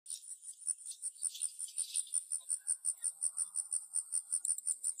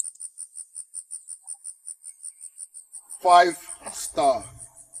5 star.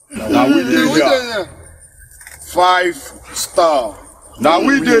 Now we dey here. 5 star. Now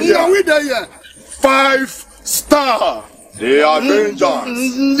we dey here. Now we dey here. 5 star. They are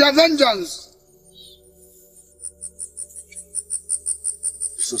vengeance. The vengeance.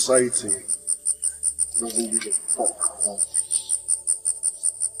 Society doesn't give a fuck about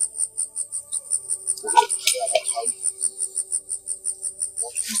what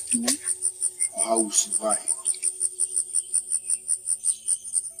we do or how we survive.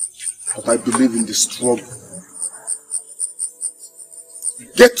 But I believe in the struggle.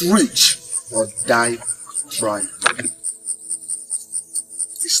 Get rich or die trying.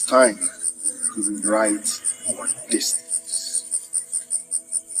 It's time to rewrite our destinies.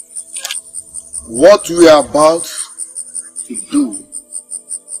 What we are about to do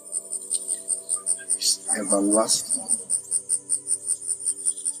is everlasting.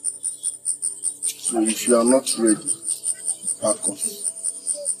 So if you are not ready, back off.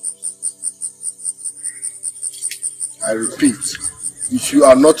 I repeat, if you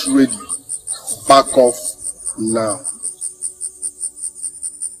are not ready, back off now.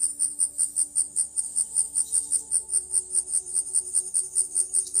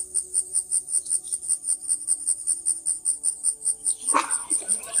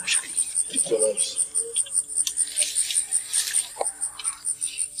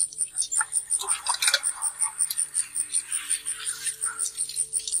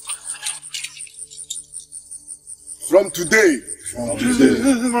 From today,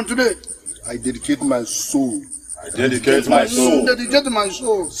 I dedicate my soul. Dedicate my soul.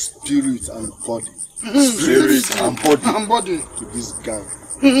 Spirit and body. To this gang.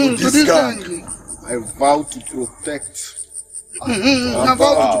 I vow to protect.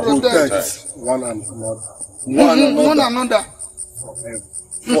 One another.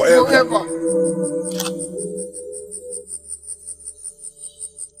 Forever.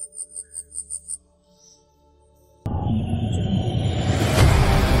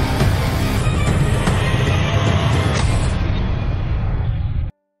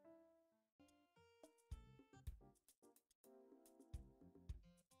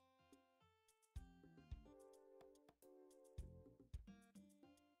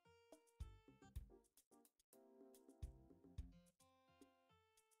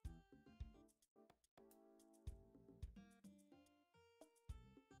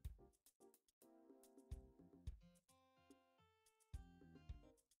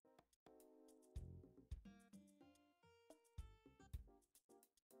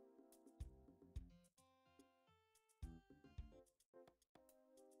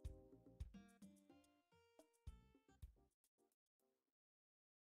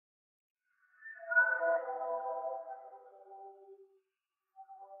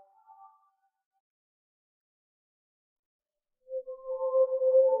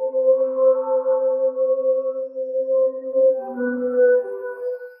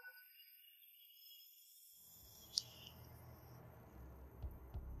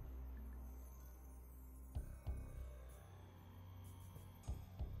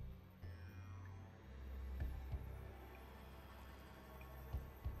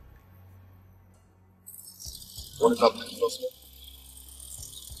 What is happening, suspect?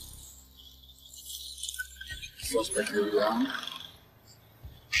 Suspect area.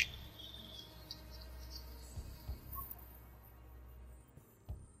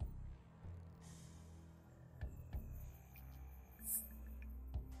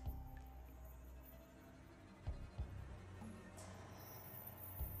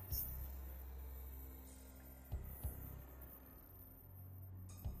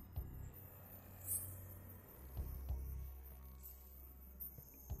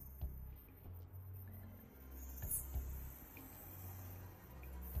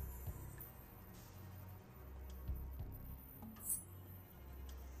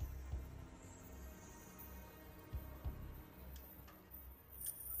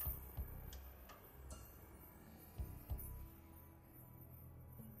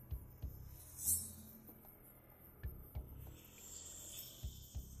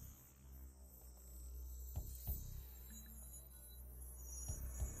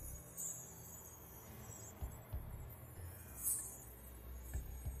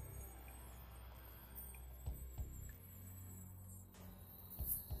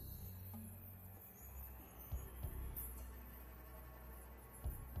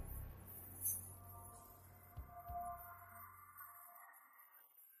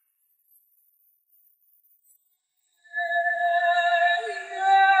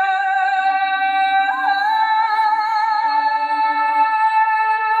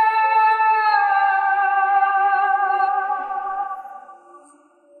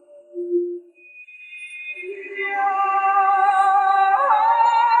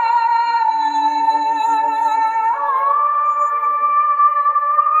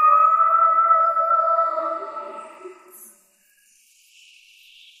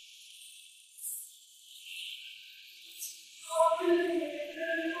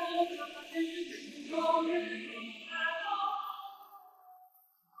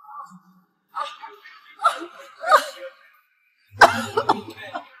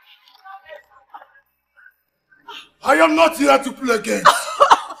 I am not here to play games.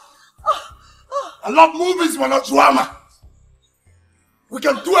 I love movies, but not drama. We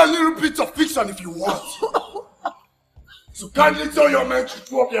can do a little bit of fiction if you want. So kindly tell your men to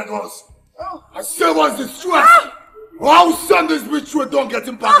drop their guns. I say what's the stress. Or I will send this bitch through and don't get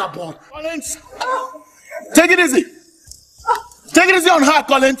him back aboard. Collins, take it easy. Take it easy on her,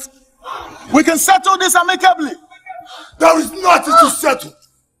 Collins. We can settle this amicably. There is nothing to settle.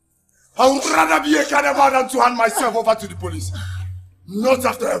 I would rather be a cannibal than to hand myself over to the police. Not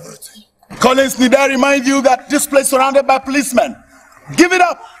after everything. Collins, need I remind you that this place is surrounded by policemen? Give it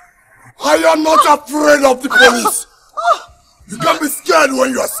up. I am not afraid of the police. You can be scared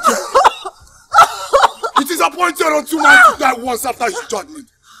when you are scared. It is appointed on 2 men to die once after his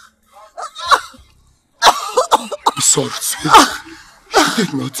judgment. I'm sorry, sweet. You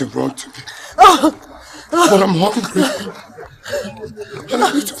did nothing wrong to me. But I'm hungry. And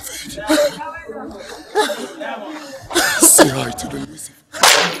I need to feed. Say hi to the music.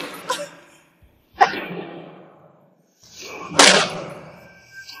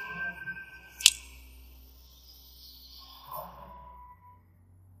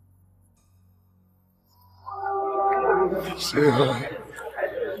 Say hi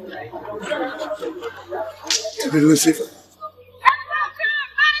to the Lucifer.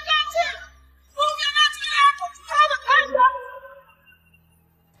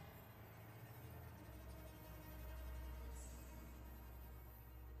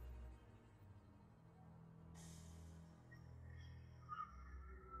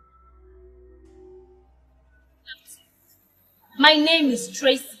 My name is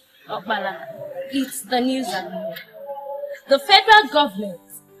Tracy Okbala. It's the news and more. The federal government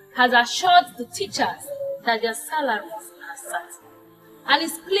has assured the teachers that their salaries are certain and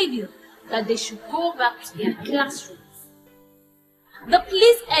is pleading that they should go back to their classrooms. The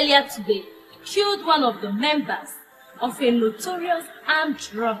police earlier today killed one of the members of a notorious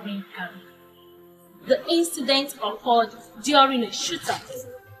armed robbery gang. The incident occurred during a shootout.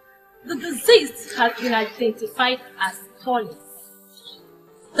 The deceased has been identified as Collins.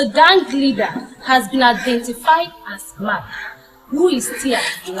 The gang leader has been identified as Mark, who is still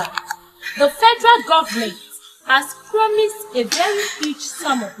alive. The federal government has promised a very huge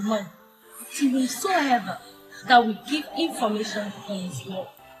sum of money to whomsoever that will give information on his work.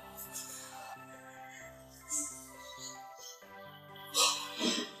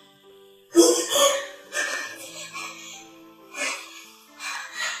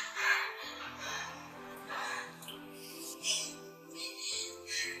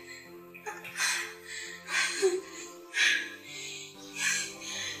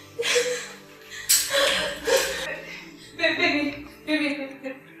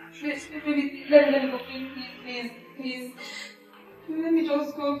 Baby, let me go, please. Let me just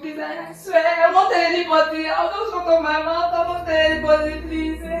go, please. I swear, I won't tell anybody. I'll just shut up my mouth. I won't tell anybody,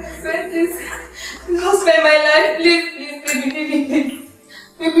 please. I swear, please. Don't spare my life, please, baby.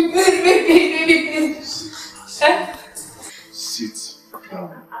 Baby, please. Sit.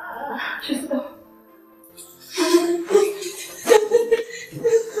 Just go.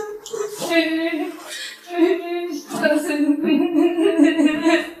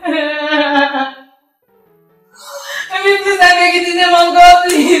 Please, I beg you in the name of God,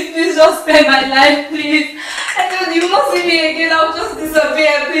 please just spare my life, please. I told you, will not see me again, I'll just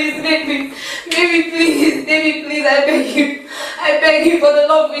disappear, please, baby, please, I beg you for the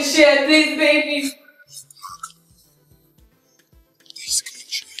love we share, please, baby. This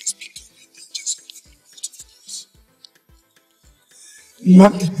country has become a dangerous place.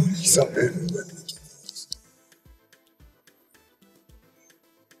 Not the police are everywhere.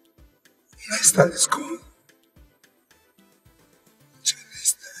 Lifestyle is gone. Jenny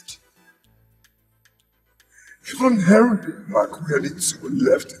is dead. Even Harry and Mark were the two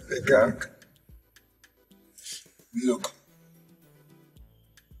left in the gang. Look,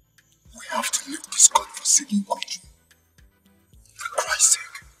 we have to leave this godforsaken country. For Christ's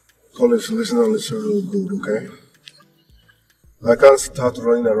sake. College, listen and listen real good, okay? I can't start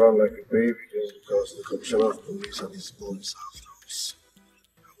running around like a baby just because the commissioner of police and his boys after us.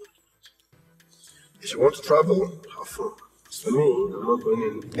 If you want to travel, have fun. As for me, I'm not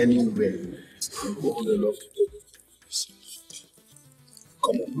going anywhere. I'm old enough to do this.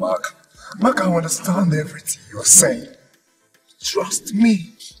 Come on, Mark. Mark, I understand everything you're saying. Trust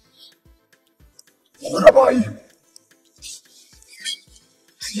me. What about you?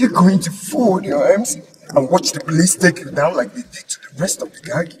 You're going to fold your arms and watch the police take you down like they did to the rest of the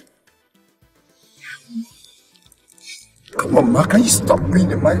gang? Come on, Mark, can you stop being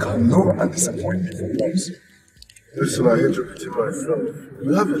the Mike I know and disappoint me for once? Listen, I hate repeating myself.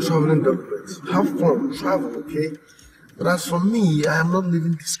 We have your traveling documents. Have fun, travel, okay? But as for me, I am not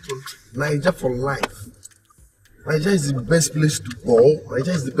leaving this country. Nigeria for life. Nigeria is the best place to ball.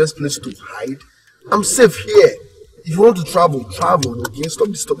 Nigeria is the best place to hide. I'm safe here. If you want to travel, travel. Okay? Stop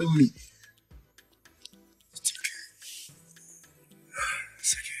disturbing me. It's okay.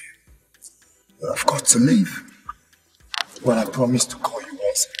 It's okay. I've got to leave. But I promise to call you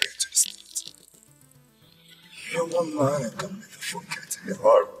once I get to the States. You're one man I can never forget in the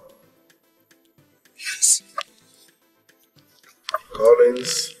heart. Yes.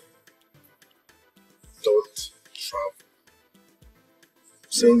 Collins, don't travel. I'm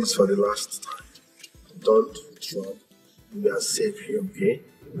saying this for the last time. Don't travel. We are safe here, okay?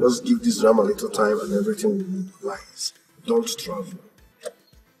 Just give this drama a little time and everything will normalize. Don't travel. Like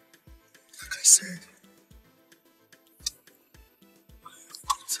I said, I've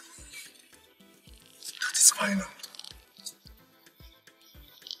got to leave. That is final.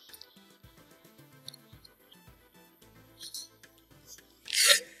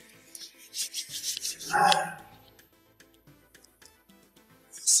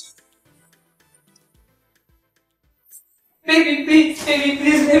 Baby, please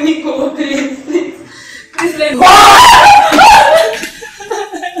let me go, please. Please let me go.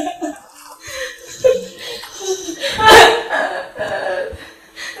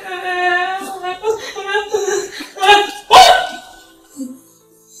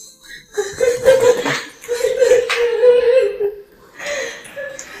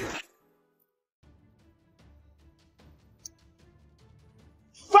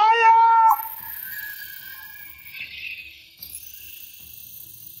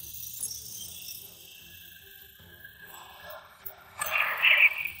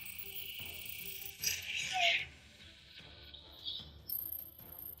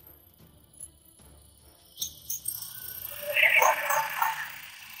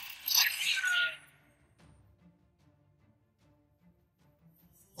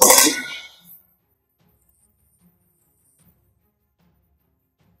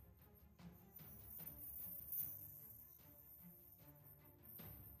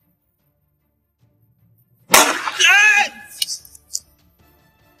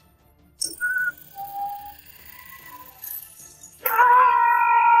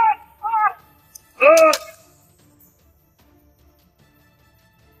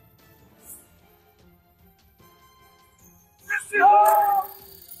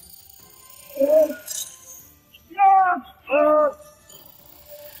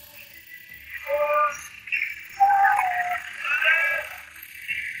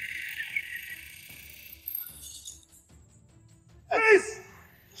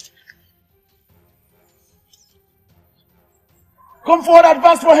 Come forward,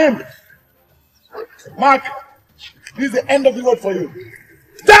 advance for him. Mark, this is the end of the road for you.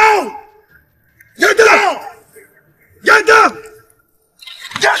 Down! Get down! Get down!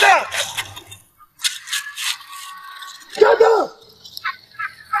 Get down! Get down!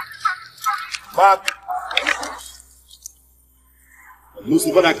 Mark.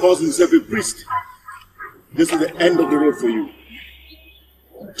 Lucifer that calls himself a priest. This is the end of the road for you.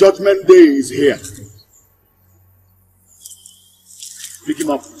 Judgment day is here. Pick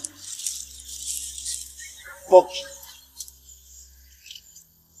him up. Fuck.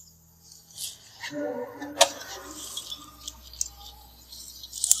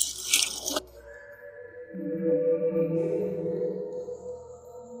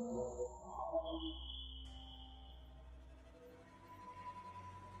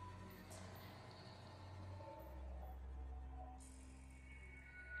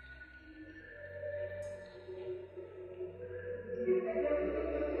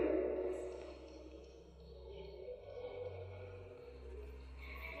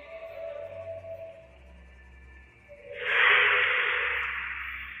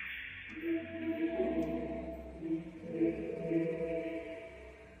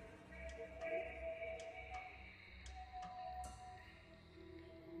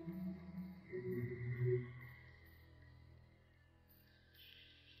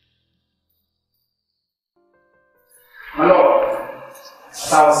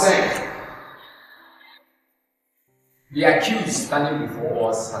 As I was saying, the accused standing before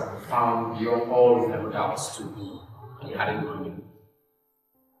us has been found beyond all reasonable doubts to be a hardened criminal.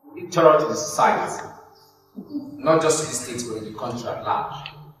 A terror to the society, not just in the state but in the country at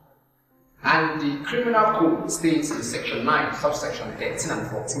large. And the criminal code states in section 9, subsection 13 and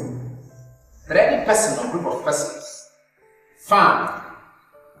 14, that any person or group of persons found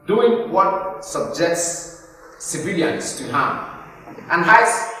doing what subjects civilians to harm and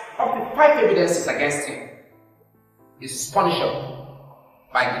has up to 5 evidences against him is punishable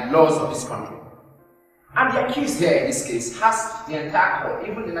by the laws of this country. And the accused here in this case has the entire court,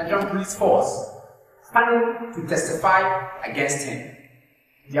 even the Nigerian police force, standing to testify against him.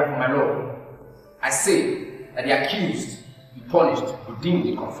 Therefore, my lord, I say that the accused be punished within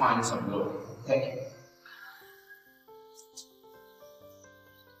the confines of law. Thank you.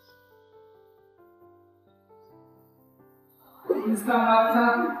 Mr.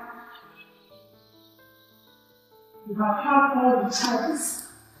 Martin, you have had all the charges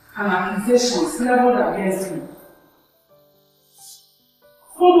and accusations leveled against you.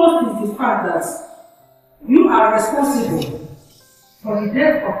 Foremost is the fact that you are responsible for the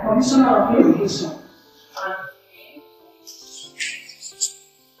death of Commissioner of Irrigation.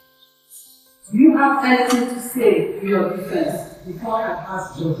 Do you have anything to say in your defense before I pass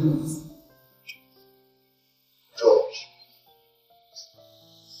judgment? George,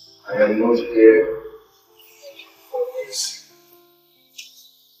 I am not here for this.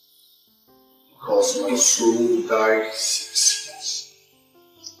 Because my soul died 6 months.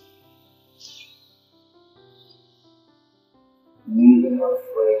 Me and my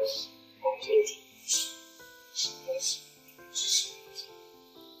friends wanted to use this.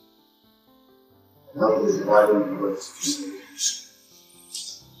 That is why we went to say this.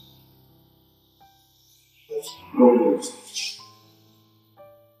 No message.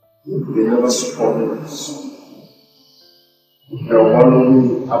 They never supported us. They are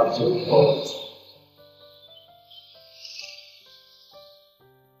following up to the fault.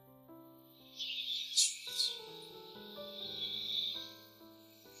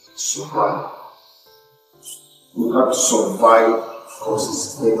 Survive. We have to survive because it's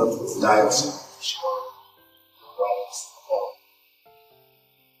better to die as a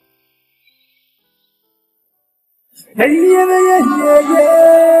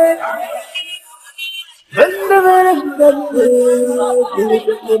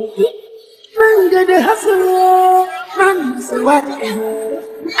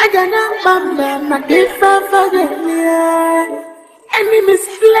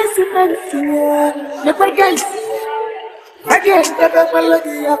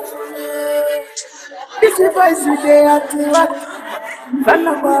This is why you have to work.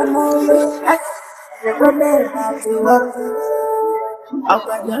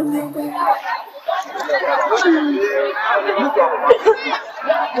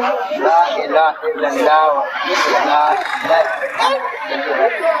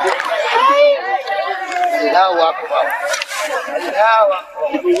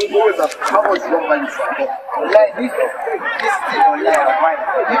 How much your money for? Like this thing online,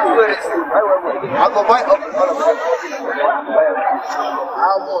 I go buy all of them.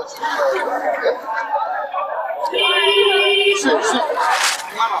 How much? See.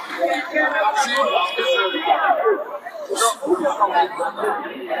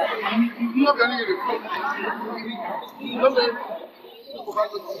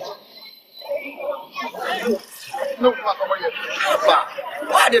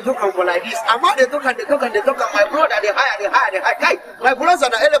 Why they talk like this? I'm not they talk. My brother, they high. My brothers are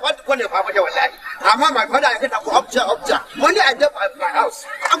the elephant when they have your life. I'm my father, I get up object. One day I left my house.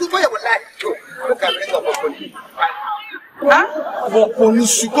 I'm going to buy your life. Look at me. Huh?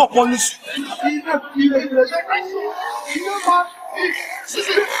 Police.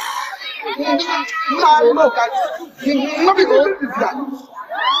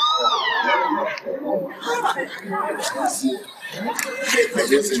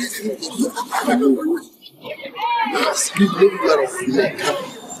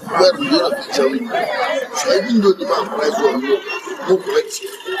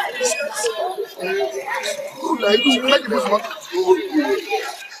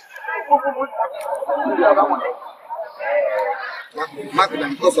 Mark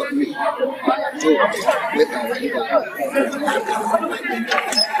them because of me.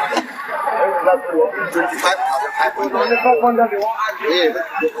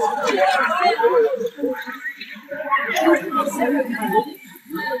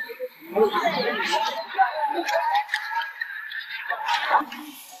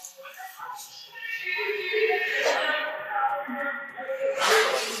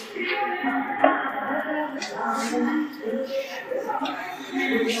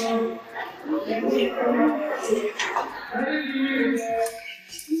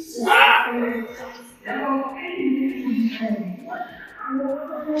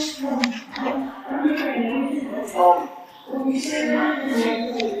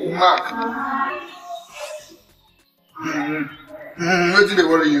 Mark. What did they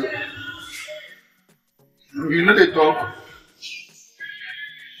worry you? You know they talk.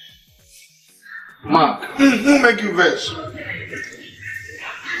 Mark, who make you vex?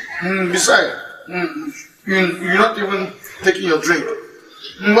 Besides, You're not even taking your drink.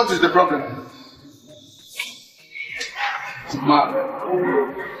 What is the problem?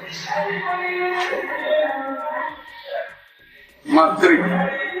 Mark 3.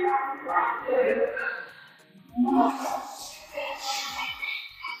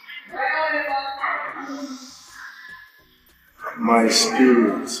 My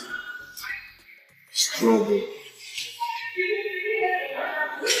spirit is troubled.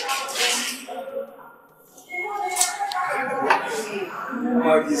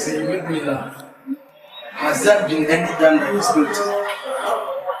 Mark, you say you make me laugh. Has that been any time that you spirit?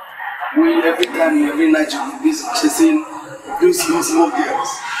 Every time, every night you be busy chasing those small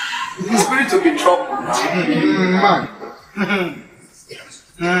girls. The spirit will be troubled now.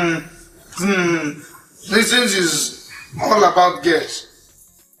 This is all about girls.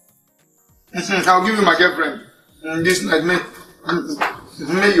 I'll give you my girlfriend. This night, may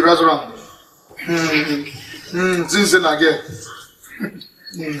you rise around. Since then, again.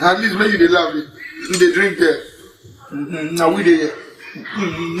 At least make you the lovely. They drink there. Now we there.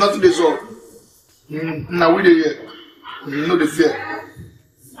 Nothing they saw. Now we there. No the fear.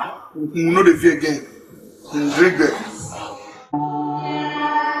 No the fear again. Drink there.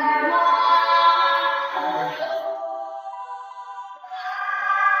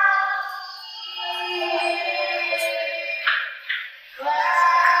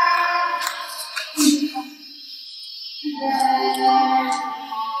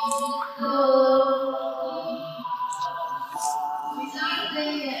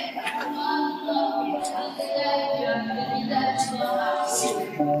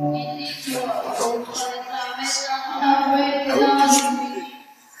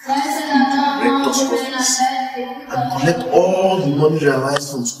 Collect all the money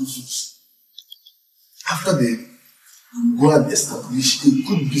realized from school fees. After they go and establish a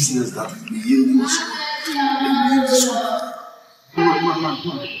good business that will be yielding school.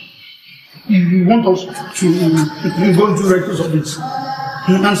 You want us to go into rectors of it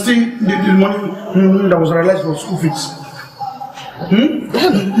and still the money that was realized for school fees?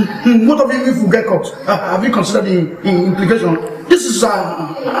 What of you if we get caught? Have you considered the implication? This is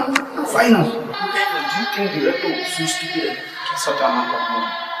finance. Do you think the rector will so stupid to such an amount of money?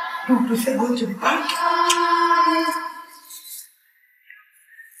 You prefer going to the bank?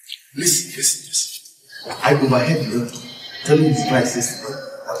 Listen. I overheard the rector telling his prices that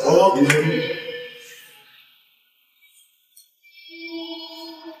all the money.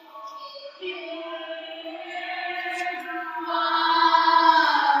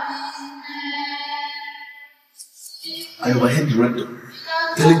 I overheard the rector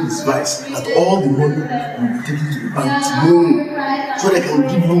telling his vice that all the money will be taken to the bank tomorrow, so they can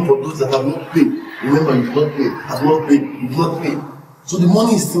give room for those that have not paid. Remember, you've not paid, have not paid, you've not paid. So the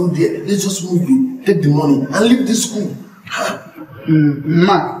money is still there. Let's just move it, take the money, and leave this school.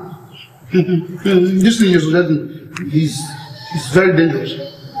 Man, this thing you're suggesting is very dangerous.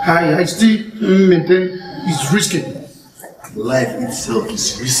 I still maintain it's risky. Life itself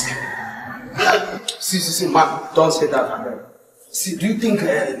is risky. See, man, don't say that again. See, do you think,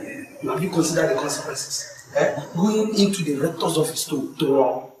 have you considered the consequences? Going into the rector's office to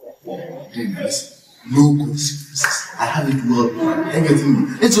run? Listen, no consequences. I have it well planned. You're getting me?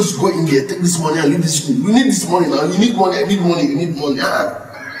 Let's just go in there, take this money and leave this school. We need this money now. You need money, I need money, you need money.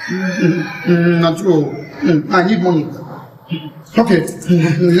 Not true. I need money. Okay,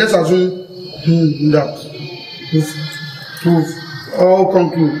 let's assume that we've all come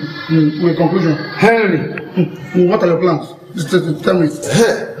to a conclusion. Henry, what are your plans? Tell me.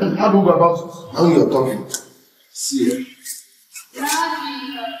 How do we go about it? Now you're talking. See, I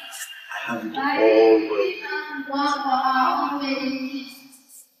have it all well.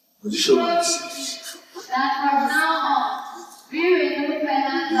 Position myself.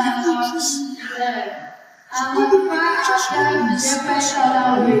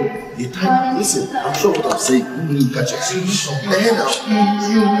 Listen, I'm sure what I'm saying. You catch us. In the hand now.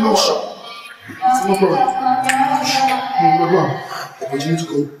 I'm sure. No problem. Continue to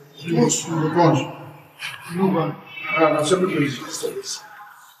go. Yes, go on. No one. I'm sorry, please.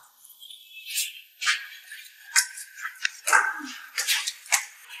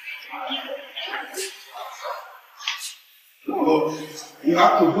 You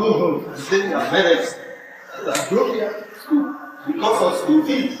have to go home and take your parents that broke your school because of school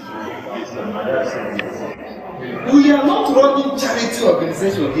fees. We are not running charity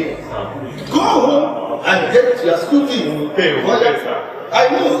organization here. Go home and get your school fees. I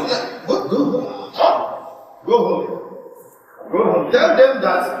know. Go home. Go home. Go home. Tell them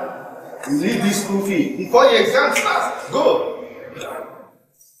that you need this school fee before your exam starts. Go.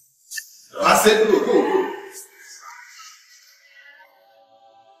 I said go, go, go.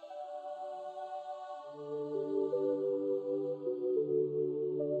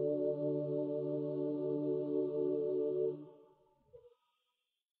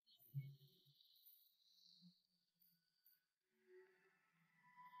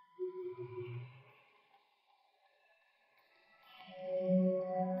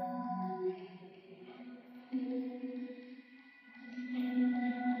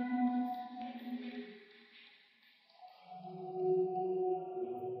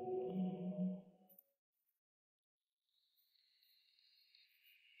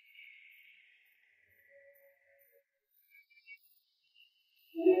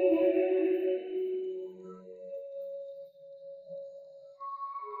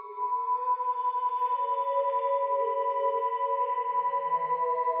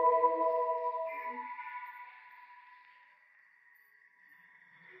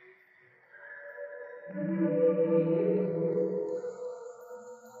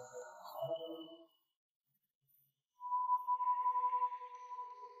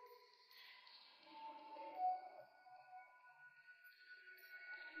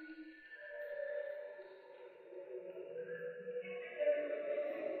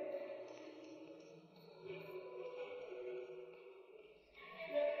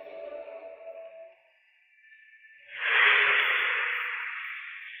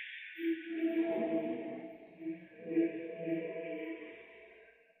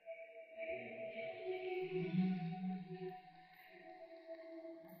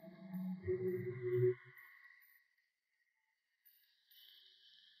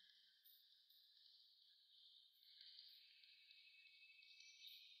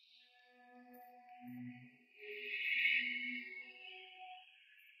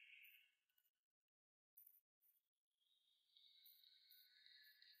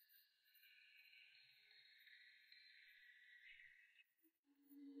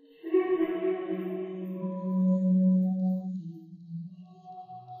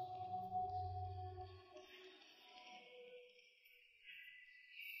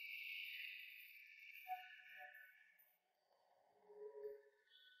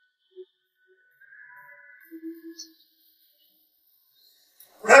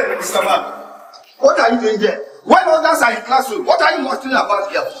 Hey, Mr. Man, what are you doing here? When others are in classroom, what are you muttering about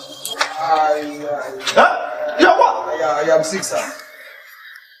here? Huh? You're what? I am sick, sir.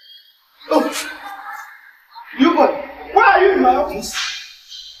 Oh, you boy, why are you in my office?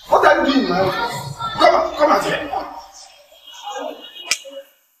 What are you doing in my office? Come out here.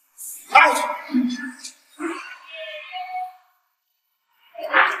 Out!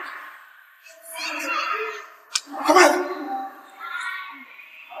 Come on!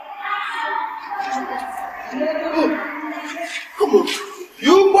 Come on!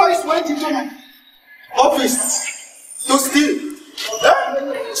 You boys went into my office to steal.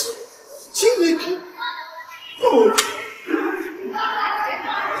 Huh? Chimney. Oh.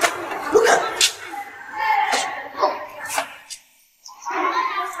 Look at it.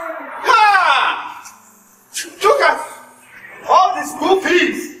 Ha! Look at all the school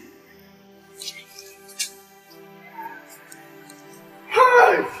fees.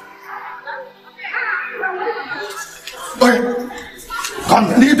 Hey! Okay.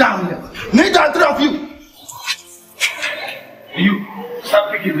 Come, kneel down here. Kneel down, three of you. You,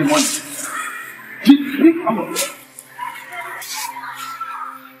 start picking the money. Come on.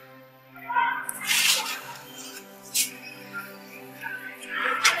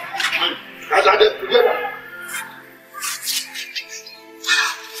 As I did together.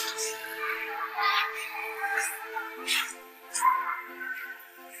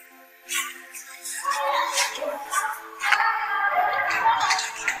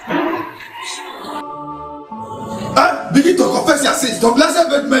 Begin to confess your sins. The blessed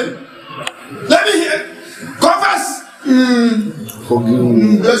Virgin. Let me hear. Confess. Forgive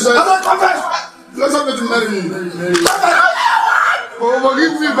me. Confess. Blessed Virgin Mary. Oh,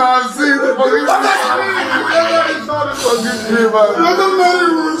 forgive me for our sins. Forgive me, man. Blessed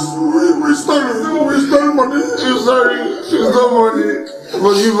Mary, we stole money. She's sorry. She's no money.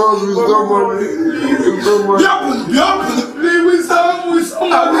 Forgive us. We stole money. We stole money. We stole.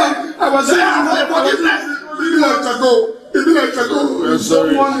 I was saying forgiveness. It be like Chago. I'm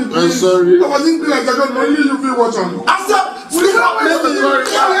sorry. I'm sorry. I wasn't like Chago. Only you be watching. After we don't let me sorry.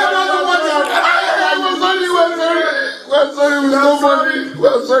 I was only we're sorry. We no money.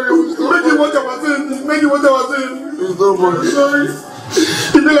 We're sorry. Make it what I was saying. Make it what I was saying. We no money. Sorry.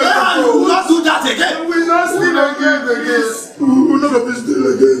 It be like Chago. We will not do that again. We will not steal again. We will not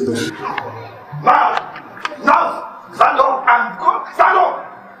steal again. Now, stand up and go. Stand up.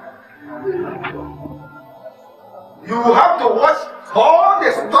 You have to wash all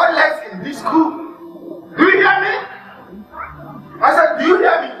the toilets in this school. Do you hear me? I said, do you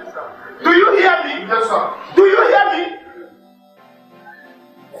hear me? Do you hear me? Yes, sir. Do you hear me?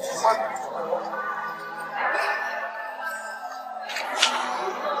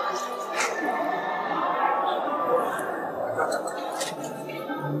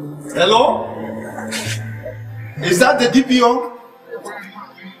 Hello? Is that the DPO?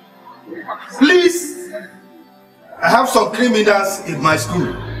 Please, I have some criminals in my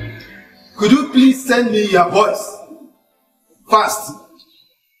school. Could you please send me your boys? Fast.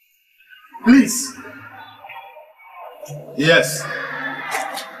 Please. Yes.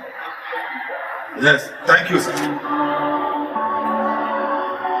 Yes, thank you, sir.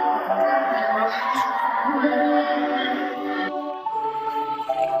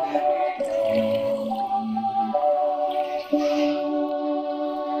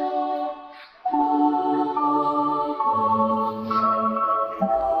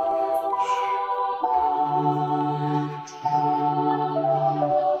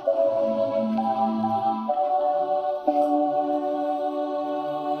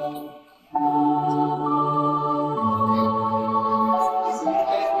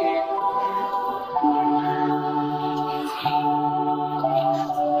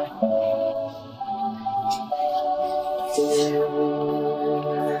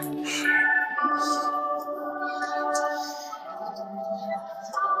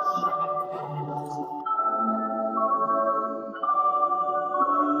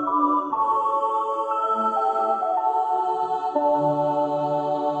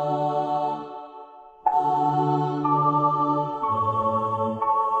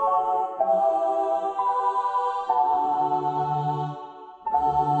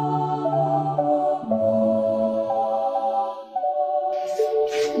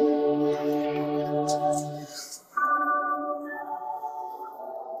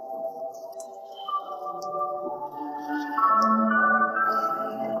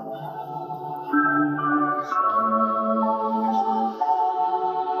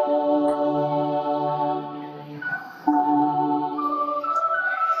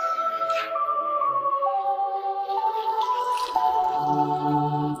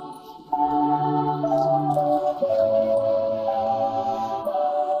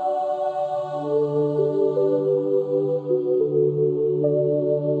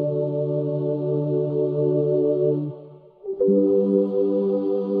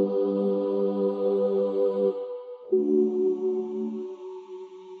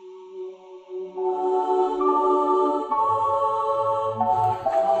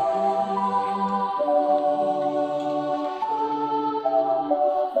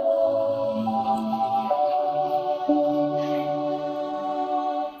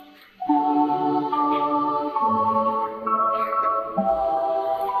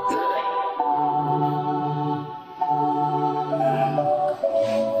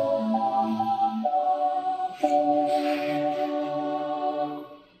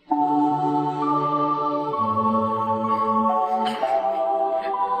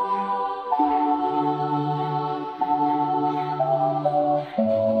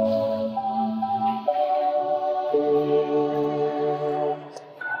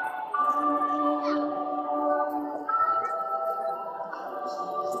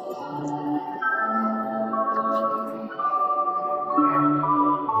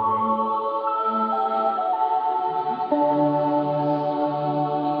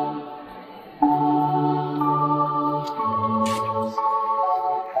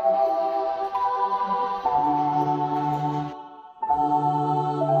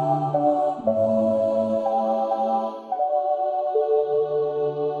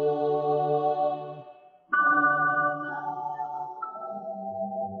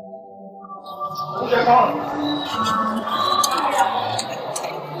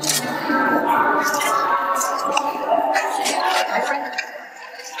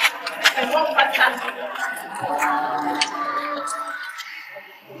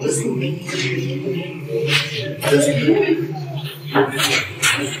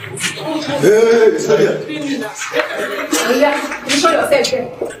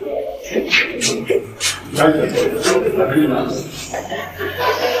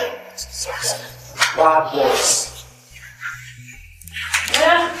 Bad boys.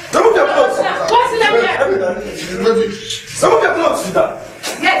 Remove your clothes. What's in there? Remove your clothes, sit down.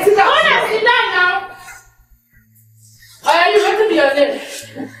 Yeah, sit down. Sit down now. Are you waiting for your name?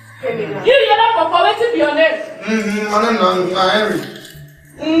 You're not for waiting for your name. My name is Henry.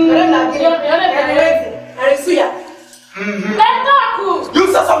 Your name is Suya. Let's talk. You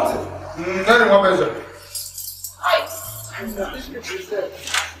said something. Henry, what is it?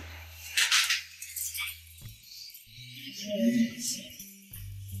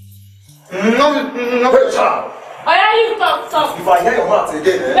 No, wait, shut up. Why are you talk? If I hear your mouth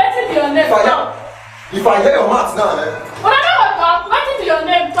again, Let it be your name. If I hear your mouth now, But I never talk. Let it be your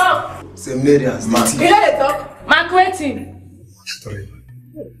name. Talk. say Marian's mouth. You know they talk? Mark waiting.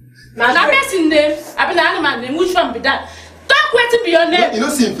 Now that person name, I be the animal name. Which one be that? Talk. Let it be your name. You know,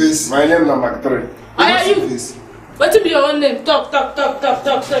 see face. My name is Mark 3. Why are you? Let it be your own name. Talk.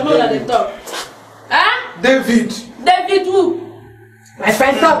 Say more than they talk. Huh? David who? My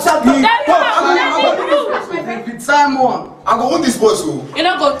friend, talk. David who? David Simon. I go hold this boy so. You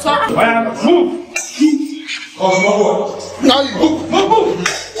know go talk. Move! Oh, Now you move. move!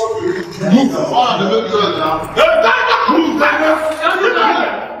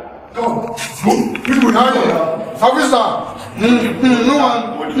 People now here. Officer. No one.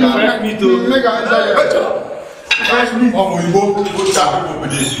 Make a answer here. Oh, you go chat with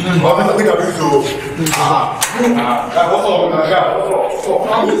this. Officer, think of it so.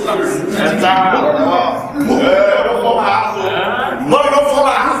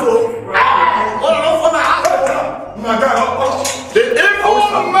 The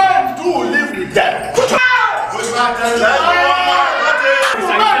evil man do live with them.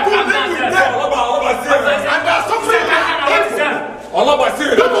 And there's something Allah by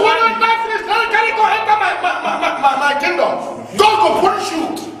saying, look what can you go enter my kingdom? God will punish you.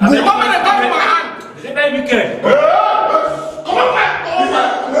 The moment I got in my hand.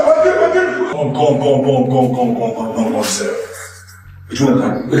 Come, sir. You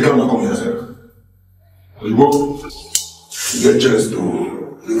come here, sir. You go. You get chance to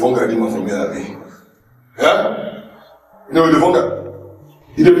the funga demon from here, yeah? You know the funga?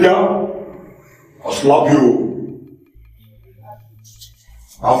 You don't know? I'll slap you.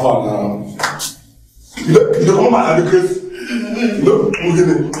 How far now? You don't come out of the case. Look at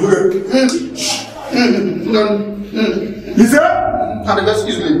it. You see? And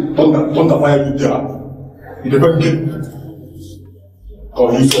excuse me. Don't fire you there. You don't get it.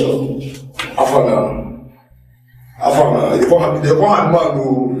 Come, you say, how far now? They can't have man who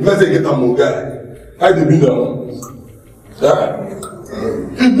let's get a more guy. I did be there. Yeah?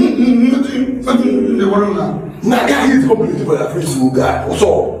 Nah, guy is completely for a free school guy. What's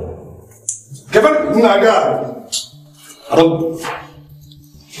up? Kevin, Naga. I don't.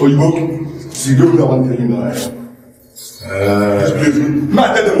 So you go. See, you don't want to tell you now. I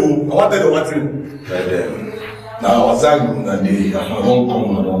tell them, I want to tell you what thing. Tell them. Now, I was saying that day, I don't come.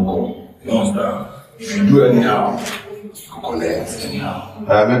 You understand? If you do anyhow, you collect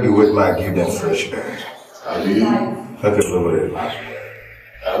anyhow. Maybe wait my give them fresh air. Abi, Okay, over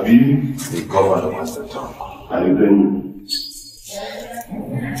Abi, the governor wants to talk. are you doing?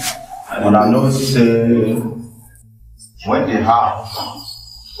 And I know say when the house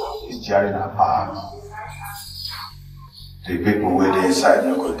is tearing apart, the people where they inside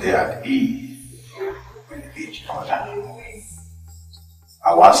no go there at ease with each other.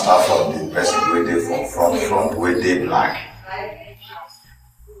 I want to start from the person where they from where they black.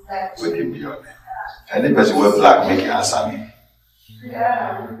 Where they be on. Any person where black make you answer me.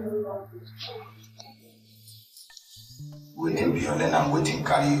 Waiting beyond and I'm waiting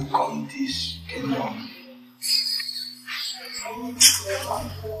carry you come this kingdom.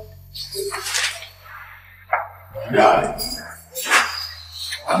 Yeah.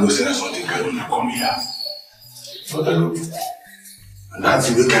 I know say something good when I come here. But look, and that's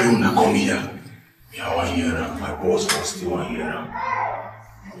the way when I come here. I want here, my boss was still one here.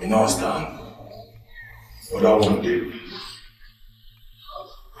 You know, understand? But that one day,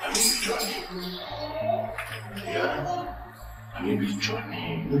 I need to join you. Yeah. I need to join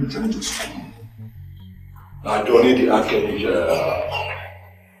him. I need to join to school. I don't need the arcade.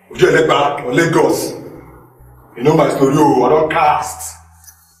 Lagos. You know my story, I don't cast.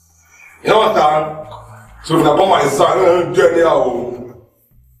 You know what I'm saying? So if I come my son, journey out.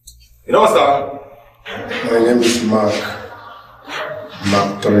 You know what I'm saying? My name is Mark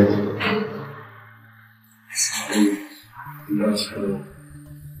 3. That's true.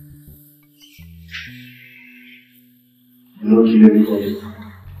 You don't kill anybody.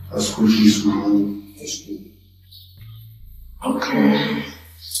 A school fees will a school. Okay.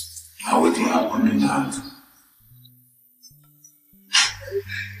 Now what happened in that?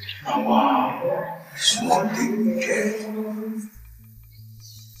 Oh wow. Small thing we get.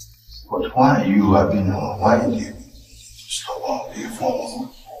 But why you have been why you stop before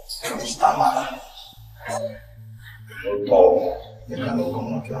stammer? Oh, You cannot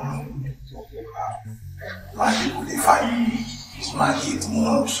come out around. My people they fight me. It's my 8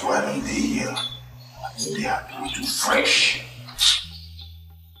 months so I don't stay here. They are too fresh.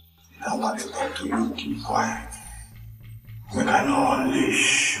 Now what they want to you, keep quiet. We can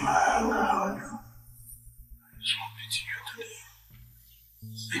unleash my anger on you. I just want to pity you today.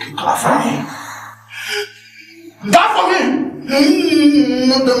 Make it clap for me. Clap for me!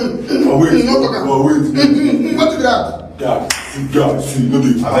 Not them. Oh, wait. What is that? Dad, see, no,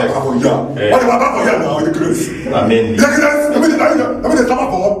 they clap for ya. What about for ya now? The grace. I mean, the grace. I mean, the clap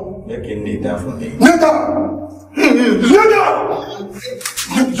for. Making need that for me. Neta! You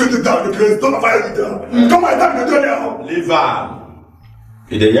down the grace. Don't fire me down. Come on, attack the door now. Leave him.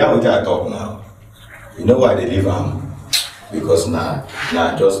 If they hear what I talk now, you know why they leave him? Because now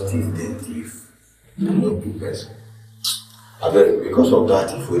just thief. No good person. I bet because of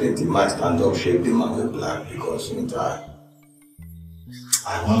that, if we didn't, might stand up, shake the man with black because in time.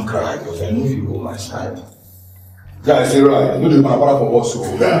 I won't cry because I know you hold my side. Yeah, say right. You know the man for us, so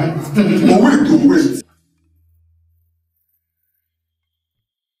wait.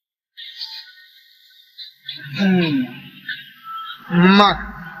 Mark.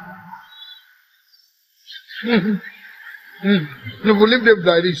 You will leave them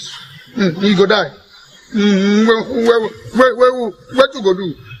like this. You go die. What you go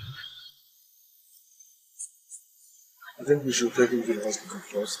do? I think we should take him to the hospital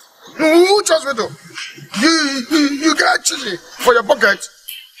first. Which hospital? You get cheesy for your pocket.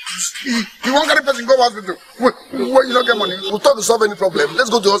 You won't carry person go to hospital. Where you don't get money? We'll try to solve any problem. Let's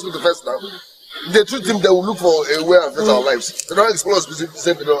go to the hospital first now. If they treat him, they will look for a way and face our lives. They don't explore us,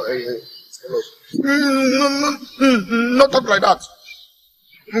 say they don't explore us. Not talk like that.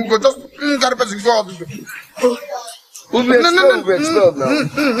 We'll just carry person go to hospital. We'll be expelled now.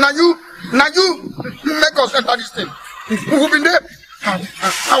 Now you make us enter this thing. We've been there.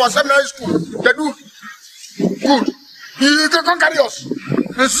 Our seminary school, they do good. You can't carry us.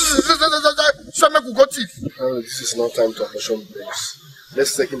 Some people go thief. This is not time to apportion blames.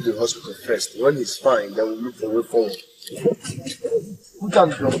 Let's take him to the hospital first. When he's fine, then we'll look for a way forward. Who can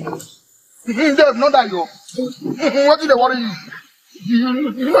do? Dave, not that you. What did they worry you? You're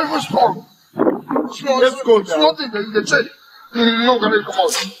not even strong. Let's go. Small thing, they change. No, can they come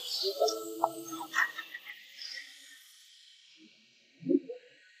out?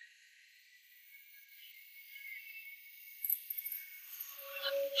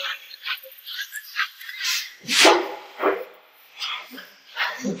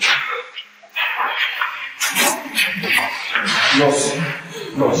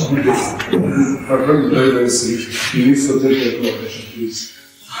 No, good day. My friend is very, very sick. He needs to take care of attention, please.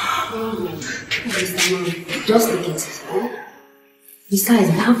 Just look at it. Besides,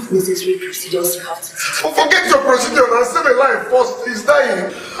 we have necessary procedures you have to take. Oh, forget your procedure and save a life first. He's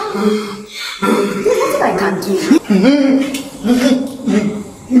dying. There's nothing I can do.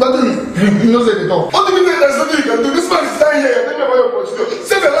 Nothing. You know, say the door. What do you mean there's nothing you can do? This man is dying here. Tell me about your procedure.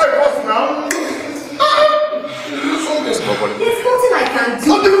 Save a life first now. There's nothing I can do.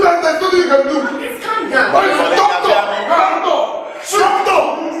 What do you mean there's nothing you can do? Please calm down.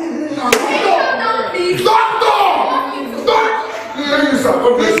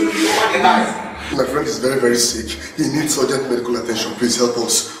 My friend is very, very sick. He needs urgent medical attention. Please help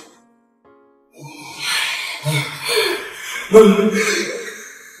us.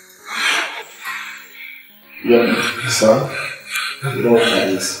 Yeah, sir. You don't try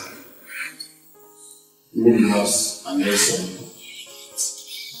this. Maybe nurse and medicine.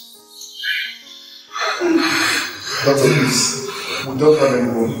 Doctor, please. We don't have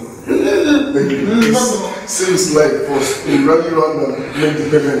anyone. Thank you. Please. Save his life first. We'll rally around and make the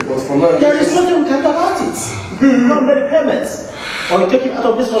payment. But for now, there is nothing we can do about it. Not many payments. Or you take him out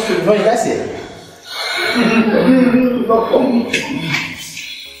of this hospital before you guys here.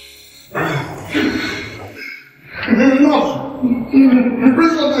 No.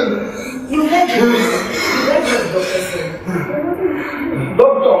 Bring something. You let him.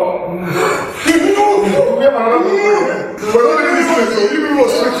 Doctor. We have another one. We're not in this place. You people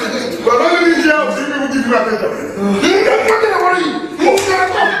are speaking. We're not in here. You people give me attention. There's nothing about you.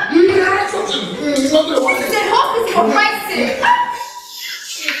 You can't something. There's nothing about you. It's a hospital for Christ's sake.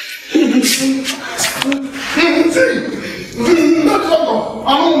 See? That's all. I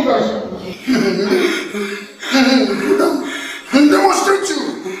know you guys. Demonstrate you.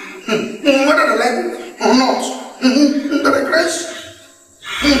 Whether they like it or not. The regrets.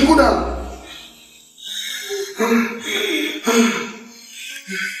 Go down.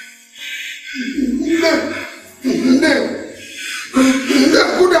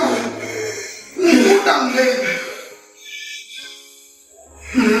 Go down. Go down there.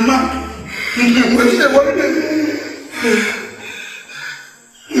 Mark. What is it? What is it?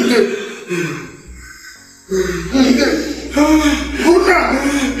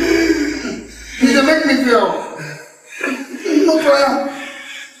 girl. No fire.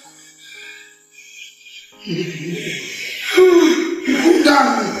 Cool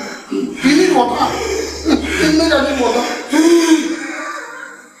down. You need water. You need water.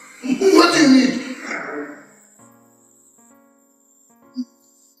 What do you need?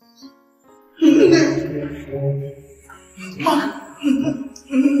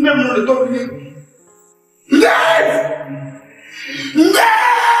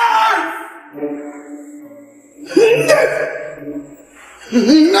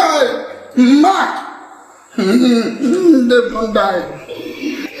 Mark! They don't die.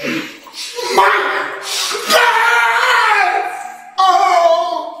 Mark! Oh!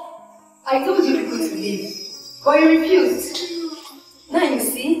 I told you people to leave, but you refused. Now you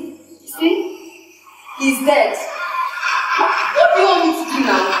see? He's dead. What do you want me to do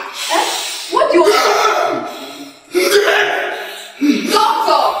now? Eh? What do you want me to do?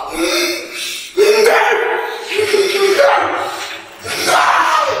 Doctor!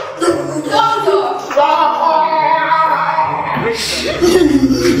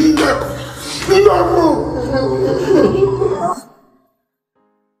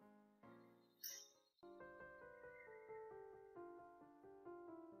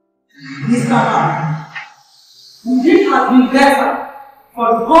 Mr. Man, would it have been better for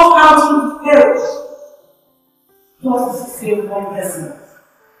the whole country to perish just to save one person,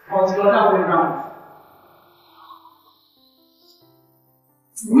 or the other way around?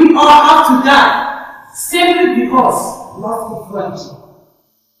 We all have to die simply because we lost the friendship.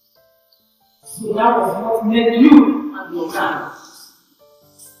 So that was what made you and your man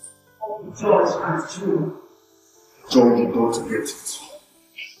of George and June. George, you don't get it.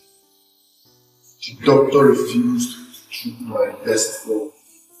 The doctor refused to treat my best friend.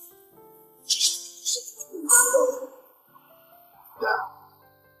 Yeah.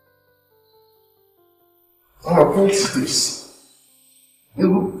 Our point is this.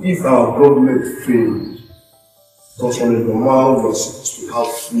 Even if our government failed, because on a normal was supposed to have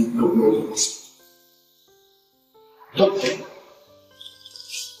free government hospital. Doctor,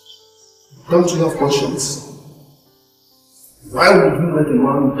 don't you have conscience? Why would you let a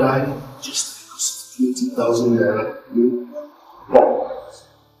man die just 20,000 naira?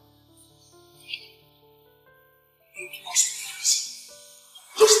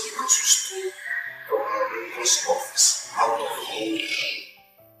 Just because you stole from our post office out of the home.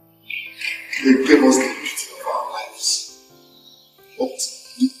 They gave us the beauty of our lives. But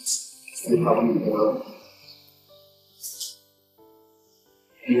it's still happening well.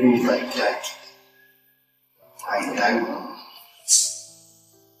 Even if I died, I died now.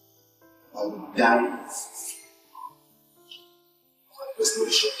 I will die. There's no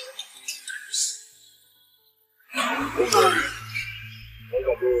shot.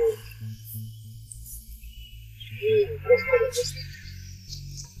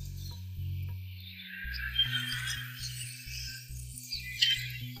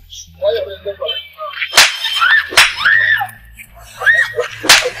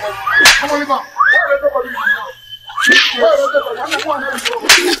 Come on, Ivan.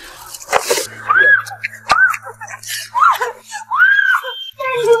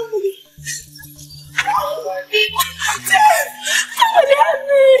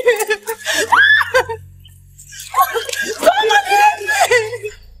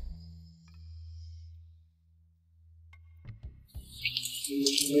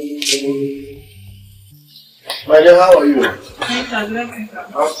 My dear, how are you?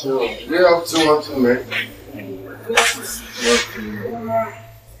 Up to, we're up to what to make.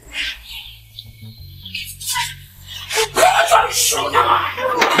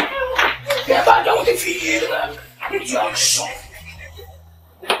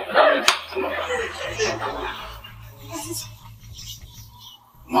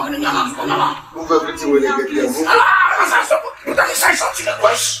 Move everything when you get there. Move.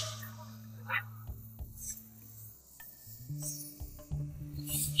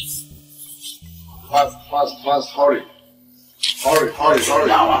 Fast, hurry. Hurry. Hurry.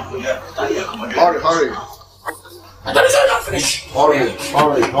 I thought you said not finished. Hurry.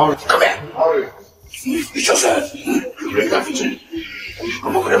 Come here. Hurry. You just said you bring that vision.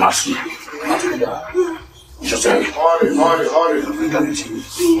 Come over the mask. You just said hurry. Bring that vision.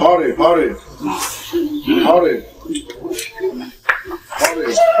 Hurry.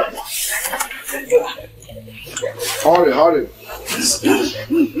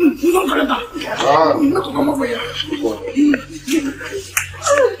 Don't let that. Not to come over here.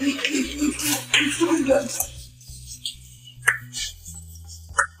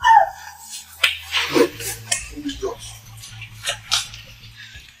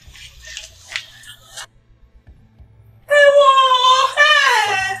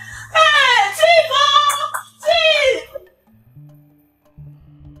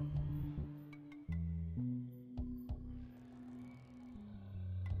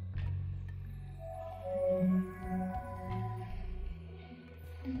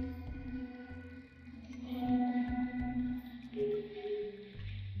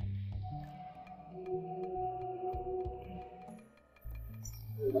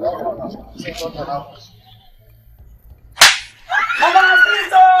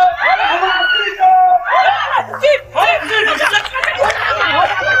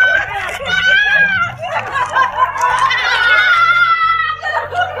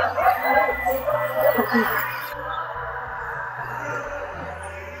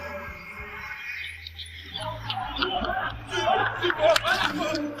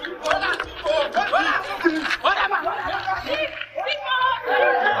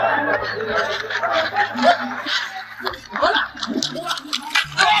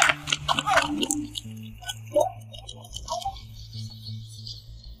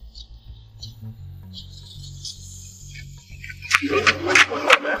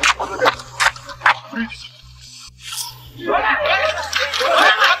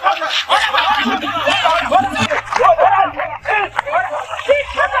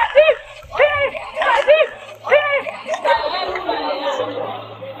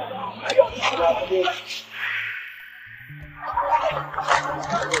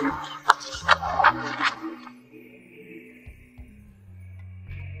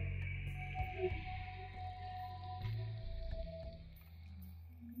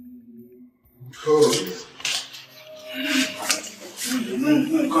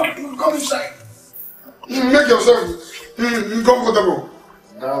 Come inside. Make yourself comfortable.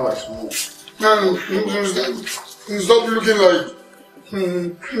 Down like smoke. And stop looking like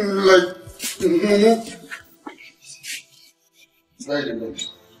Mumu. Very good.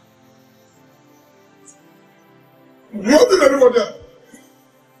 What did everybody there?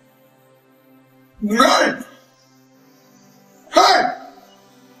 Right. Hey!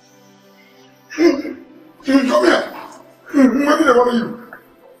 Come here. What did I bother you?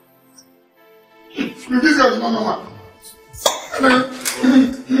 This guy is not normal.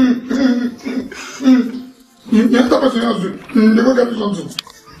 You have to pass the house. They go get something.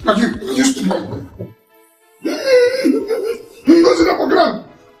 Like you stupid. Go sit down for ground.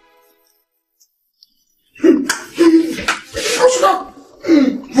 Go sit down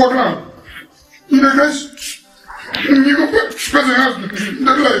for ground. You know, guys, you go pass the house.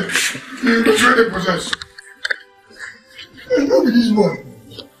 That's where they possess. Look at this boy.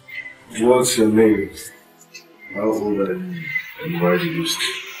 What's your name? How old are you? And why did you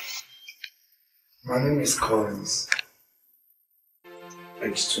stay? My name is Collins.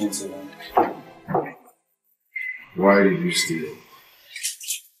 Age 21. Why did you stay?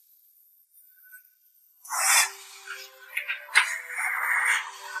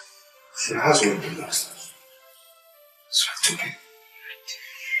 She has what belongs to her. So I took it.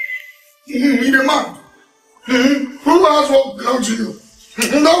 You're a man. Who has what belongs to you?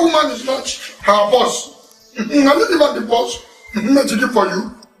 That woman is not her boss. I didn't give her the boss. Not to give for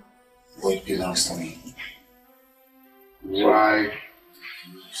you. What belongs to me? Why did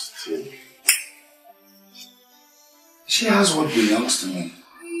you stay? She has what belongs to me.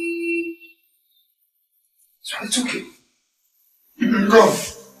 So I took it. Go.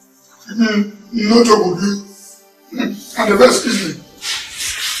 No joke with you. And the best is me.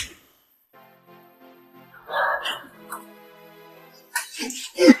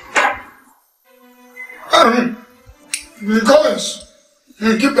 Collins,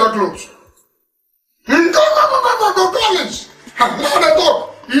 keep that close. Go, Collins. Now when I talk,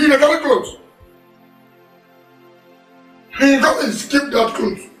 you need to get it close. Collins, keep that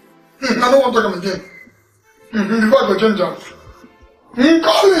close. I don't want to come again. Before I change that.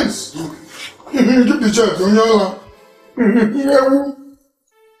 Collins, keep the chair on your lap.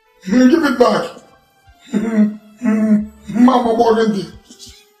 Give it back. Mama Morgan.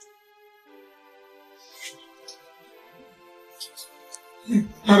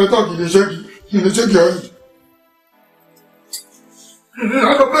 And the talk, you check your head. I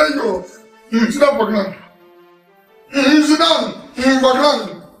don't play you. Sit down for ground. Sit down for ground.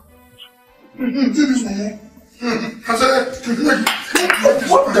 See this one. I said,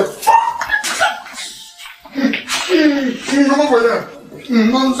 what the fuck? Come over here.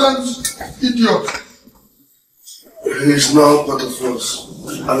 Nonsense, idiot. He's now part of us.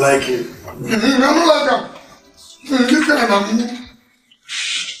 I like it. I don't like him. This guy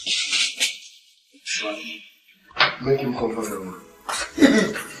Make him comfortable.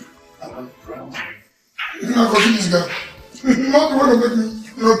 Now go see this guy. Not the one to make me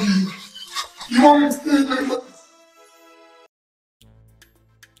lucky you. You want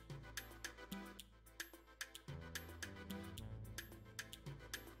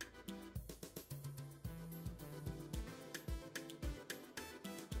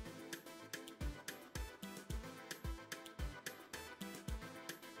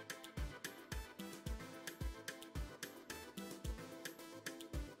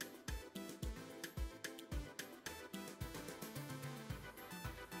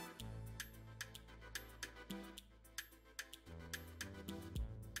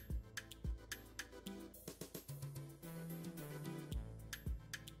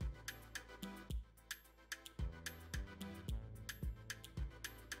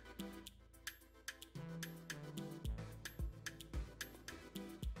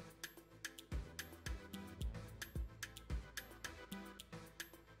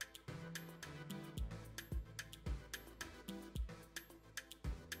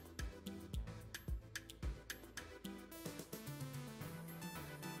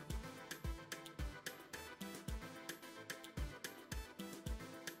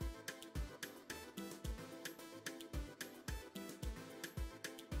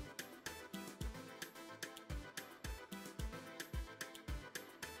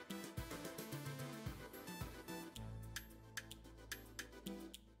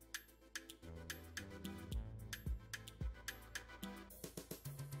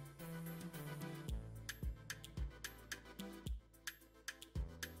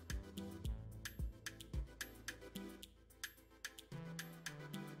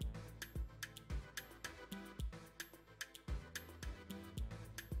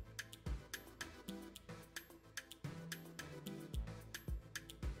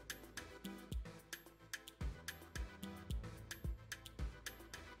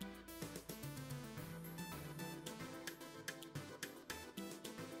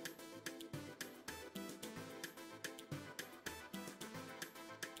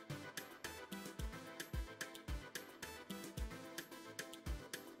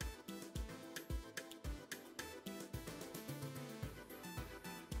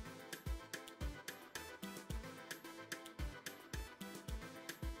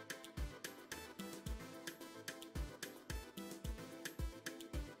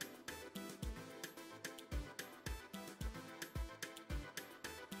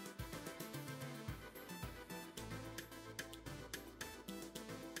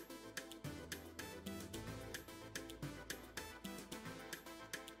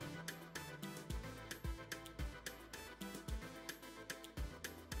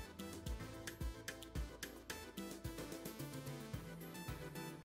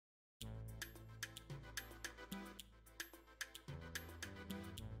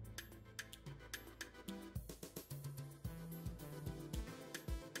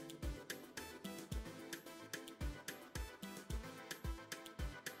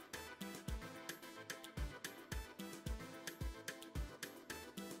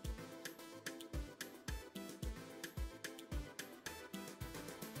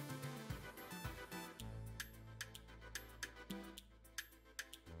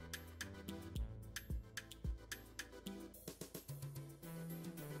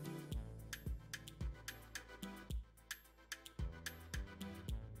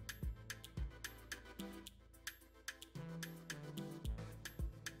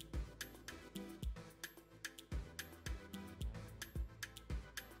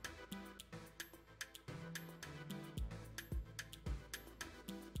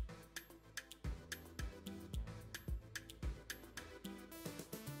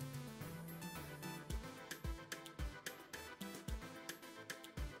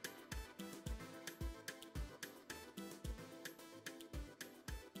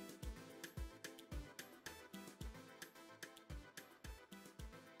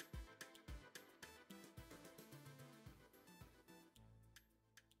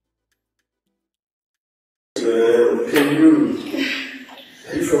Are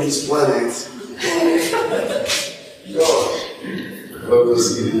you from this planet? God, love to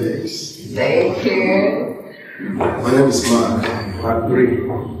see the legs. Thank you. My name is Mark. Mark 3.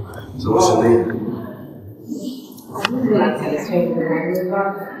 So what's your name?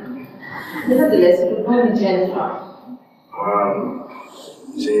 Nevertheless, you can call me Jennifer. Wow.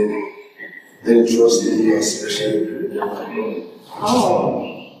 Jenny. Then trust in you especially. Oh.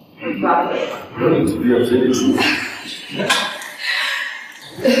 No need to be offended.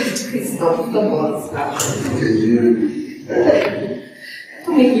 Please don't Okay, you.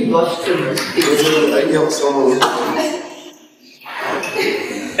 Don't make me blush too much. I can help someone.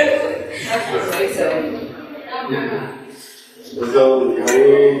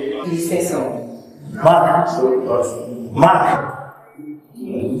 You say so. Mark. Mark.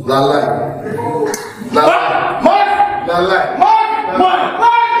 Lalai. Mark. Lalai. Mark.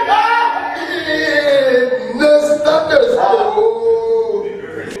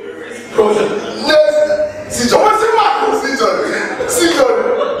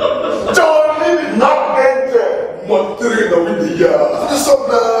 Johnny not enter. Montreal no with the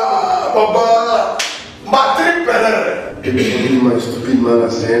Baba. Matri Perere. Give my stupid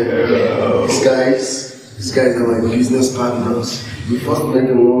manners, These guys are my business partners. We first met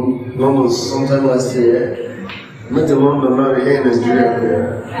them almost sometime last year. Met them on the marry here in Nigeria.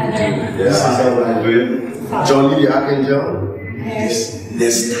 This is how I do. Johnny the Archangel.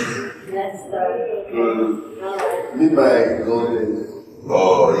 Meet my golden.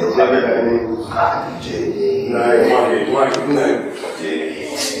 Oh, you're right.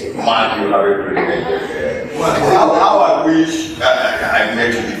 Man, you have a pretty name. How I wish I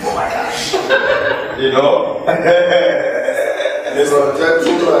met you before my cash. You know? It's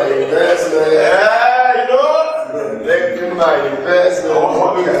protecting my investment. Yeah, you know? Protecting my investment.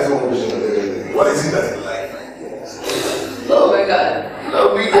 What is it that you like? Oh my God. No,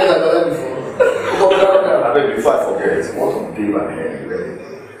 we get another before. I bet before I forget, what to do my head?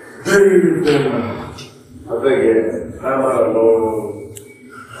 I beg you, I'm not alone.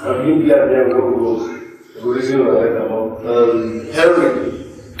 I've been here there, go reason what I come Henry,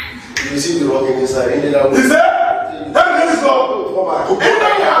 you see the rock inside, in and out. Is there? Henry, this go. Come on.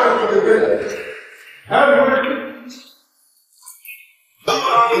 Henry.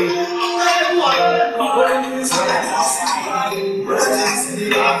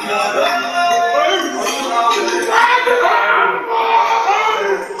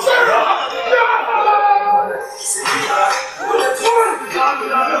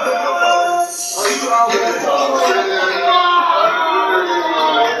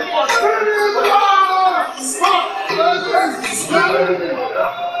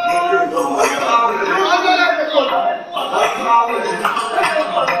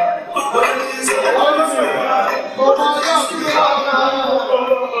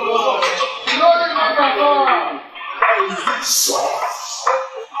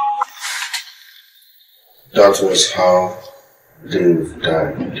 That was how Dave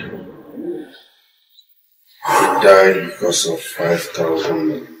died. He died because of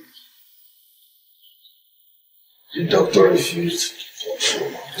 5,000. The doctor refused to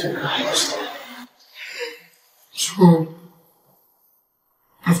take the plaster. So,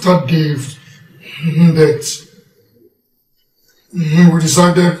 after Dave's death, we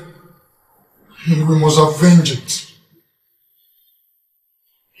decided we must avenge it.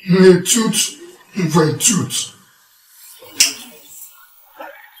 A tooth for a tooth.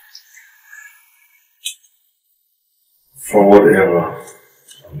 For whatever,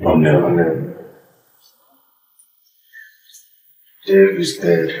 but never. Dave is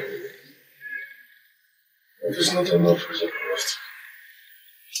dead. It is not enough for the rest.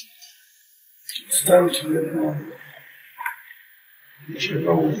 It's time to live on.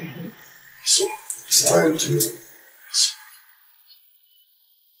 Whichever way. So it's time to.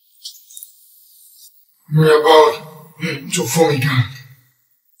 We are about to form again.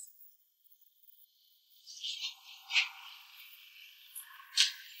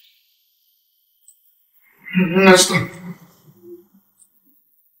 Next time.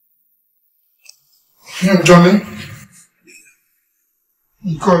 Johnny.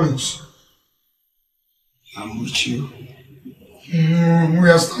 Collins. I'm with you. We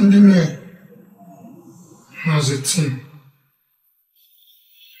are standing here as a team.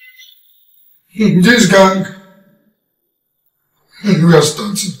 This gang, we are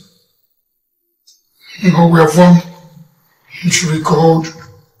starting. We are formed. It should be called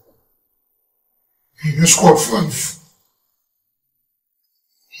Squad 5.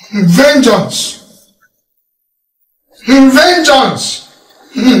 Vengeance! Vengeance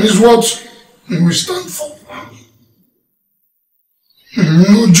is what we stand for.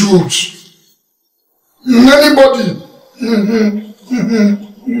 No jokes. Anybody.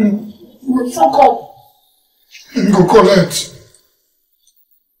 Fuck up. Go collect.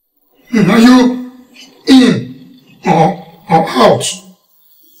 Are you in or out?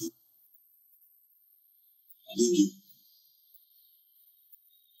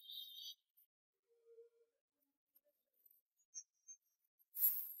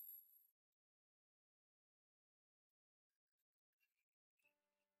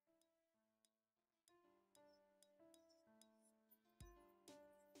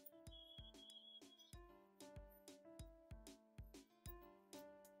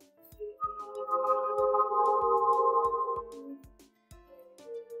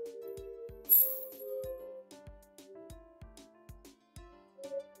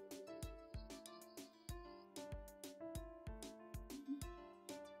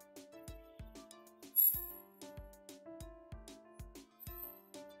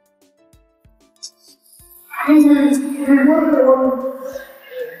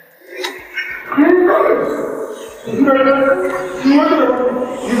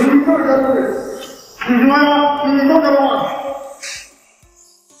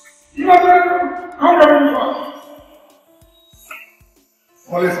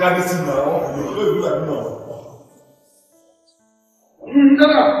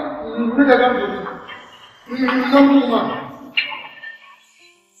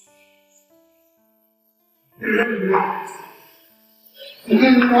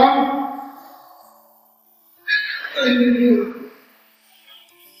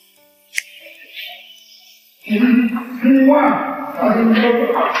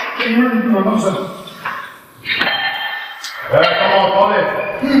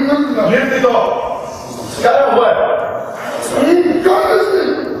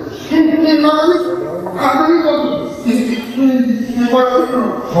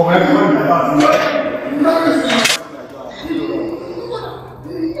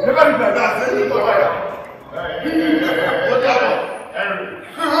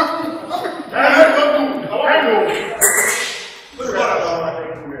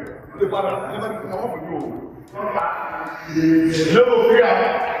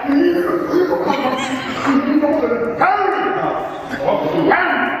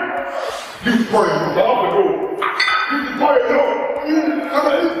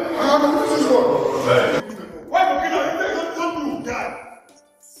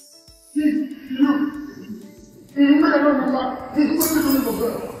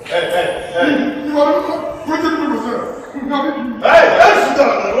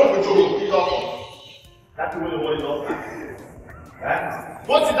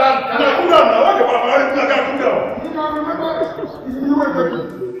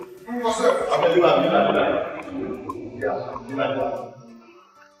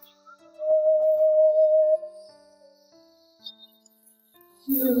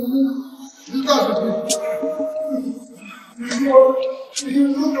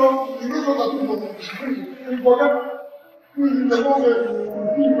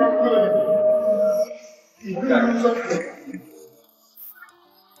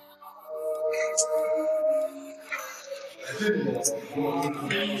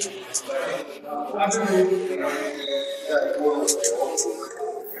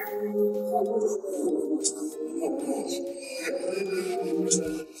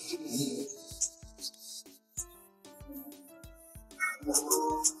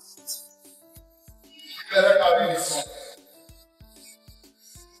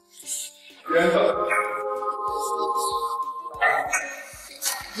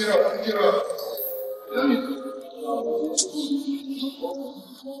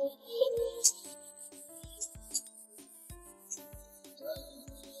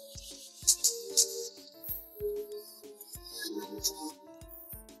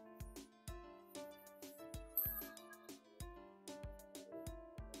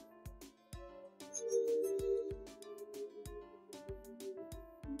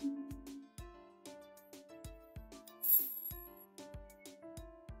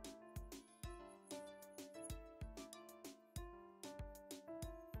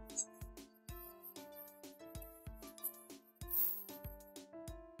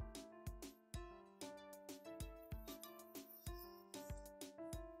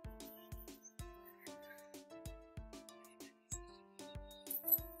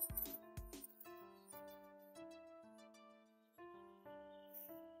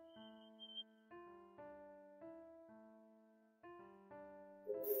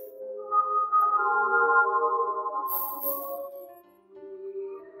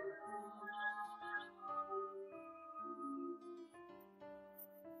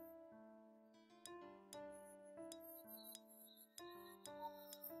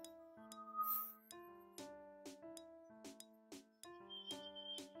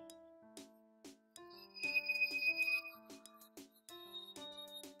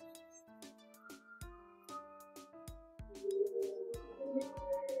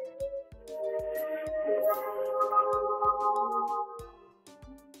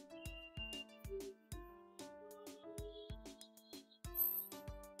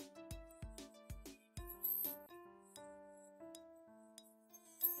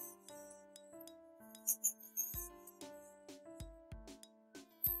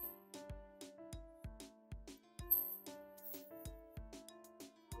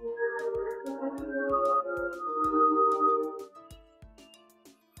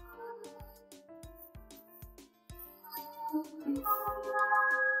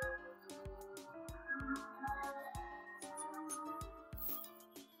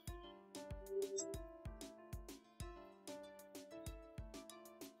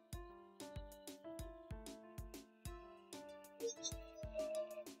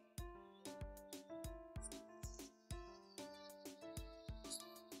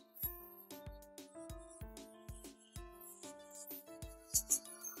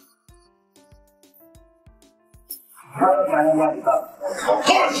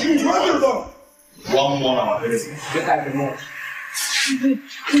 One more now. Get out the more.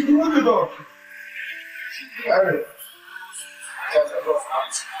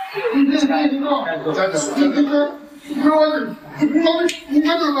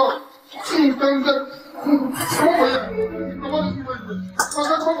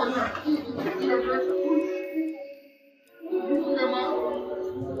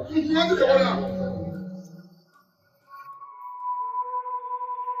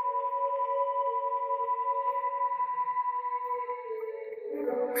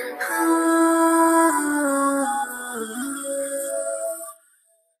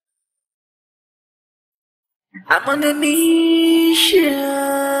 I'm on a mission.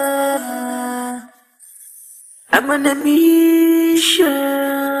 I'm on a mission.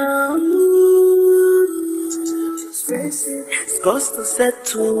 Scores to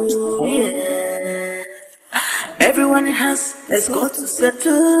settle, yeah. Everyone has a score to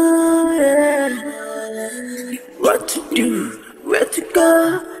settle, yeah. What to do, where to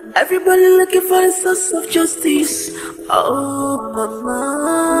go. Everybody looking for a source of justice. Oh,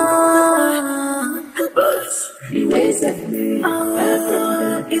 mama. But the ways of me,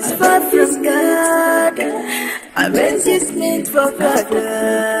 it's far from God. Revenge is meant for God.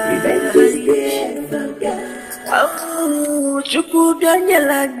 Revenge is meant for God. Oh, Chukubya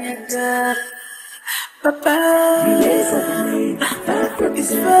Nyalanyaka. Papa, the ways of me,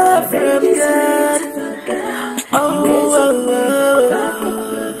 it's far from God. Oh,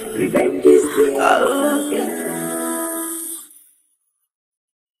 revenge is meant for God.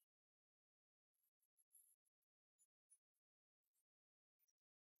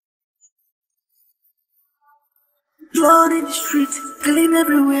 Blood in the street, clean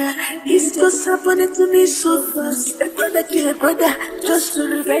everywhere. It's just happening to me so fast. A brother kill a brother, just to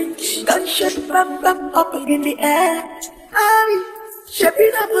revenge. Gunshot, bam bam, up in the air. I'm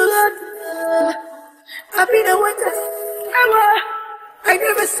shaping up blood. I've been a wonder, I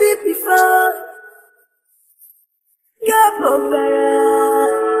never seen before.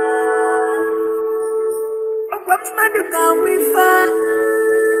 What's my new now we find?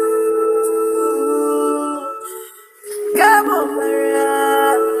 Come on, Maria.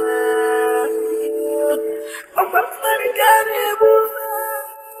 Oh, my money got me.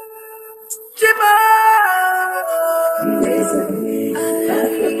 Jimmy.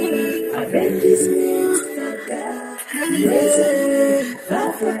 Revenge is meant for God.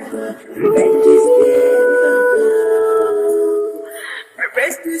 Revenge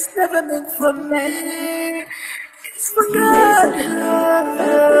is never meant for me. It's for God.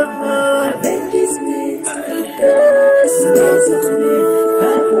 Revenge is meant for God.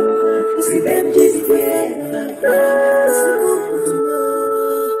 Revenge is meant for God.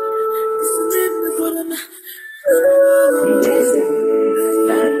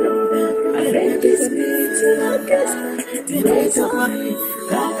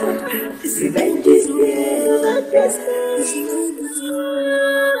 Revenge is meant for God.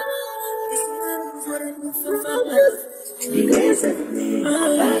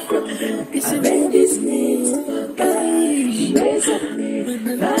 Revenge is meant for God. Revenge is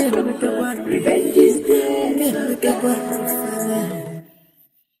meant for God. Revenge is meant for God.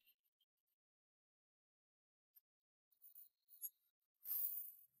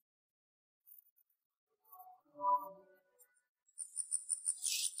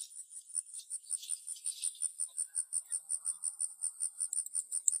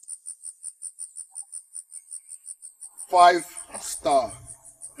 Five star.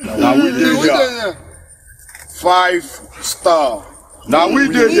 Now we did here. 5 star. Now we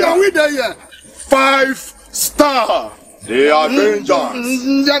did here. 5 star. They are vengeance.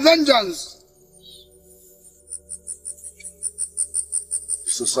 The vengeance.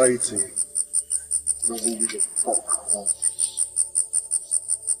 Society doesn't give a fuck about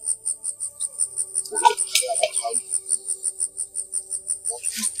what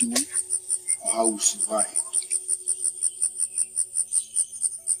we do or how we survive.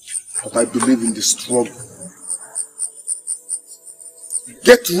 But I believe in the struggle.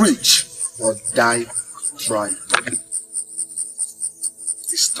 Get rich or die trying.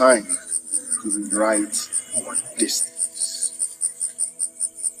 It's time to rewrite our destinies.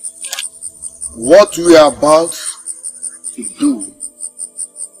 What we are about to do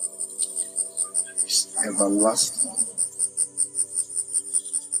is everlasting.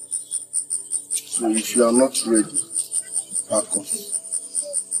 So if you are not ready, back off.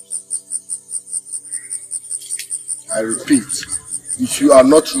 I repeat, if you are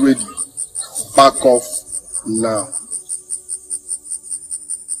not ready, back off now.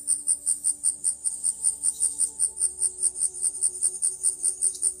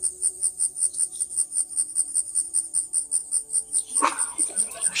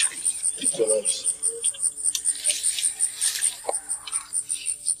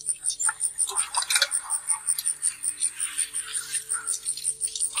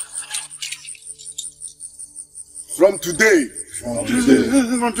 From today,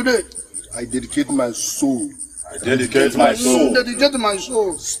 I dedicate my soul. Dedicate my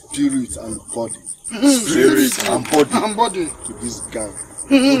soul. Spirit and body. Spirit and body. To this gang.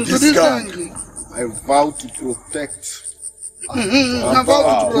 To this gang. I vow to protect.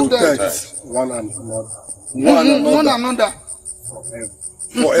 One another. One another.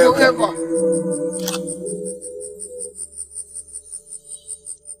 Forever.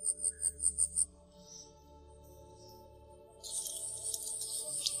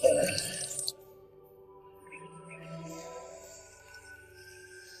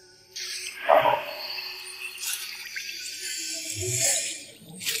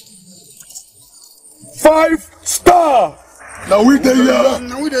 Five star. Now we there.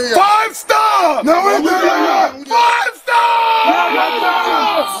 5 star. Now we there. 5 star.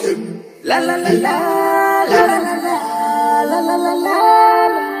 La la la la la la la la la la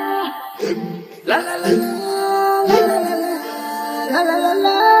la la la la la la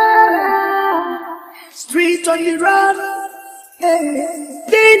la. Street on the run,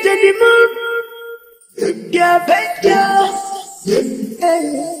 danger the moon, yeah, vengeance.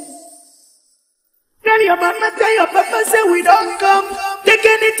 Tell your mama, tell your papa, say we don't come. Take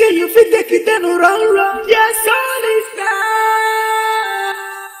anything you feel, take it and run. Your soul is down,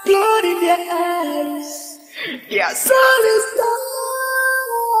 blood in their eyes. Your soul is down,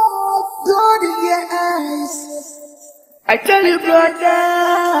 blood in their eyes. I tell you, brother,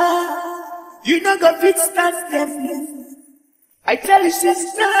 you not gonna fit stand them. I tell you,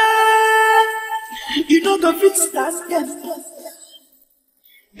 sister, you not gonna fit stand them.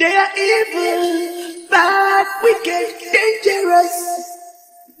 They are evil, bad, wicked, dangerous.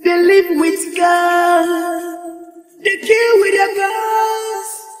 They live with guns. They kill with their guns.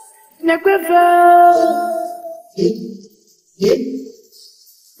 Never.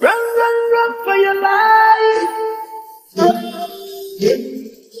 Run for your life.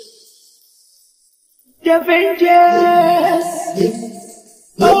 The vengeance.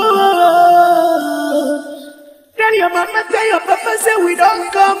 Tell your mama, tell your papa, say we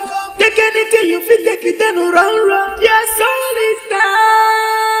don't come. Take anything you feel, take it and run. Your soul is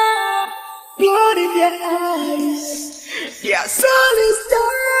down, blood in their eyes. Your soul is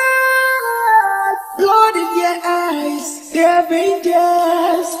down, blood in their eyes. They're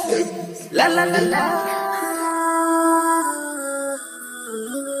vengeance. La la la la.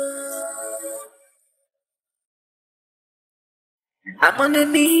 I'm on a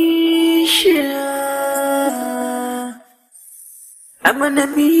mission. I'm on a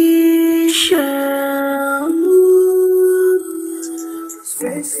mission.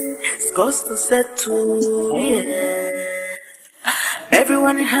 Scores to settle, yeah.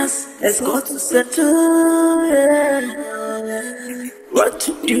 Everyone has a score to settle, yeah. What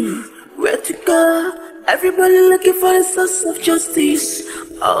to do, where to go. Everybody looking for a source of justice.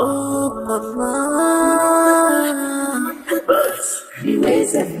 Oh, mama. But the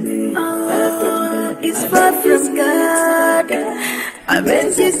ways of me is far from God.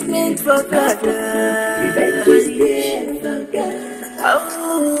 Avenge is meant for God. Revenge is meant for God.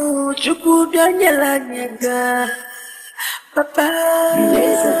 Oh, Chuku Daniela Nyaga. Papa, the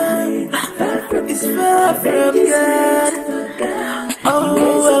ways of me is far from God. Oh,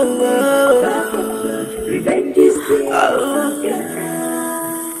 revenge is meant for God.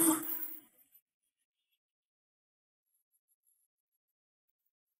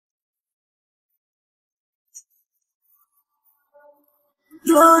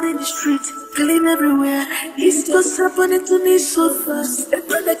 Blood in the street, killing everywhere. It's just happening to me so fast. A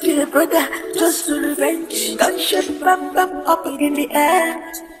brother kill a brother, just to revenge. Gunshot, bam bam, up in the air.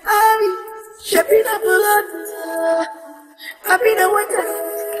 I'm shaping up blood. I've been a wonder,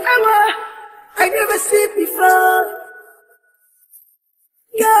 I never seen before.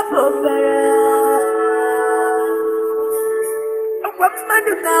 Yeah, Bobara. What man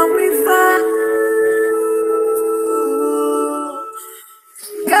do now we find?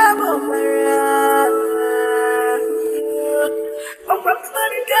 Come on, Maria. Oh, what's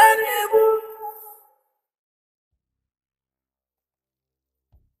money got him?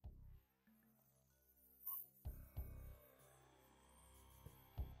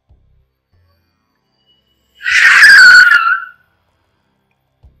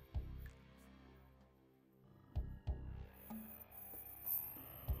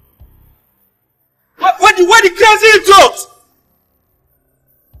 What the crazy idiots?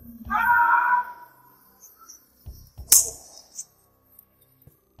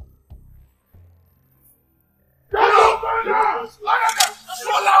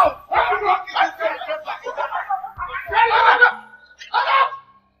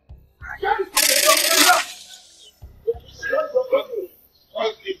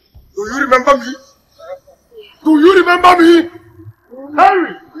 remember me? Do you remember me?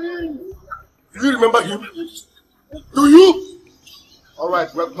 Harry! Do you remember him? Do you?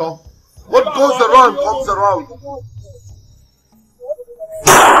 Alright, welcome. What goes around comes around.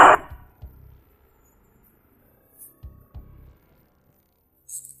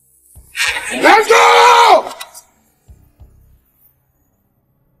 Let's go!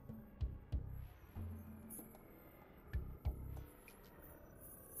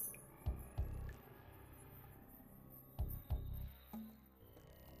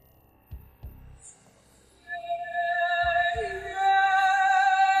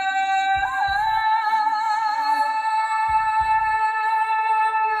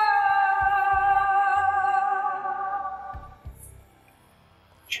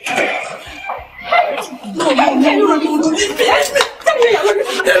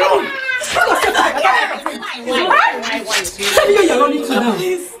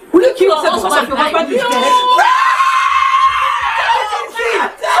 Will you kill yourself because of your husband is dead?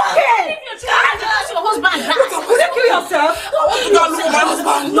 Okay! Your husband. Will you kill yourself? I want to go and look for my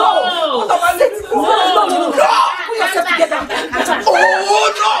husband. No! No! Put yourself together. Oh,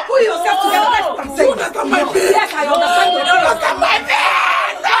 no! Put yourself together. That's what I'm saying. That's not my pain. Yes, I understand your pain. That's not my pain.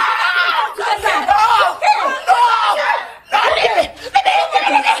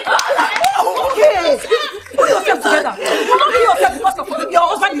 Put yourself together. You don't kill yourself because of your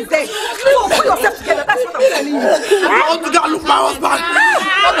husband is dead. So put yourself together. That's what I'm telling you. I want to go and look my husband.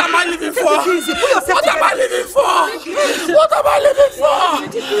 What am I living for? Put yourself together. What am I living for? What am I living for?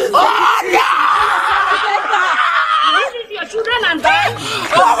 Oh no! Leave your children and die.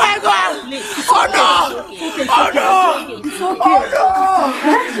 Oh my God! Oh no! Oh no!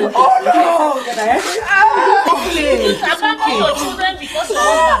 Oh no! Abandon your children because your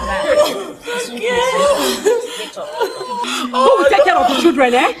husband died. Who will take care of the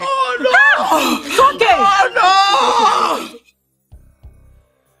children, eh? Oh no! It's okay! Oh no!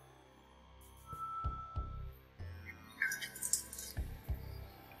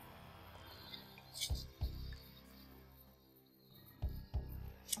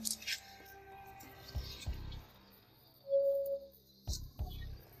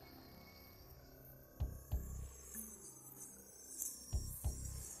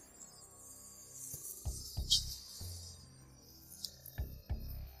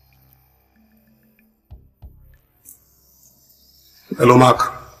 Hello, Mark.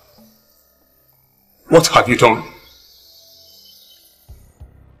 What have you done?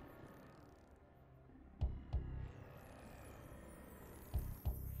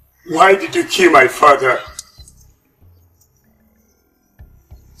 Why did you kill my father?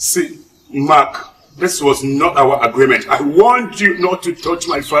 See, Mark, this was not our agreement. I warned you not to touch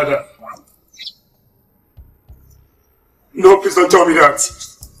my father. No, please don't tell me that.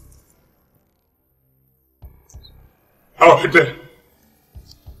 Oh, there.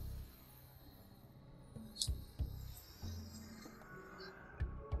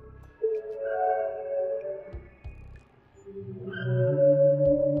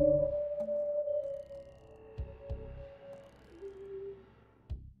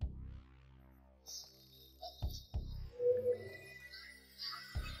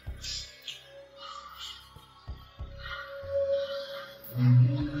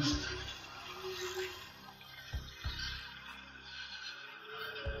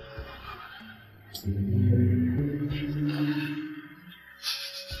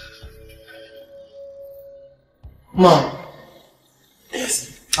 Mom.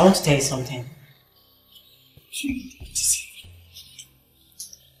 Yes. I want to tell you something.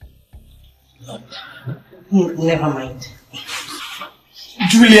 Never mind.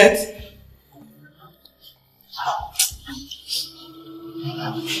 Juliet!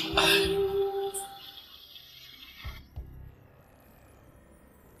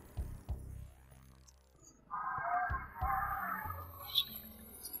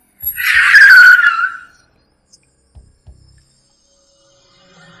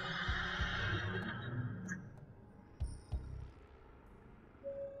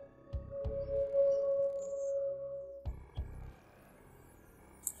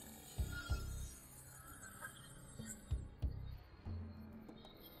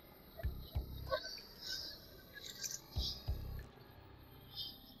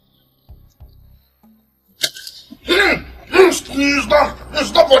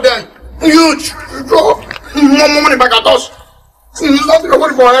 Stop for them. Huge. More money back at us. Stop your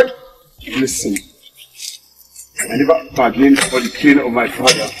money for head. Listen. I never bargained for the killing of my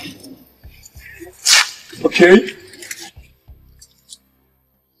father. Okay?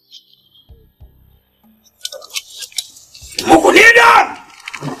 Move on here!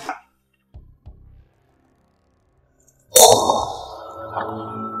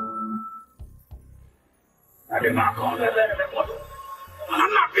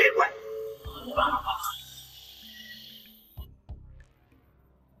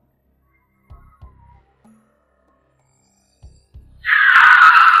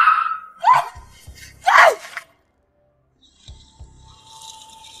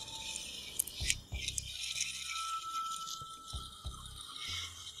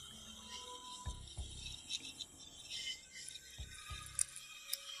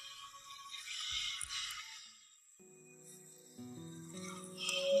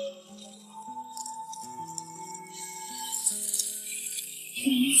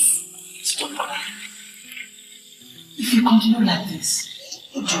 Please, stop crying. If you continue like this,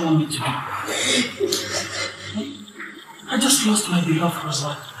 what do you want me to do? I just lost my beloved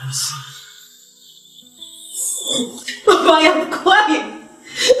husband and son. Papa, I am crying.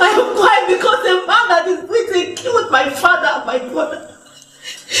 I am crying because the man that is beating killed my father and my brother.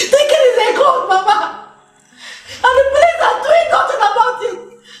 They get in their court, Mama. And the police are doing nothing about it.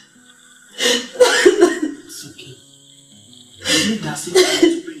 It's okay. You need that sister to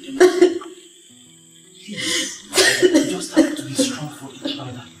bring them back. Please, you just have to be strong for each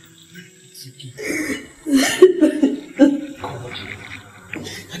other. It's okay. God,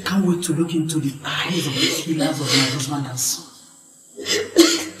 I can't wait to look into the eyes of the killers of my husband and son.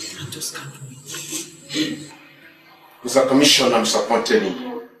 I just can't wait. Mr. Commissioner, I'm disappointed in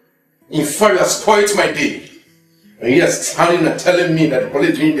you. In fact, you have spoiled my day. And you are standing and telling me that the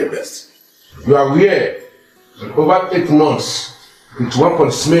police are doing their best. You are aware that over 8 months, 21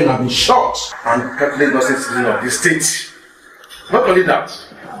 policemen have been shot and Catholic innocent citizens of this state. Not only that,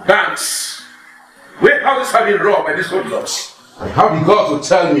 banks, warehouses have been robbed by these hoodlums. I have the God to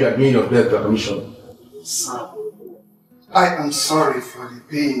tell me you are doing your best, Mr. Commissioner. Sir, I am sorry for the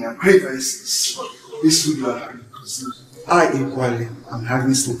pain and grievances this hoodlum has caused. I equally am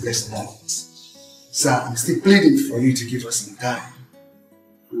having sleepless nights. Sir, I'm still pleading for you to give us some time.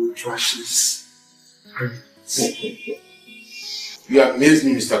 We will trash this. You amaze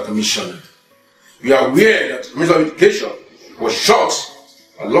me, Mr. Commissioner. You are aware that the Minister of Education was shot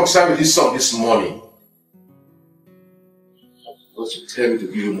alongside with his son this morning. But you tell me to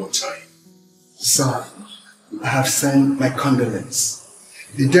give you more time. Sir, I have sent my condolence.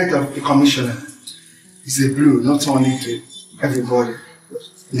 The death of the Commissioner is a blow not only to everybody, but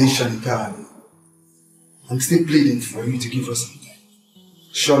nation entirely. I'm still pleading for you to give us some time.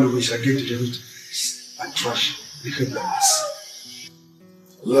 Surely we shall get to the root of this and trash the hoodlums.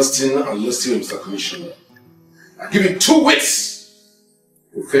 Listening and listening, Mr. Commissioner. I give you 2 weeks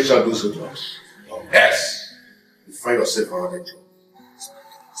to fetch out those hoodlums. Or else, you find yourself another job.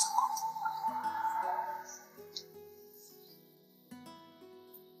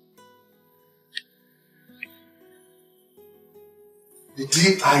 The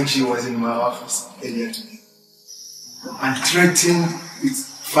DIG was in my office earlier today and threatened with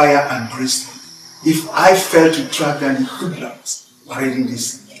fire and brimstone if I fail to track down the hoodlums parading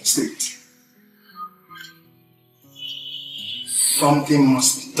this state. Something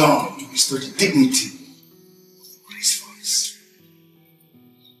must be done to restore the dignity of this force.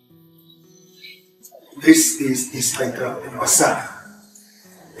 This is Inspector Osai.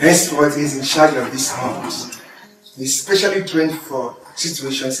 Henceforth, he is in charge of this house. He is specially trained for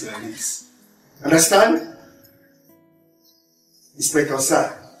situations like this. Understand? Inspector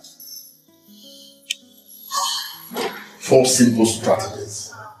Osai. 4 simple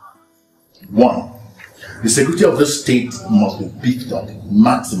strategies. 1. The security of this state must be beefed up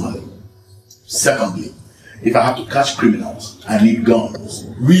maximally. Secondly, if I have to catch criminals, I need guns,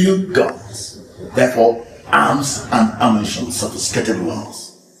 real guns. Therefore, arms and ammunition, sophisticated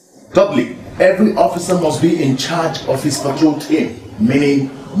ones. Thirdly, every officer must be in charge of his patrol team,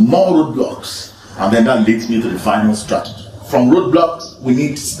 meaning more roadblocks. And then that leads me to the final strategy. From roadblocks, we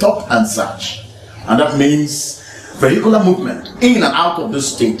need stop and search. And that means vehicular movement in and out of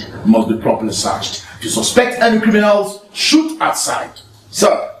this state must be properly searched. If you suspect any criminals, shoot at sight.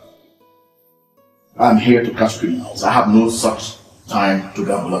 Sir, I'm here to catch criminals. I have no such time to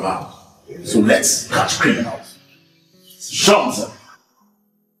gamble about. So let's catch criminals. Sean, sir.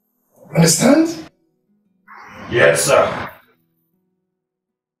 Understand? Yes, sir.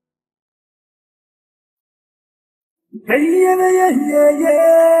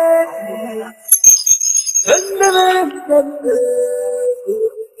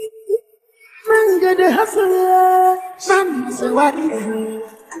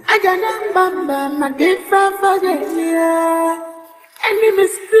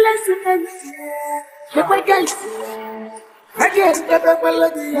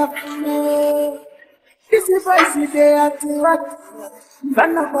 This is voice me day at work.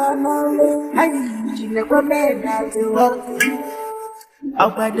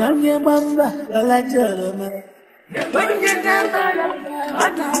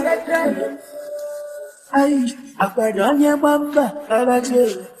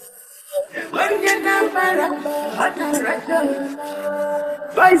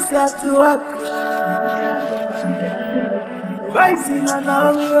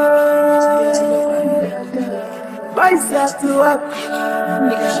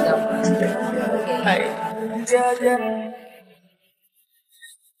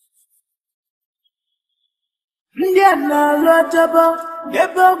 Indiana Rotaba,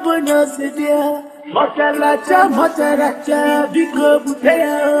 Never Buenos Aires, Motaracha, Biko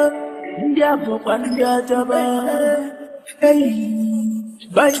Butea, India Bopanda Jaba. Hey,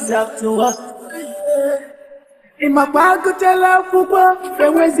 Baisak to us. In my pocket, tell her,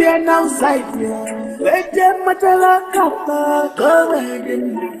 there was an outside here. Let them matala kappa, go ahead.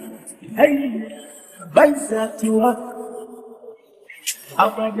 Hey, Baisak to us.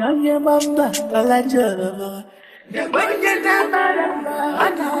 Abadanya mamba kalajara Abadanya mamba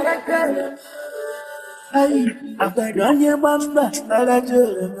anarakara Ay abadanya mamba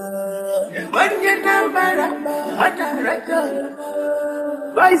kalajara Abadanya mamba anarakara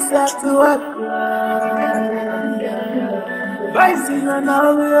Baisa tuakra Baisi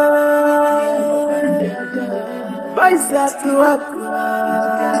nanavya Baisa tuakra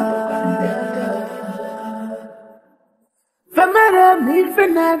Famara mi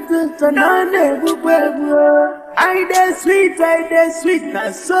fenatu tonane bubebu. I dey sweet,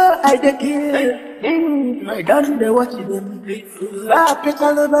 na so I dey kill. I done dey watch them. Ba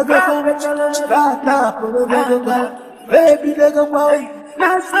petalo ba baby they go boy.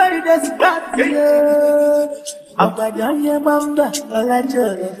 Na so I dey start here. Abadanya mamba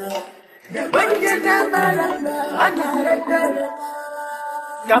kalajara. Banya namara anareka.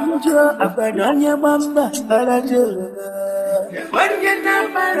 Kamjo abadanya mamba kalajara. Banya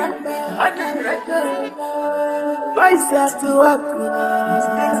namara anareka. Baisa tuakra.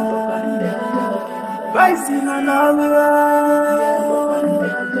 Baisi nanavya.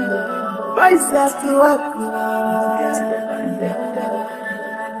 Baisa tuakra.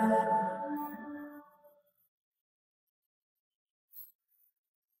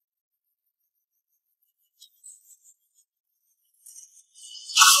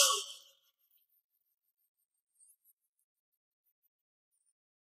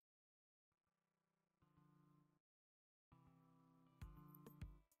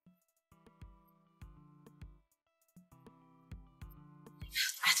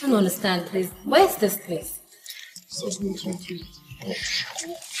 I don't understand, please. Where's this place?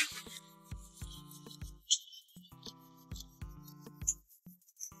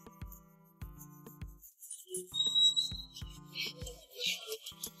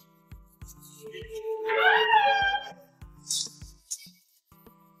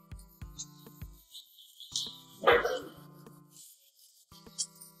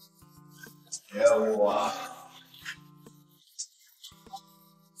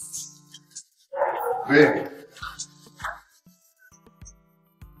 Baby,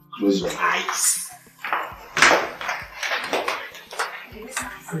 close your eyes.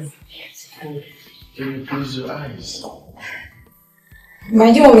 Can you close your eyes?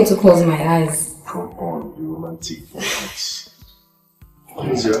 Why do you want me to close my eyes? Come on, be romantic for once.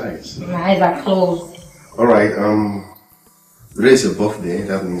 Close your eyes. My eyes are closed. Alright, today is your birthday.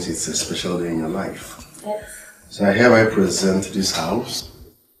 That means it's a special day in your life. Yes. So I hereby present this house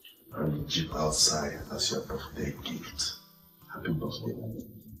and the jeep outside as your birthday gift. Happy birthday.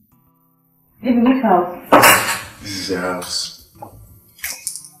 In my house. This is your house.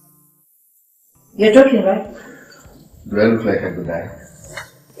 You're joking, right? Do I look like I could die?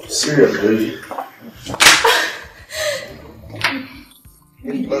 Serious, baby.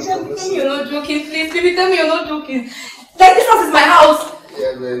 Baby, tell me you're not joking, please. Baby, tell me you're not joking. Like, this house is my house.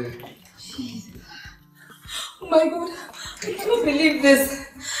 Yeah, baby. Oh my God. I can't believe this.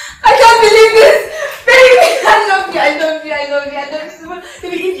 I can't believe this. Baby, I love you. I love you. I love you. I love you so much.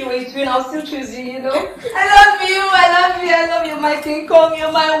 Baby, if you were a twin, I'll still choose you, you know? I love you. I love you. I love you. My king kong.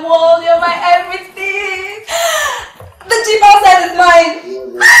 You're my wall. You're my everything. The jeep outside is mine.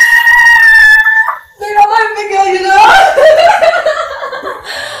 Baby, I'm not a big girl, you know?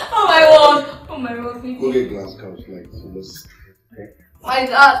 Oh my God. Oh my God. Go get glass cups, like, so let's... Okay. My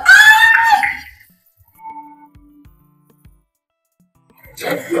God.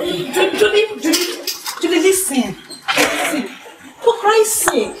 Julie, listen. For Christ's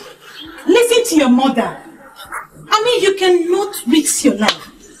sake, listen to your mother. I mean, you cannot risk your life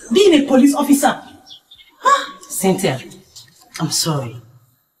being a police officer. Huh? Cynthia, I'm sorry.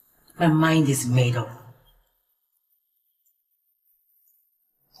 My mind is made up.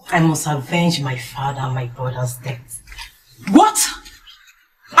 I must avenge my father and my brother's death. What?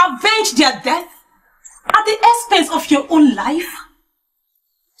 Avenge their death? At the expense of your own life?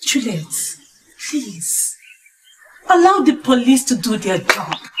 Juliet, please. Allow the police to do their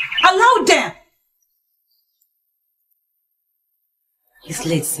job. Allow them. It's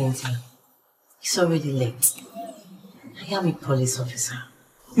late, Cynthia. It's already late. I am a police officer.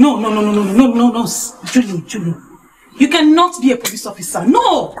 No, Julie. You cannot be a police officer.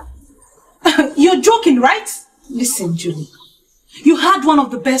 No! You're joking, right? Listen, Julie. You had one of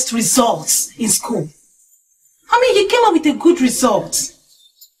the best results in school. I mean, you came up with a good result.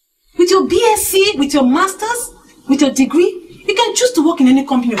 With your BSc, with your master's, with your degree, you can choose to work in any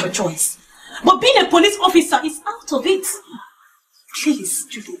company of your choice. But being a police officer is out of it. Please,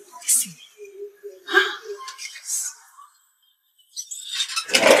 Julie, listen.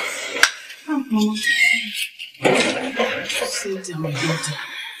 Mama. Cynthia, my daughter.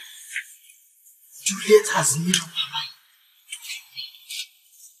 Juliet has made up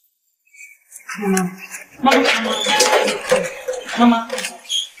her mind. Mama,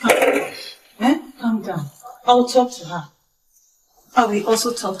 calm down. I will talk to her. I will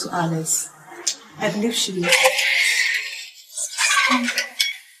also talk to Alice. I believe she will.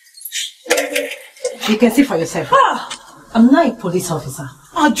 You can see for yourself. I'm not a police officer.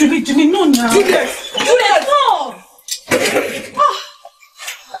 Julie, no, now. Juliet, no!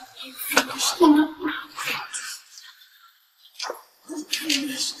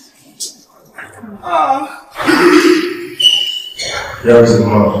 There is a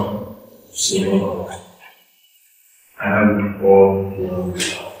man, so I have all your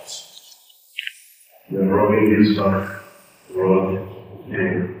results. You're robbing this bank, road,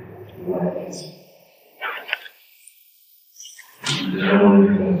 day, night. I don't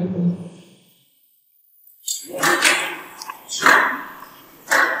understand.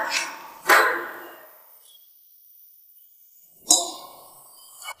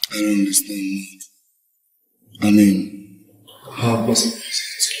 I mean, how possible is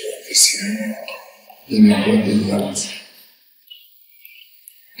it to live this year in a body that?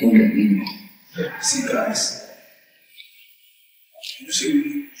 Don't get me wrong. See, guys, you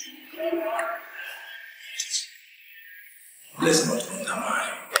see, let's not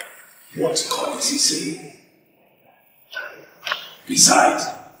undermine what God is saying. Besides,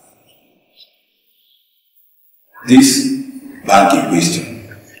 this banking wisdom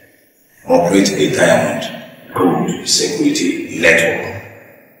operates a diamond gold security network.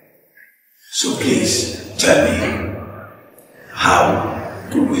 So please tell me, how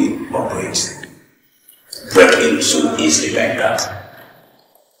do we operate? Break in so easily like that?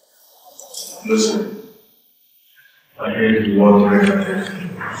 Listen, I heard the word recommendation.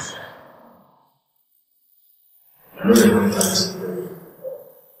 I know the contacts.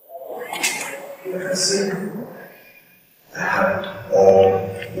 Like I said, I had all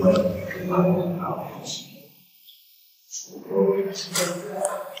one hours.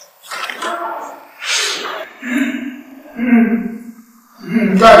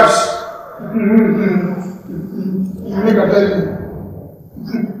 Guys, make a tell you.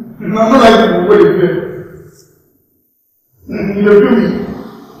 I'm not like people wait here. You're doing.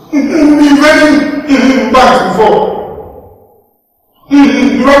 We've been back before.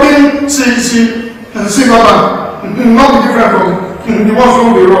 Robbing Singapore, not different from the ones who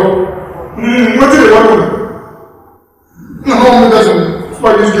they rob. What did they want? No, it doesn't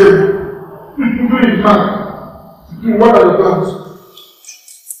spoil this game. Do it, man. What are the plans?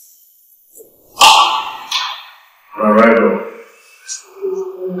 Alright, bro.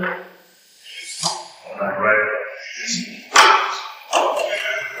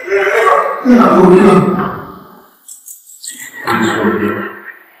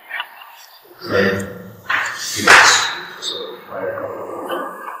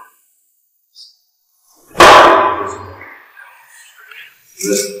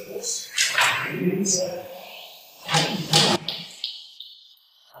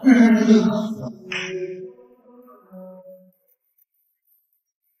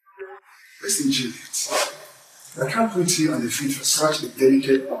 Listen, Juliet, I can't put you on the feet for such a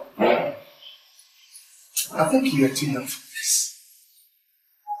delicate one. I think you are too young for this.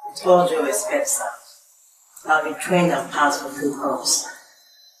 With all due respect, sir, I'll be trained and passed for full course.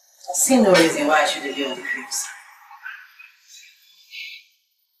 I see no reason why I should be on the creeps.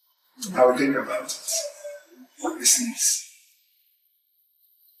 I will think about it. Listen,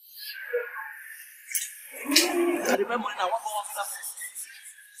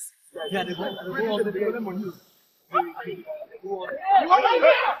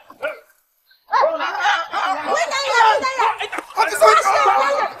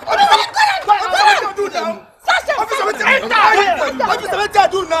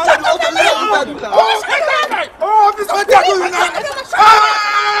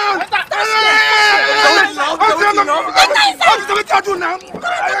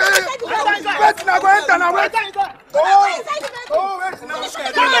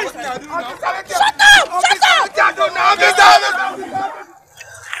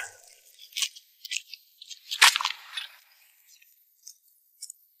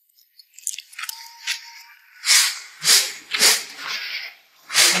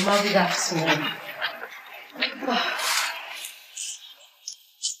 Mama, good afternoon.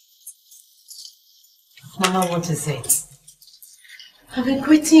 Mama, what is it? I've been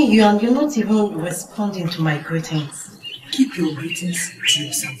greeting you and you're not even responding to my greetings. Keep your greetings to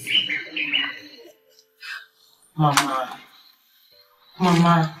yourself. Mama,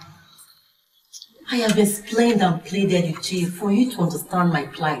 I have explained and pleaded with you for you to understand my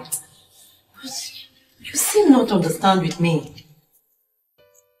plight. But you seem not to understand with me.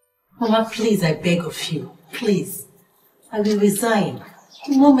 Mama, please, I beg of you. Please. I will resign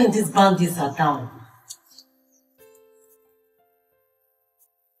the moment these bandits are down.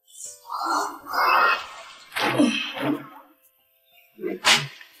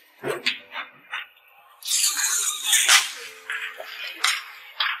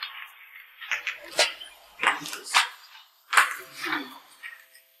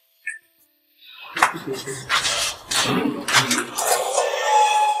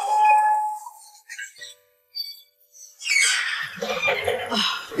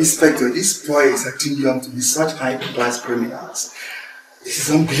 Inspector, these boys are too young to be such high-class criminals. This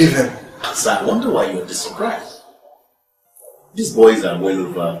is unbelievable. Sir, I wonder why you're surprised. These boys are well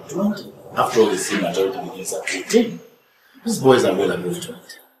over 20. After all, the same majority of the kids are 18. These boys are well above 20.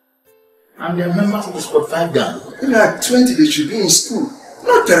 And they are members of the Squad 5 gang. When they are 20, they should be in school,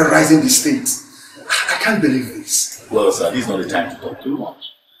 not terrorizing the state. I can't believe this. Well, sir, this is not the time to talk too much.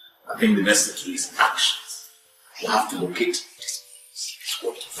 I think the necessary is actions. You have to locate this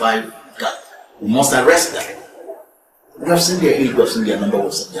Squad 5 gang. We must arrest them. We have seen their age, we have seen their number, we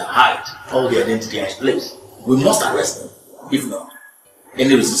have seen their height, all their identity in place. We must arrest them. If not,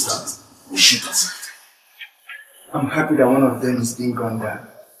 any resistance, we shoot aside. I'm happy that one of them is being gunned down.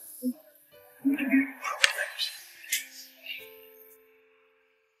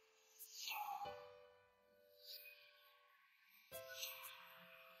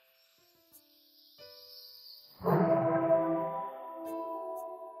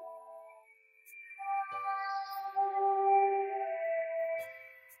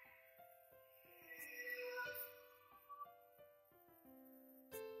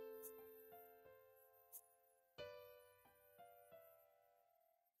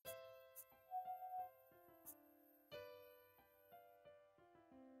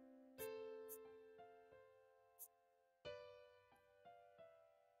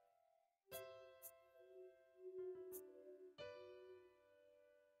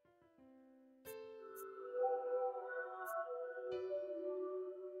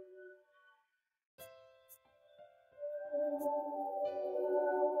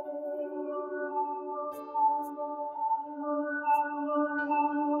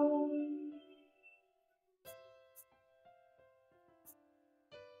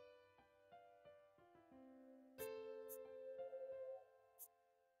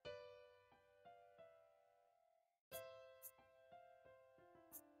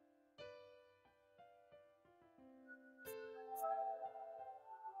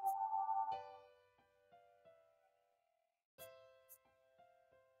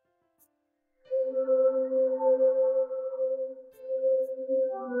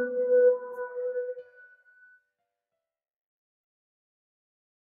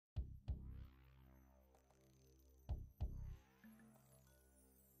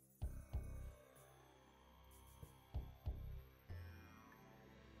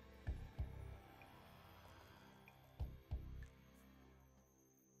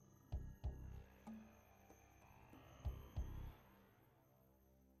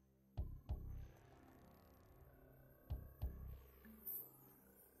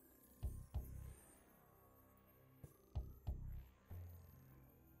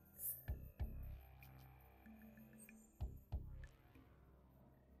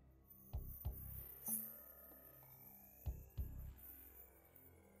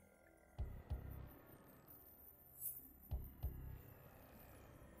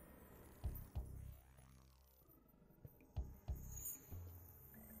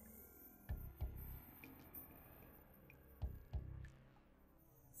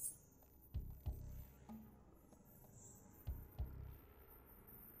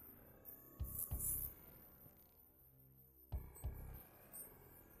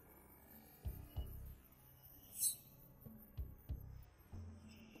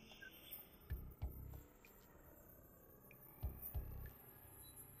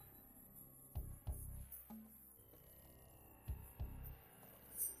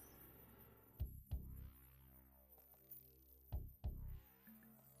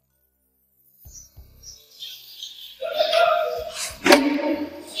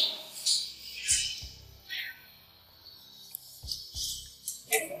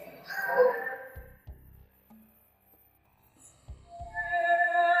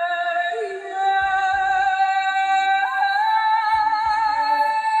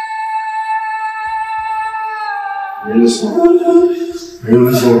 listen.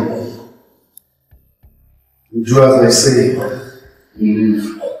 You do as I say. You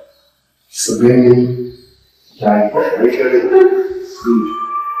live. Disobey me. Die. Leave.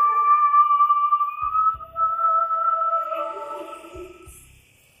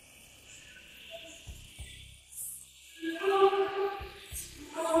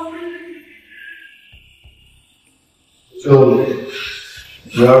 So,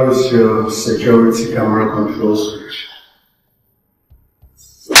 where is your security camera control switch?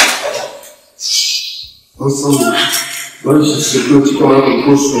 Also, where is the security camera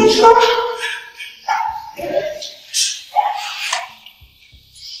control switch?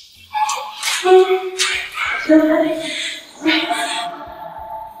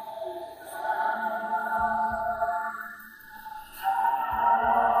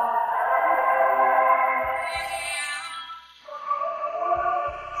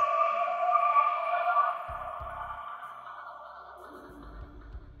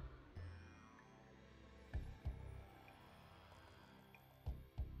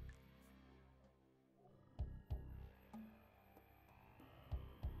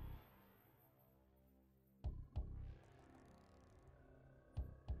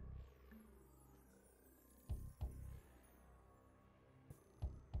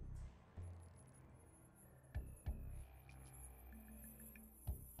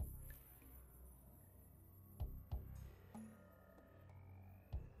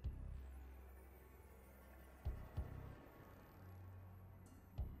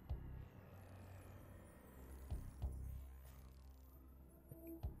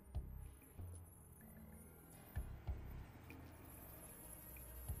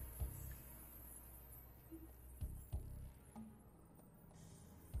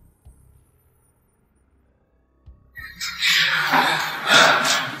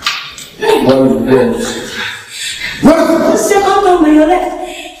 Second down by your left.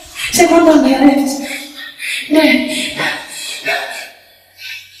 Second down by your left. There.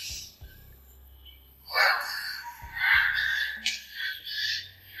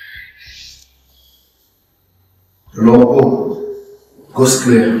 Lobo, coast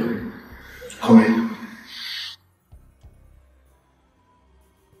clear. Come in.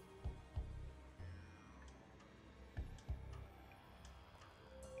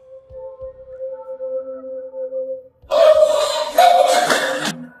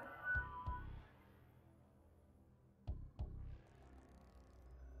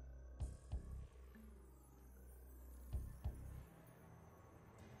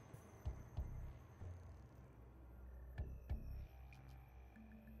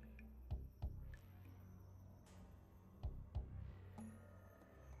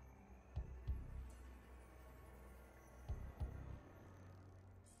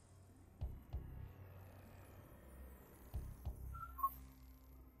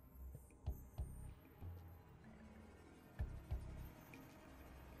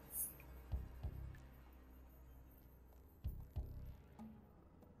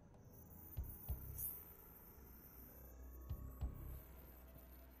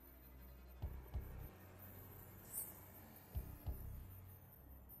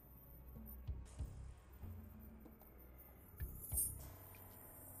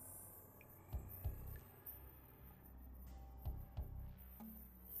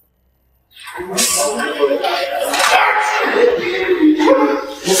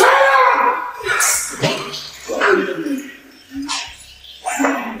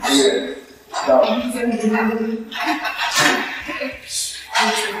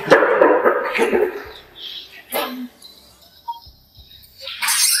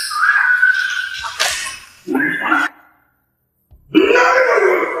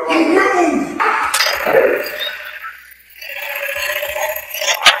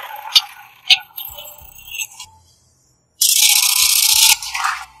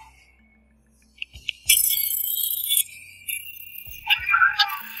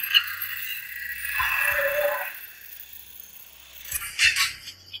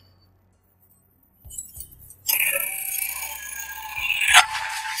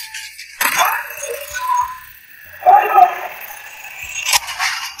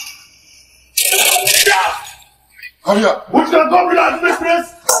 Hurry up. Who's gonna go with us,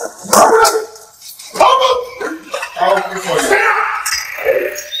 mistress? I'll wait for you.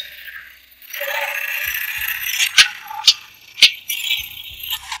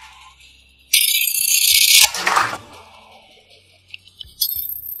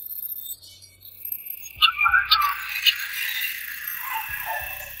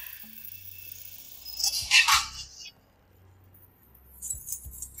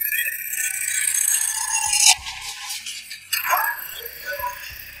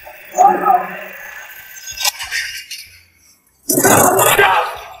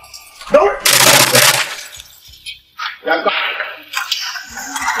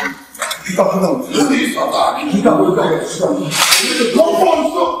 Get up, get up. Please, get up, get up.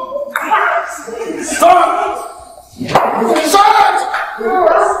 Stop! Stop!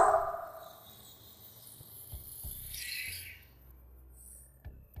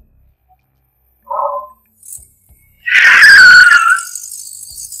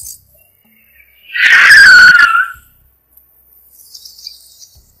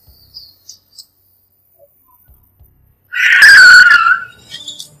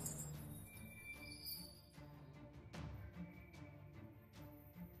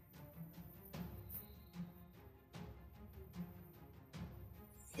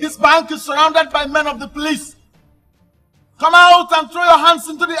 This bank is surrounded by men of the police. Come out and throw your hands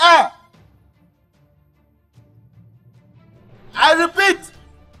into the air. I repeat,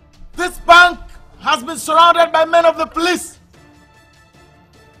 this bank has been surrounded by men of the police.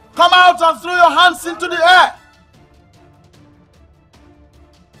 Come out and throw your hands into the air.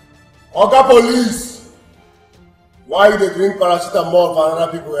 Oga Police, why they drink paracetamol for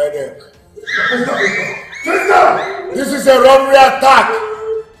other people's headache? This is a robbery attack.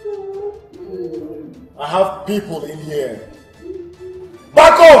 I have people in here.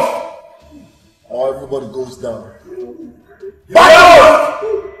 Back off! Or everybody goes down. Back off!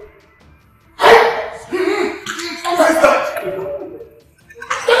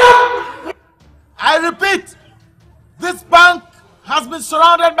 I repeat, this bank has been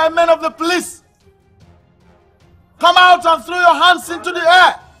surrounded by men of the police. Come out and throw your hands into the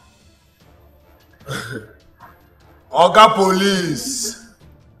air. Oga Police.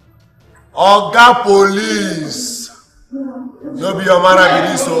 Oga Police. No be your man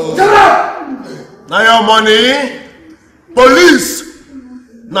like this, so. Now your money. Police.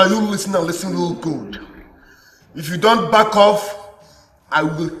 Now you listen and listen real good. If you don't back off, I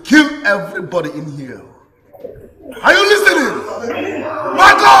will kill everybody in here. Are you listening?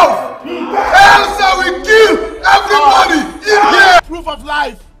 Back off! Else I will kill everybody in here! Proof of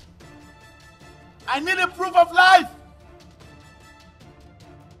life. I need a proof of life.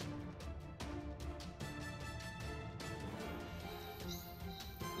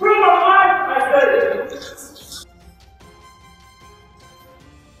 Proof of life, I said.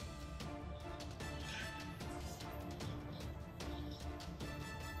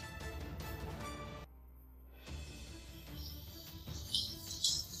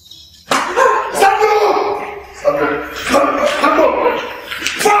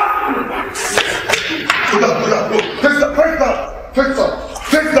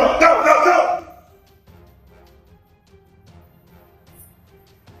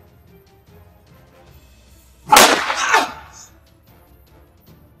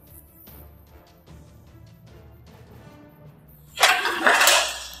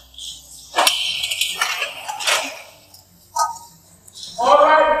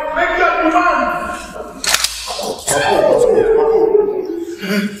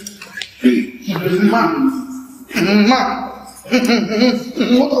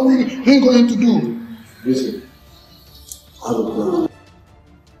 What are we going to do? Listen, I have a plan.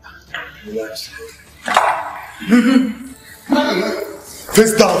 Relax.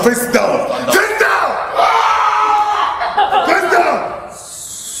 Face down, face down, face down! Face down!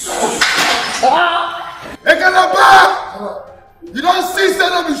 Ekalaba! You don't see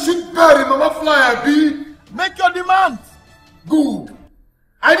that we shoot bird in Mama Fly, B? Make your demand. Good.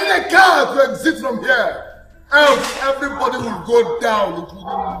 I need a car to exit from here. Else everybody will go down, including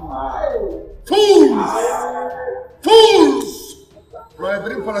you. Fools! Fools! No, I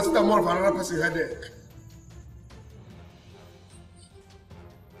bring paracetamol for another person's headache.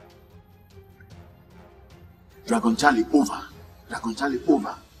 Dragon Charlie over. Dragon Charlie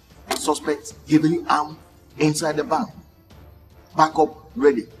over. Suspect heavily armed inside the bank. Backup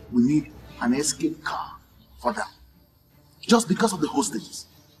ready. We need an escape car for them. Just because of the hostages.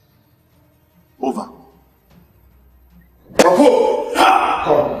 Over.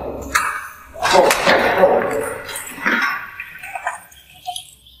 Come.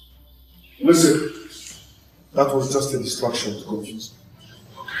 Listen, that was just a distraction to confuse me.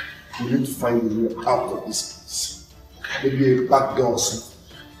 We need to find a way out of this place. Maybe a back door or something.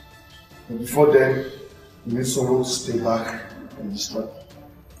 But before then, we need someone to stay back and distract me.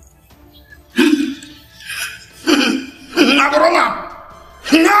 I'm gonna run them!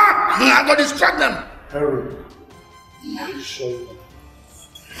 I'm gonna distract them! Harry, are you sure?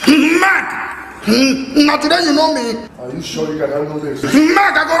 Mark! Now today you know me. Are you sure you can handle this?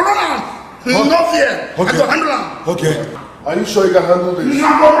 Mark, I go run them! No fear. Okay. I go handle them. Okay. Are you sure you can handle this?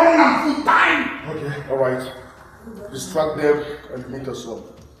 I go run them full time. Okay, alright. Distract them and meet us up.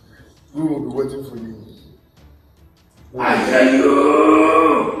 We will be waiting for you. I tell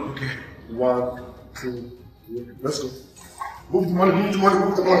you! Okay, Let's go. Move the money, move the money,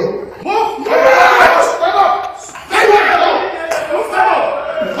 move the money. Move! Stand up! Stand up!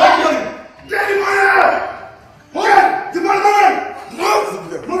 Get the money! Get the money! Move!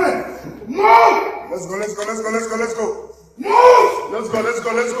 Move it! Move! Let's go, let's go, let's go, let's go, let's go. Move! Let's go, let's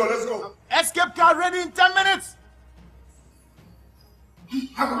go, let's go, let's go. Escape car ready in 10 minutes.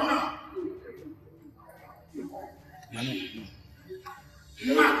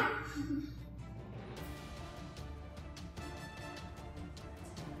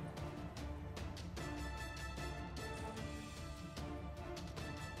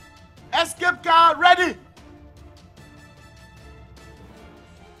 Escape car ready.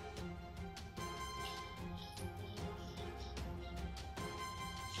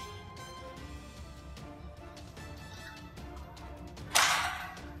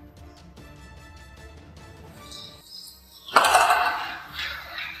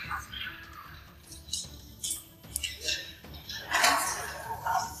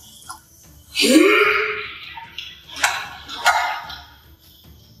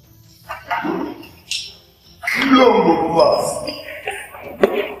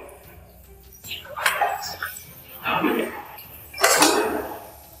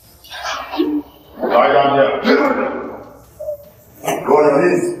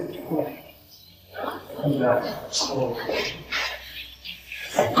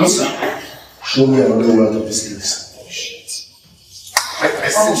 Show me another way out of this place. Oh shit. I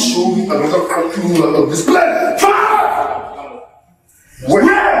said show me another fucking way out of this place. Fire!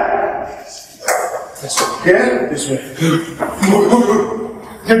 Where? This way. Yeah? This way. Move.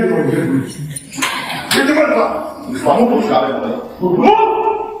 Get the money. Get the money. Move.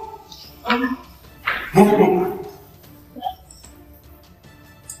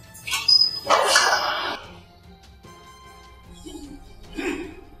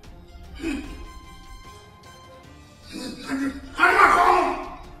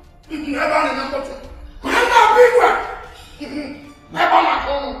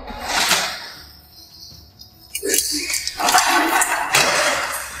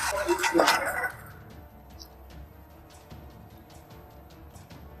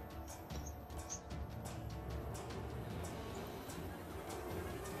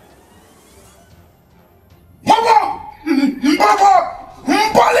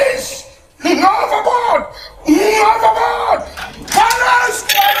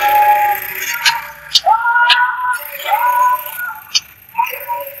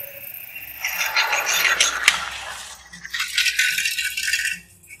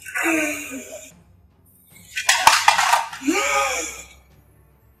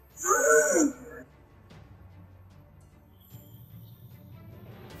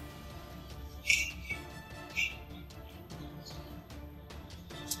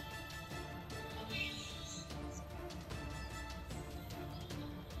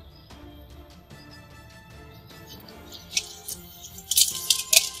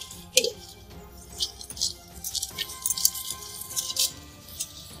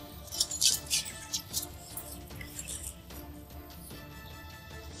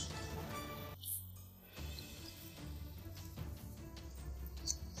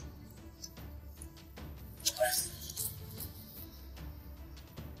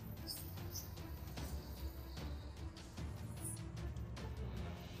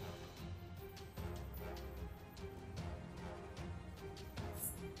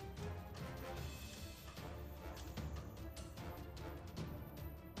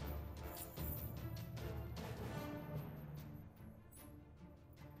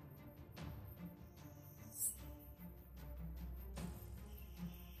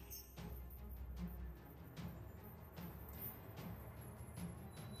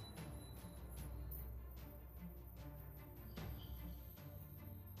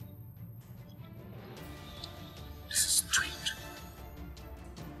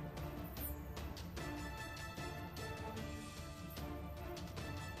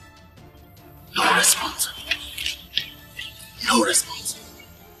 No response. No response.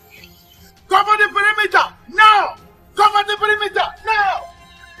 Cover the perimeter now! Cover the perimeter now!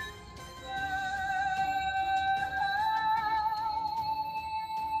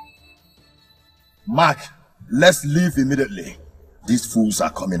 Mark, let's leave immediately. These fools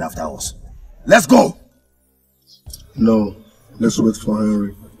are coming after us. Let's go! No, let's wait for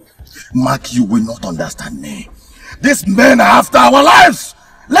Henry. Mark, you will not understand me. These men are after our lives!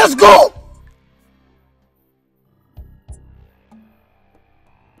 Let's go!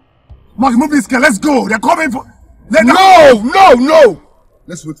 Mark, move this car, let's go! They're coming for... No!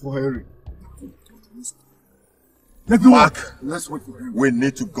 Let's wait for Henry. Mark, let's wait for him. We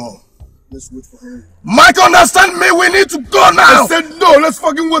need to go. Let's wait for Henry. Mike, understand me? We need to go now! I said no, let's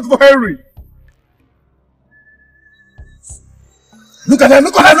fucking wait for Henry. Look at them,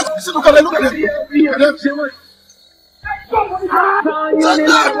 look at them, look at them, look at them. Go!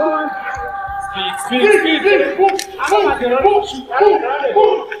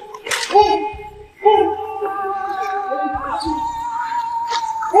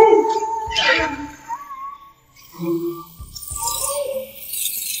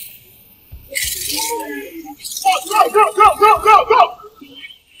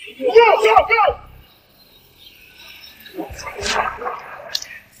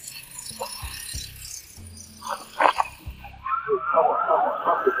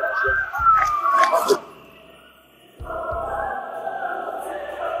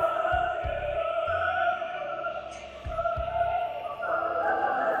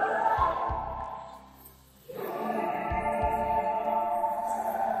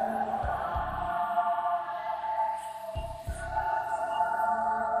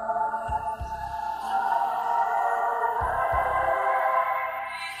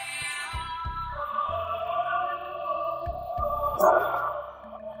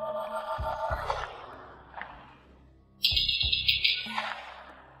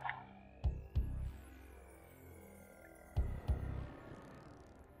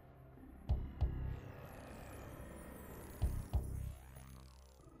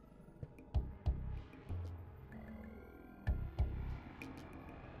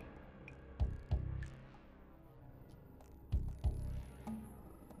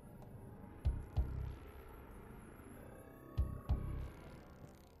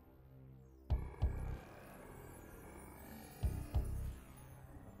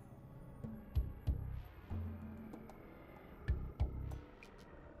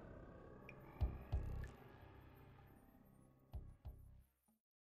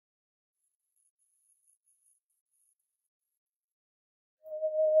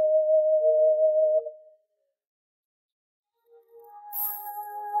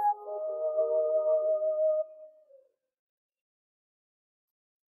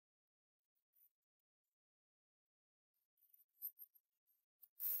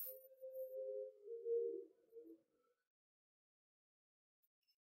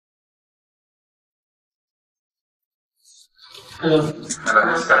 Hello,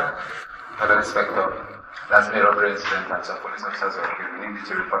 Inspector. Hello, Inspector. That's a robbery incident and some police officers are here. We need you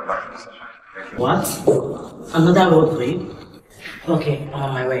to report back to the station. Thank you. What? Another robbery? Okay, I'm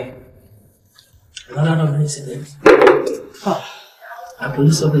on my way. Another robbery incident? A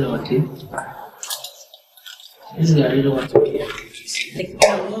police officer on tape? This guy really wants to kill. They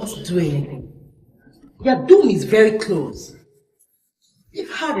cannot do anything. Your doom is very close.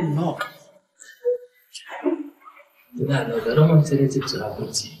 You've had enough. No, I don't want anything to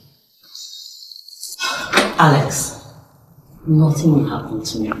happen to you. Alex, nothing will happen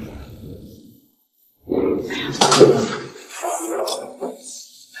to me.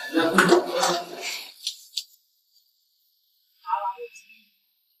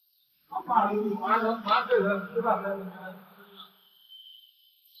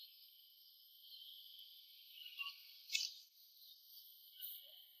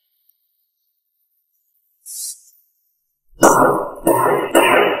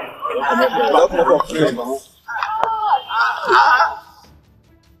 I have to go on.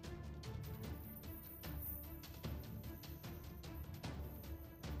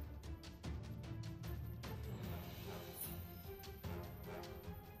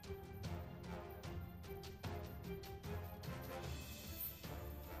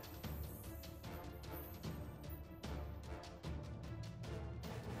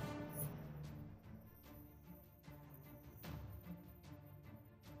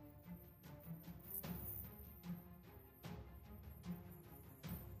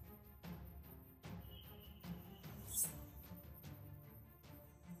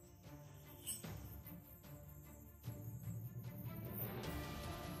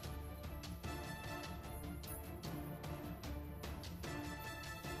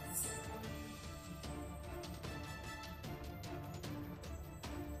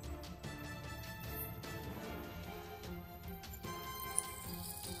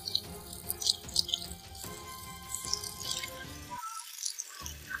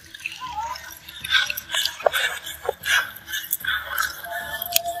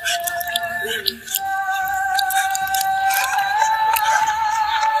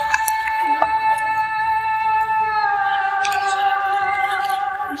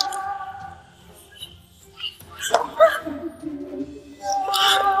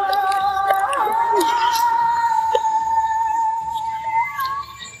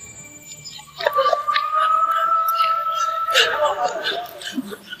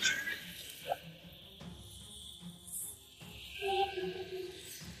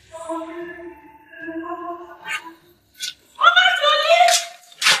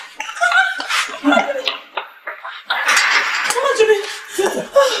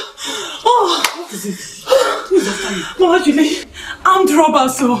 is it? Mama Julie, armed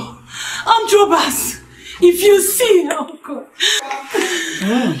robbers, oh. Armed robbers. If you see, oh God.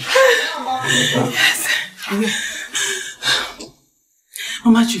 Yes.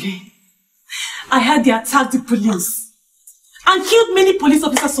 Mama Julie, I heard they attacked the police and killed many police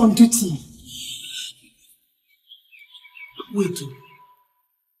officers on duty. Wait.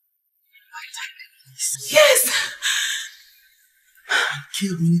 Yes. And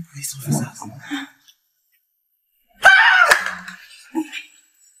killed many police officers.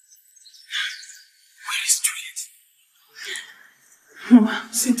 Where is Juliet? Mama,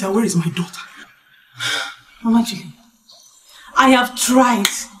 Cynthia, where is my daughter? Mama Julie, I have tried.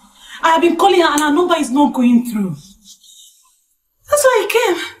 I have been calling her and her number is not going through. That's why I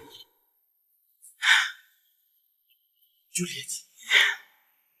came. Juliet.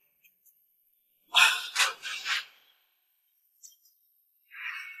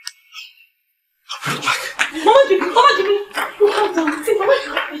 Mama Julie, calm down. See, Mama.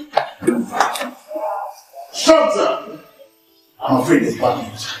 Shut up! I'm afraid it's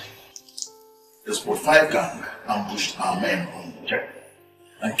bad news. The Sport 5 gang ambushed our men on check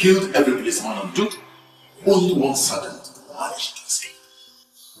and killed every policeman on duty. Only one sergeant managed to escape.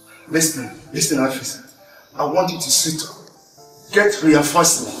 Listen, officer. I want you to sit up. Get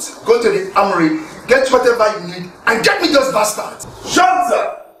reinforcements. Go to the armory, get whatever you need, and get me those bastards. Shut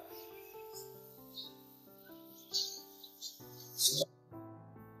up!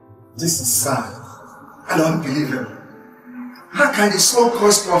 This is sad and unbelievable. How can the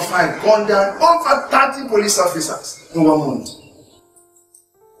so-called Sport 5 gun down over 30 police officers in 1 month?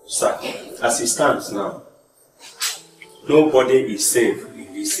 Sir, as it stands now, nobody is safe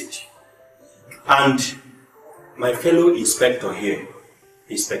in this city. And my fellow inspector here,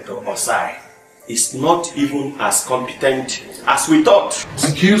 Inspector Osai, is not even as competent as we thought.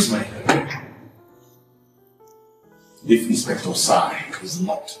 Excuse me. If Inspector Osai is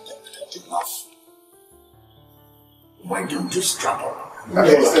not competent enough, why don't you strap up?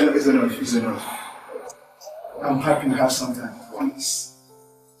 Okay, it's enough. I'm happy to have some time. Honest.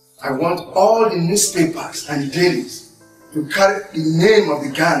 I want all the newspapers and dailies to carry the name of the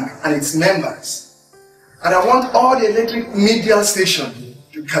gang and its members. And I want all the electric media stations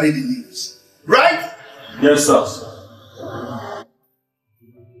to carry the news. Right? Yes, sir.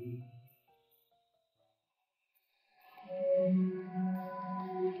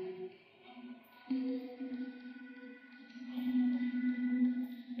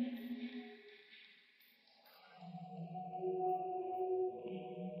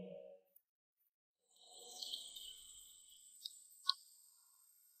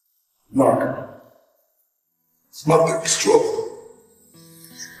 Mark, Mark, is trouble.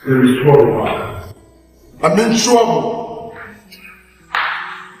 There is trouble, Mark. I'm in trouble. Mark,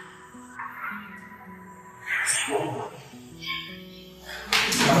 it's trouble.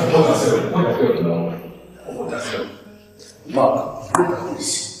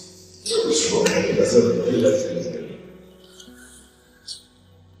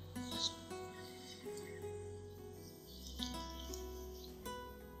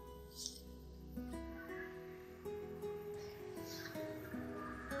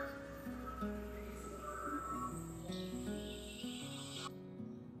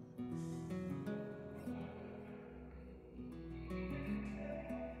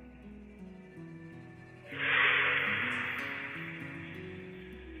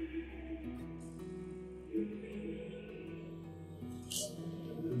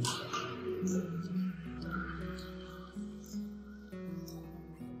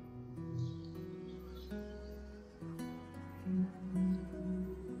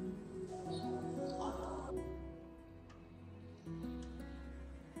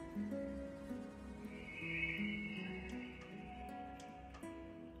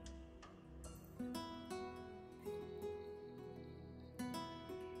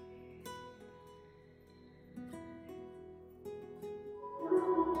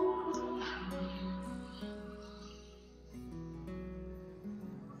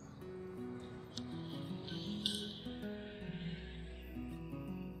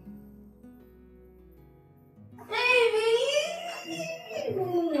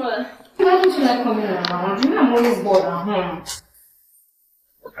 Why don't you like coming around? You know I'm always bored at home.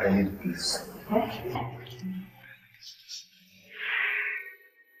 I need peace.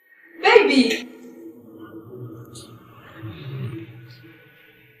 Baby!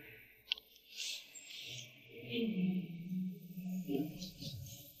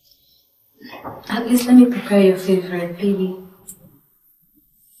 At least let me prepare your favorite, baby.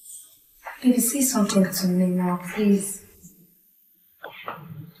 Baby, say something to me now, please.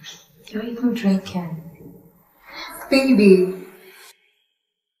 You're even drinking. Baby.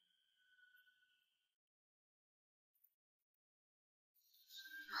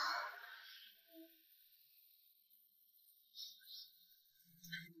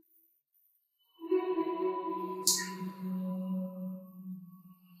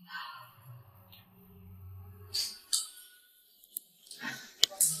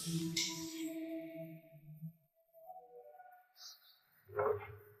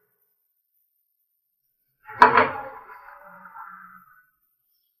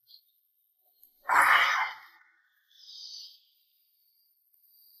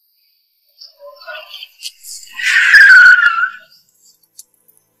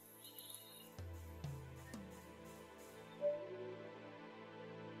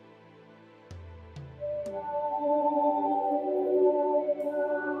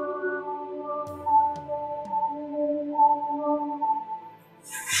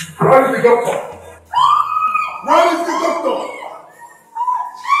 Where is the doctor? Where is the doctor?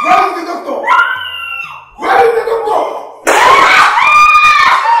 Where is the doctor? Where is the doctor?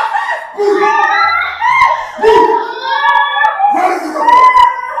 Move! Move! Where is the doctor?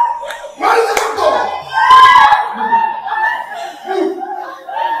 Where is the doctor? Move!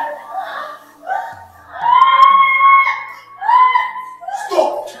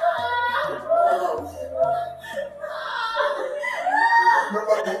 Stop!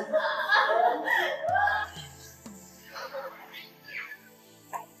 Remember me?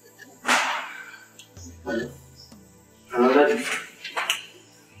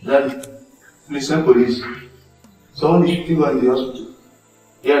 Daddy, please send police. Someone is shooting her in the hospital.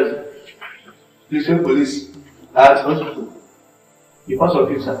 Yes. Please send police at the hospital. The first of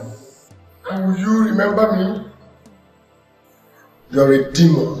you, sir. Do you remember me? You're a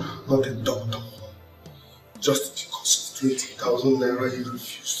demon, not a doctor. Just because of 20,000 naira you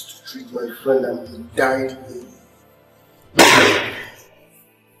refused to treat my friend and he died here.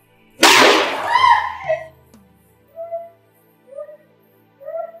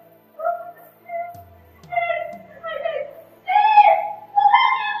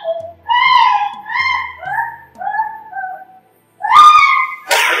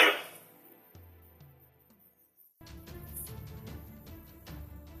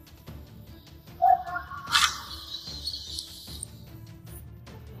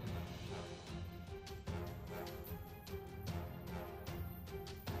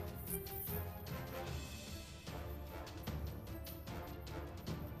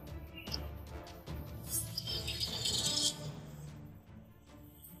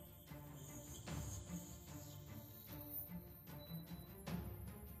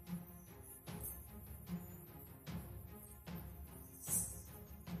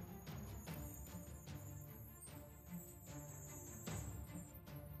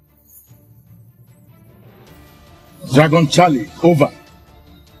 Dragon Charlie, over.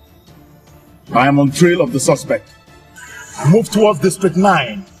 I am on trail of the suspect. Move towards District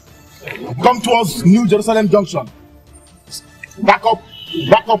 9. Come towards New Jerusalem Junction. Back up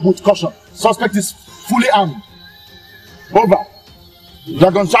with caution. Suspect is fully armed. Over.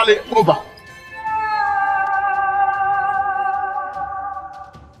 Dragon Charlie, over.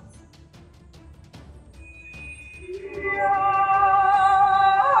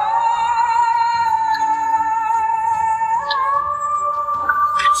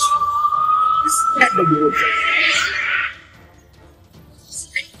 End of the road.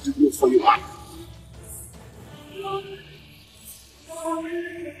 To go for you, man.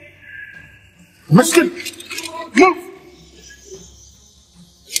 Miskin, move.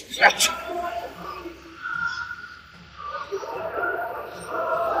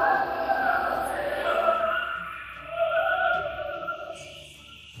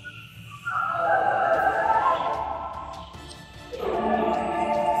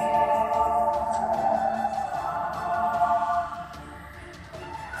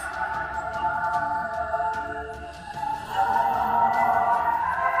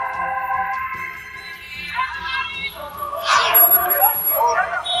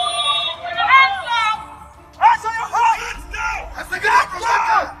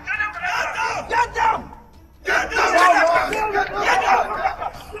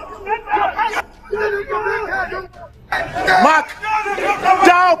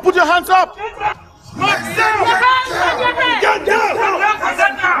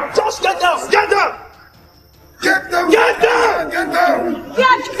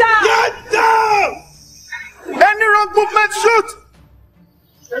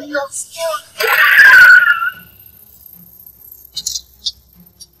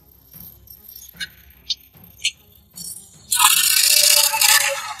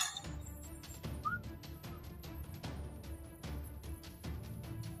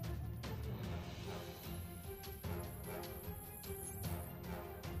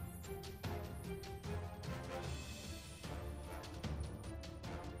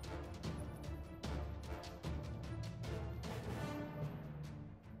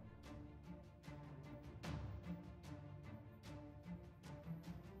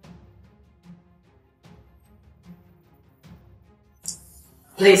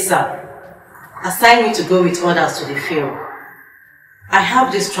 Please, sir, assign me to go with others to the field. I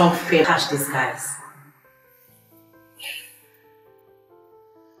have this strong fear to catch these guys.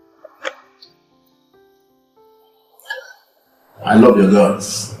 I love your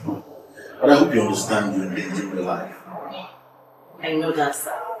guns, but I hope you understand you're in danger of your life. I know that,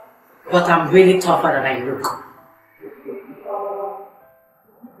 sir, but I'm really tougher than I look.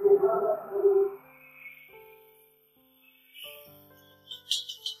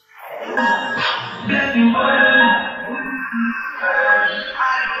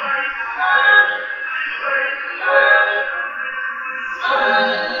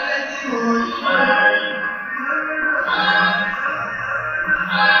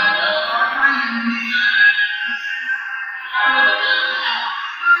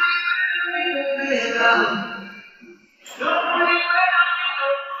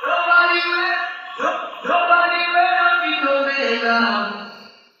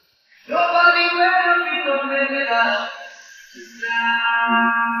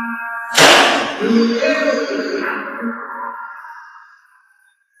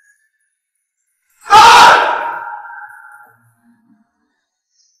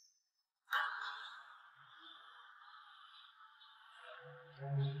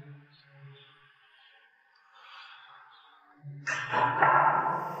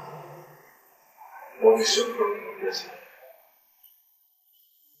 What is your problem, yes?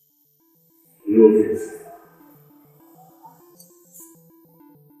 No.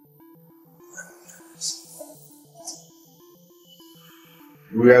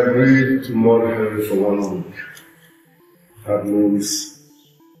 We agreed to monitor him for 1 week. That means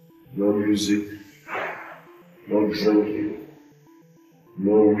no music, no drinking,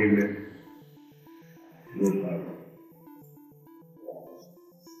 no women, no party.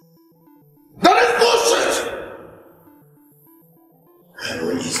 That is bullshit!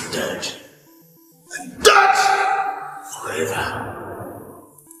 Henry is dead. And dead forever.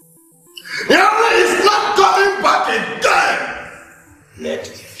 Henry is not coming back again! Let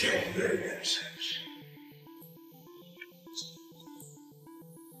the dead bury themselves.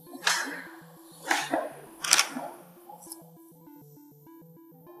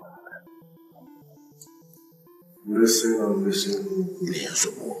 Listen and listen. Yes,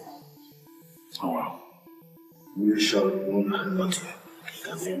 oh wow. We shall not have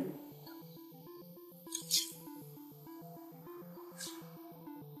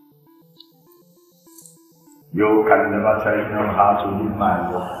You can never tell him how to live my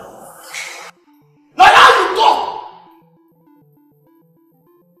life. Now you talk!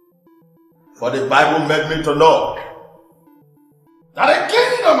 For the Bible made me to know that the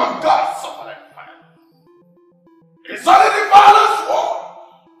kingdom of God suffered fire. It's only the violence war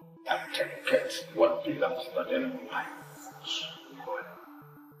that can get what belongs to them in life.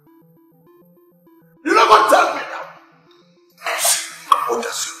 You're not going to tell me now. What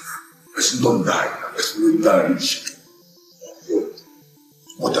does it? Let's not die. Let's not die.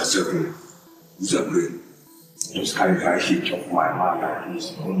 What does it mean? Who's a brain? Just carry that shit off my mind like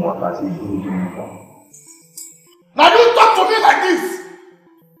this. No more that he will do me. Now you talk to me like this!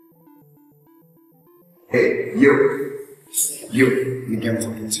 Hey, you think I'm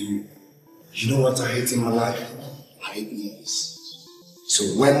talking to you? You know what I hate in my life? I hate noise. So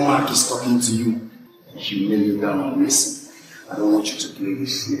when Mark is talking to you, you kneel down and listen. I don't want you to play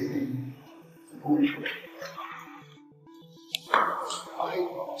this shit. I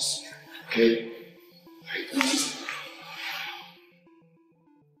hate noise. Okay? I hate noise.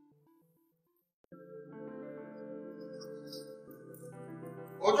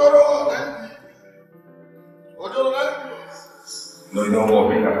 No, you don't want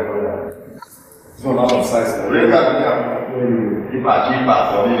me to it's not out of size. If I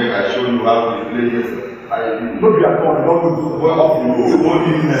for me, I show you how to play this. Maybe I don't do what up you go in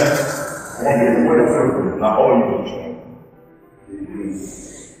there. Now all you do.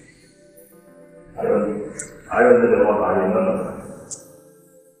 I don't know what I remember.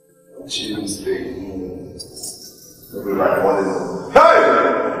 Tuesday. Maybe like what is hey!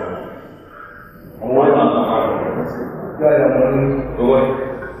 Don't worry.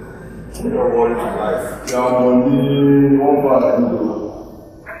 Don't worry my life. You are only one father.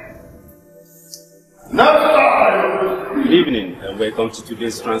 Good evening and welcome to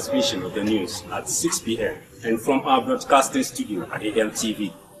today's transmission of the news at 6 p.m. and from our broadcasting studio at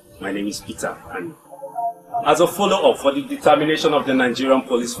ALTV. My name is Peter, and as a follow-up for the determination of the Nigerian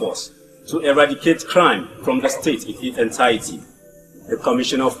police force to eradicate crime from the state in its entirety, the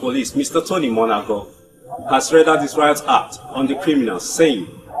Commissioner of Police, Mr. Tony Monago, has read out this riot act on the criminals, saying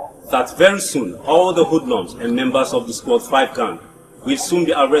that very soon all the hoodlums and members of the Squad 5 gang will soon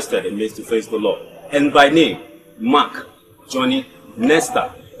be arrested and made to face the law. And by name, Mark, Johnny,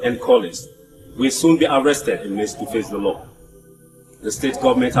 Nesta, and Collins will soon be arrested and made to face the law. The state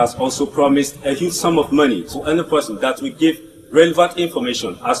government has also promised a huge sum of money to any person that will give relevant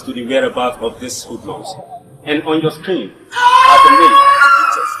information as to the whereabouts of these hoodlums. And on your screen are the names and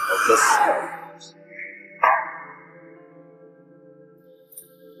pictures of this.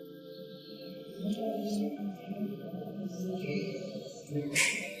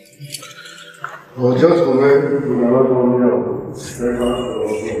 Well, just for me, we are not only of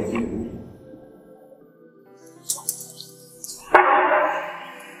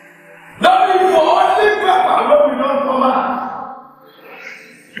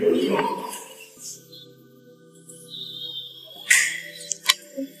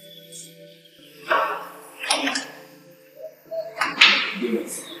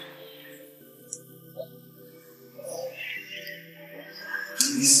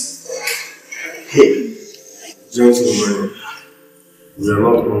Hey, gentlemen, we are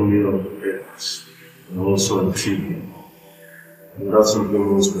not only on the beds, we are also on TV. And that's what the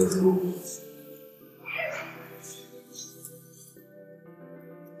most valuable.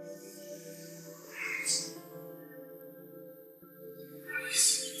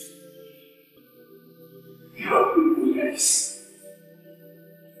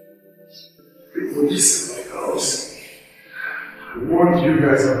 The police in my house. I warned you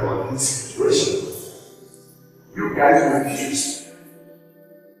guys about this situation. You guys refused.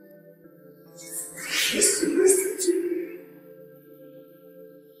 Refused to listen to me.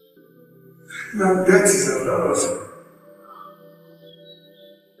 Now that is another thing.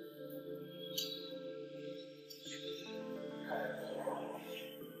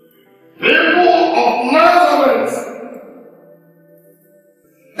 People of Nazareth!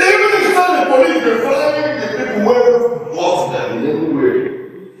 Even if the police were following the people who lost them in any way,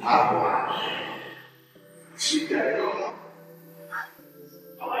 she died on.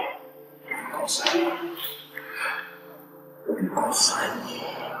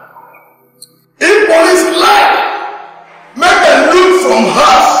 If police lie, make them look from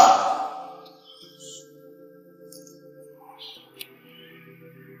her.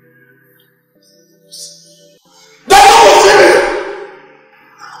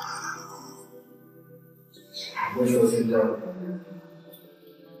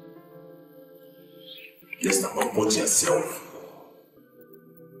 Just about yourself.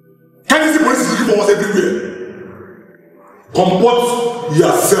 Can't you see police is looking for us everywhere? Comport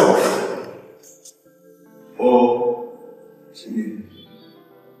yourself. Oh,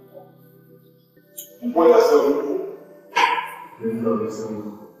 comport yourself.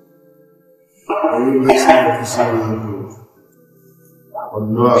 Are you listening to on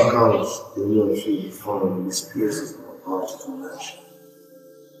no account will you feel be found in these places I'm about to mention.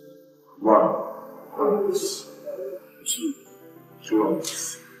 1. Hunters. 2.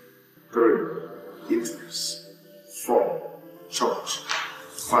 Drugs. 3. Eaters. 4. Church.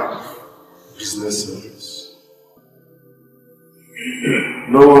 5. Business owners.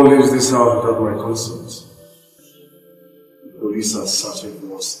 No one leaves this house without my consent. The police are searching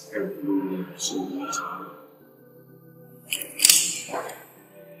for us everywhere, so we need to.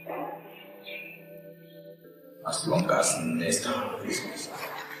 As long as next time business,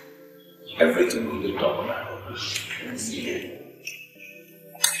 everything will be done by see.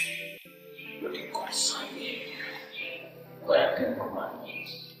 But it concerns me where I can command me.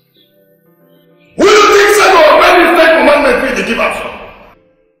 Who do you think said or when is that commandment will give us?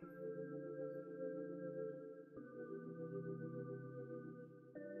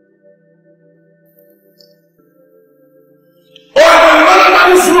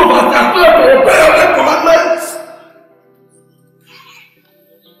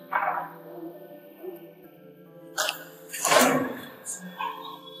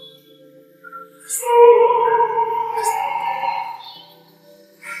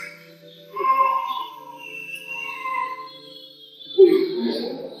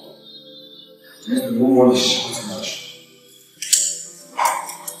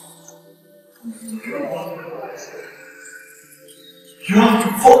 You have to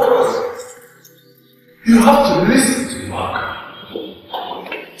focus. You have to listen to Mark.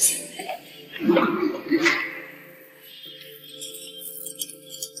 Look at me.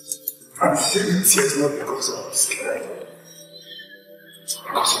 I'm shedding tears not because I'm scared.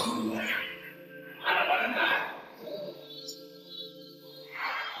 Because of you.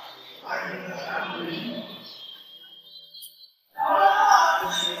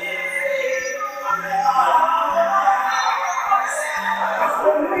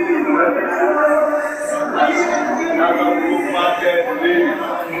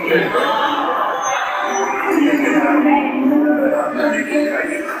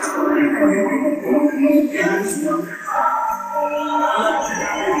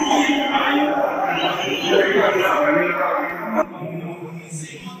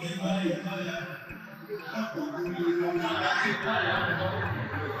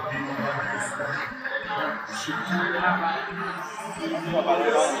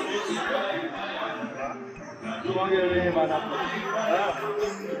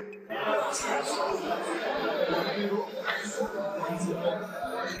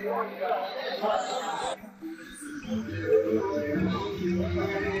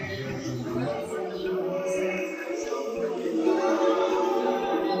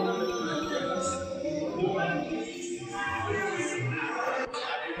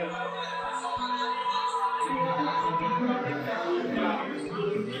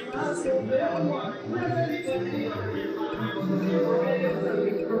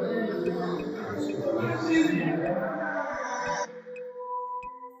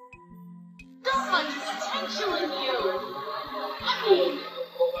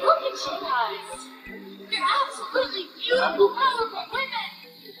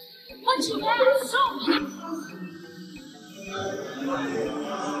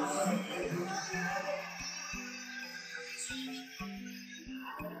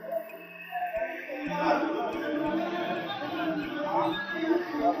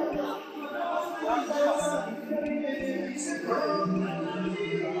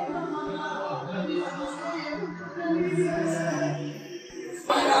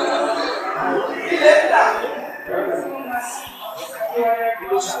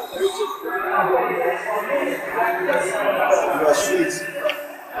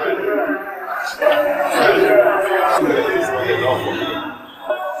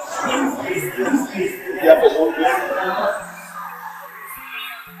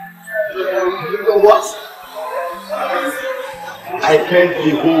 You know what? I can't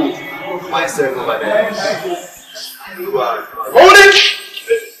behold myself over there. Hold it!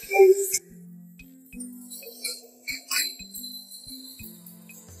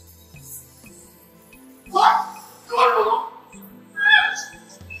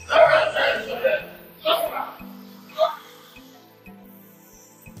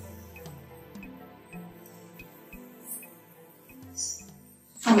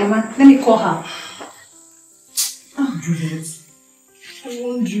 Mama, let me call her. Oh, Juliet. I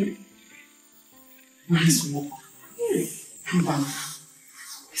want you. Nice work. Come back.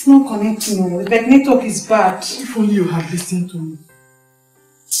 It's not connecting. The network is bad. If only you had listened to me.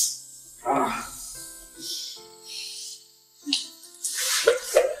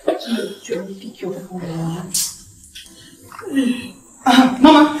 Pick your phone.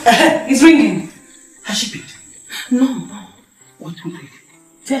 Mama, it's ringing. Has she picked? No. Wait.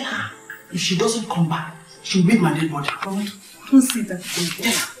 Tell her, if she doesn't come back, she'll make my dead body. I don't see that.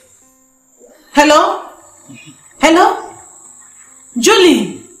 Tell her. Hello? Hello?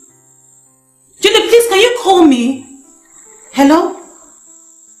 Julie? Julie, please, can you call me? Hello?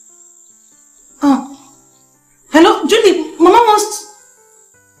 Oh. Hello? Julie, Mama wants...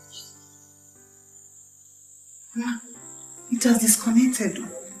 Mama, it has disconnected.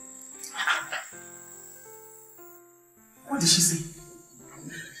 What did she say?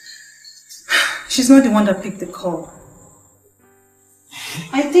 She's not the one that picked the call.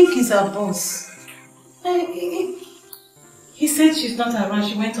 I think he's our boss. He said she's not around.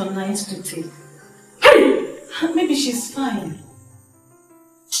 She went on night duty. Maybe she's fine.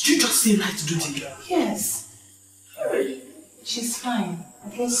 Did you just say night duty? Yes. She's fine. I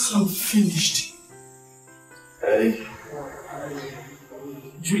guess I'm finished. Hey.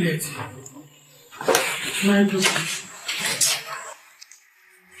 Juliet. Night duty.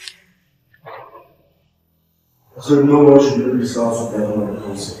 So no one should be results of their own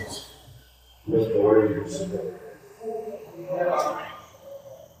concept. That's the way it is.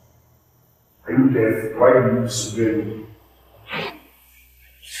 Are you deaf? Why do you disobey me?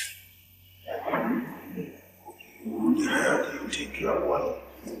 How do you take your one?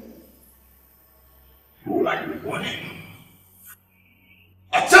 Who are you warning?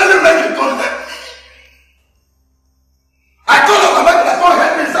 I tell you make it contact! I told you about the phone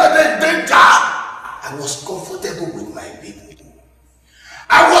help me inside the danger! I was comfortable with my people.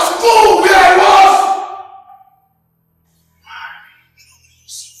 I was cool where I was!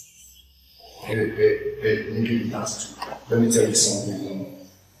 Hey, Nigerian, let me tell you something.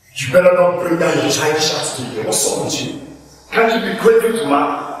 You better not bring down your giant shots to me. What's up with you? Can't you be grateful to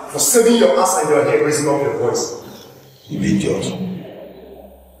man for saving your ass and your head, raising up your voice? You idiot.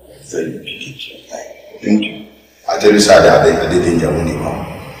 Very idiot. Thank you. I tell you, sir, that I didn't even know.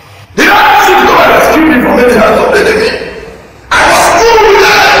 Did I ask you to come and rescue me from any hands of the enemy? I was cool with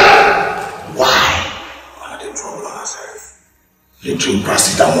that! little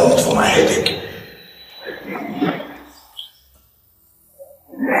paracetamol for my headache.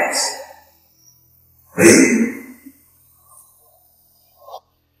 Yes.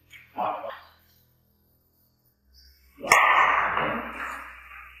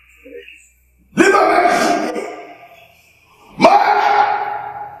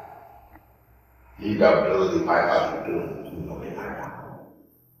 He that blows the pipe out of the door to know the pipe.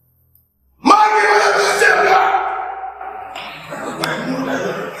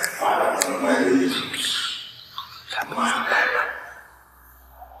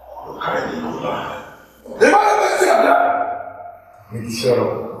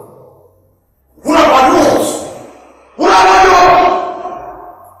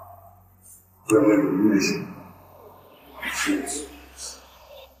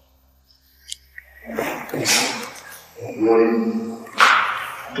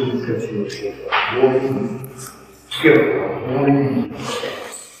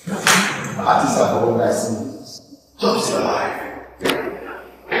 Artists are all nice. Jobs are alive.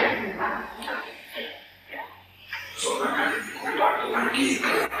 So I can go back to my gig.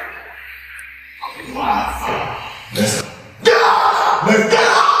 Let's go.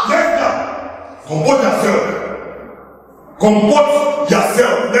 Comport yourself. Comport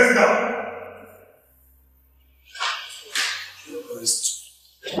yourself. Let's go.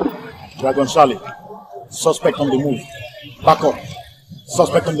 Dragon Charlie, suspect on the move. Back up.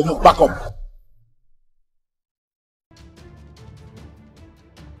 Suspect on the move. Back up.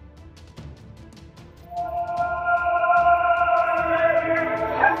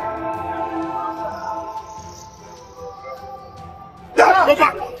 Go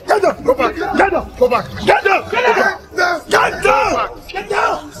back! Get down! Go back! Get down! Go back! Get down! Get down! Get down! Get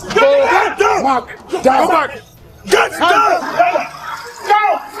down! Get down! Mark! Go back! Get down! Down!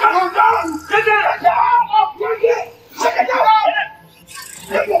 Down! Get down!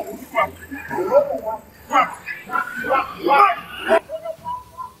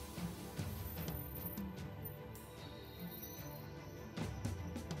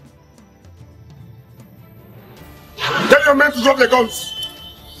 Tell your men to drop the guns.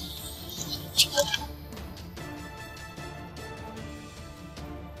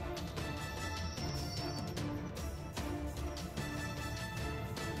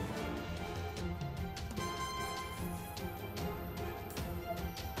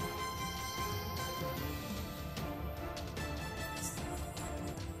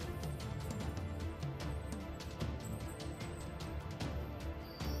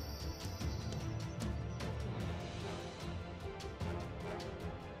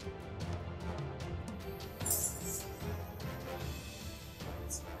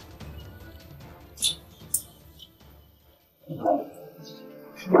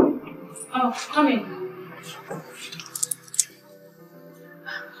 Oh, come in.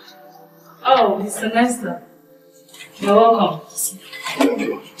 Oh, Mr. Nestor. You're welcome.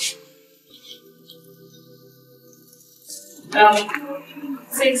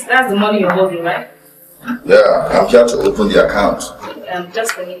 Six, that's the money you're holding, right? Yeah, I'm here to open the account.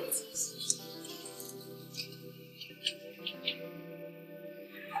 Just a minute.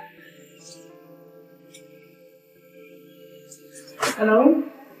 Hello?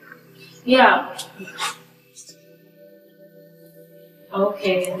 Yeah.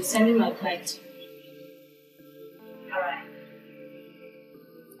 Okay, I'm sending my client. Alright.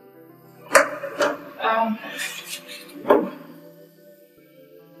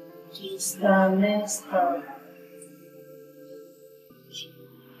 Mr. Nestor.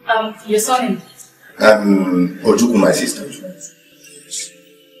 Your son? Ojuku, my sister.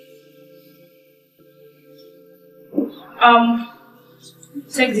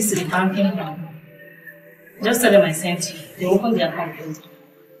 Take this to the banking account. Just tell them I sent you. They open their account.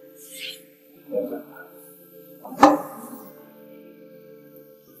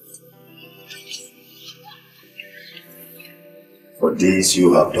 For this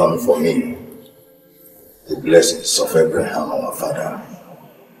you have done for me, the blessings of Abraham our father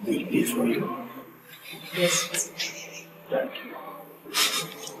will be for you. Yes. Thank you.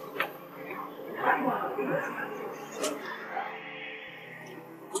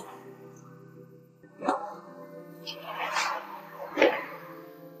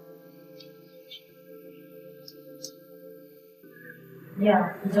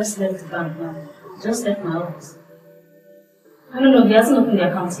 Yeah, he just left the bank now. Just left my office. I don't know, he hasn't opened the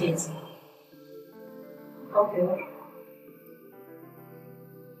account yet. Okay.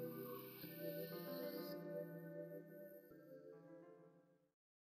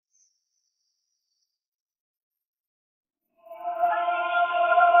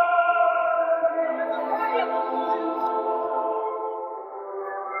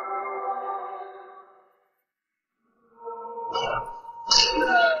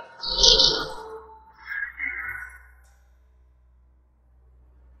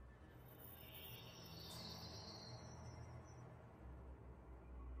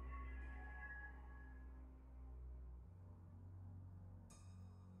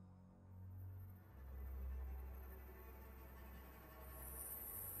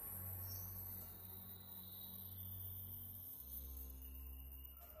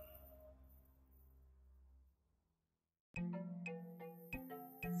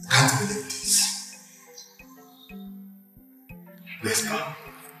 can't believe this. Let's go.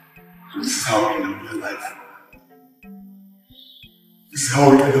 This is how we end up your life. This is how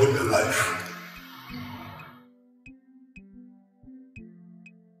we end up your life.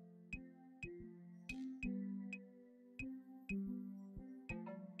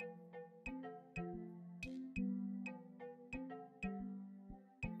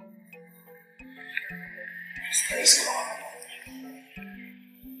 Praise God.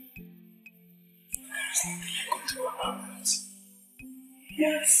 There's nothing I could do about that.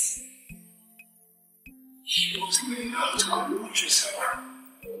 Yes. She was learning how to control herself.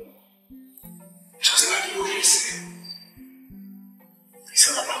 Just like you always say. It's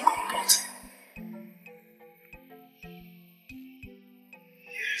all about comfort.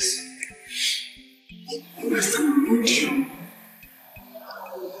 Yes. Lester, we want you.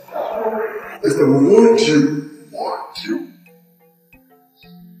 Lester, we want you. Want you.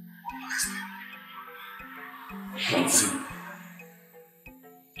 Nancy.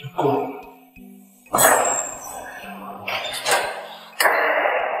 Go.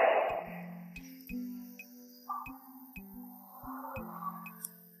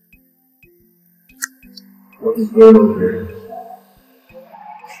 What is going on here?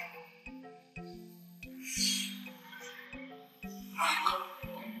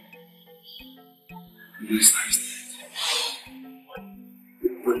 Lester is dead. The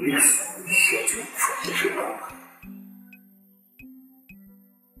police shot him from the funeral.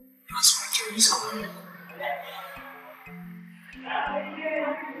 That's why Jerry is going.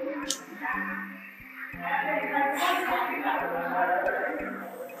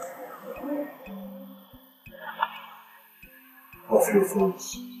 Off your phones.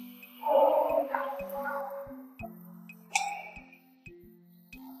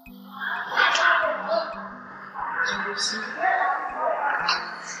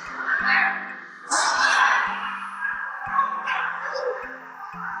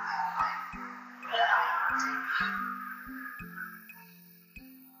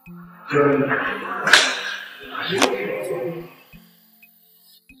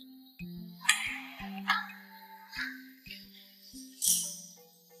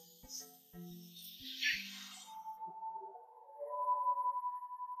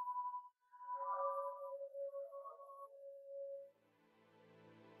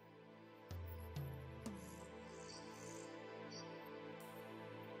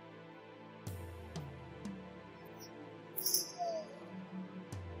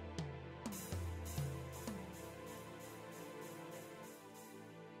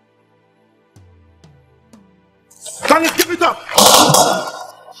 Can you give it up?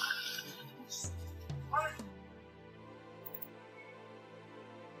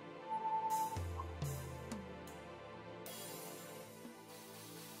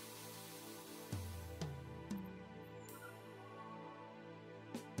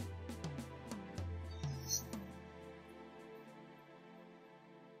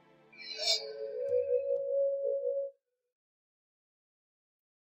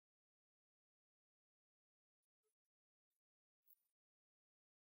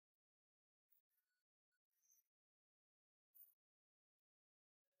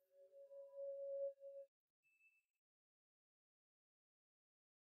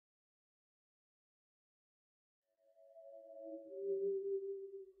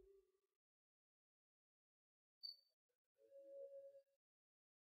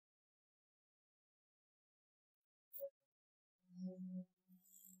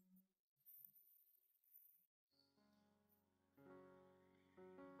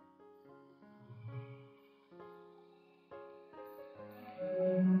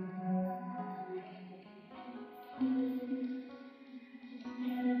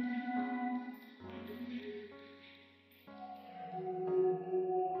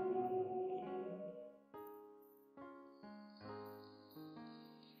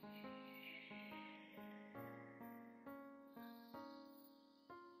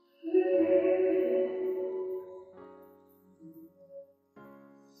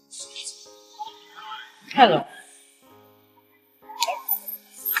 Hello.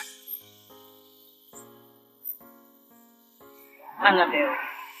 Annabelle.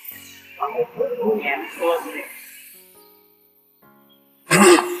 Yeah, lovely.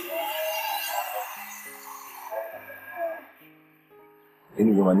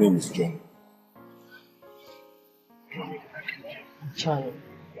 Anyway, my name is John. Charlie.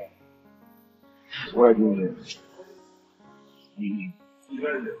 What are you doing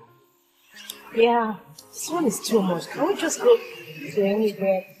here? Yeah, this one is too much. Can we just go to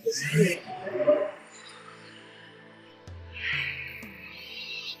anywhere?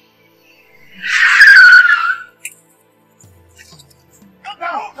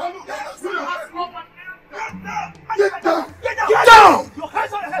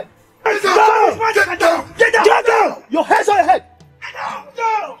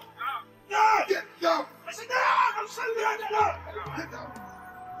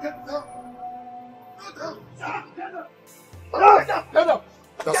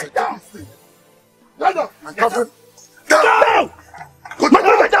 Get down! Get down! Get down! Get down! Get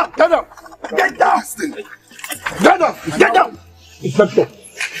down! Get down! Get down! Get down! Get down! Inspector,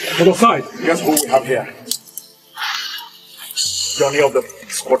 to the side. Guess who we have here? Johnny of the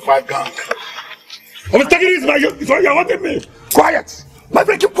Squad 5 gang. I was taking this, man. You're wanting me. Quiet! My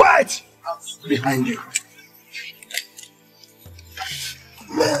friend, keep quiet! Behind you.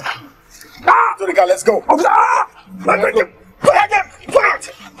 Ah! To the car, let's go. Ah! My friend, quiet!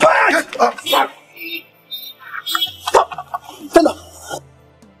 Quiet! Quiet! Stand up!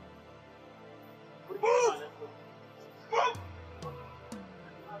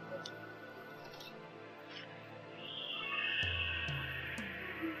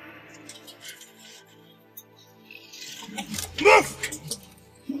 Move!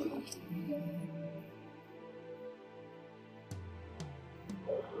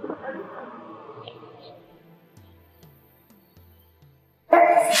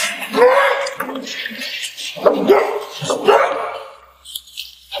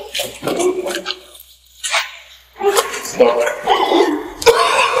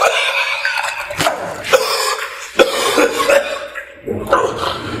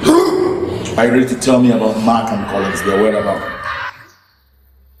 Are you ready to tell me about Mark and Collins, their whereabouts?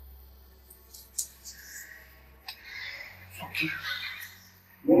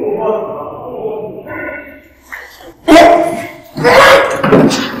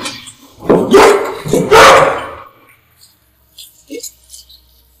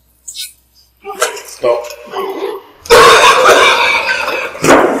 Stop.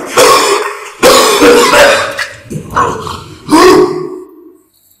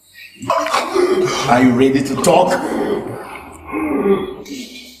 Are you ready to talk?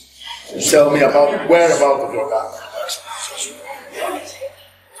 Tell me about whereabouts of your gang.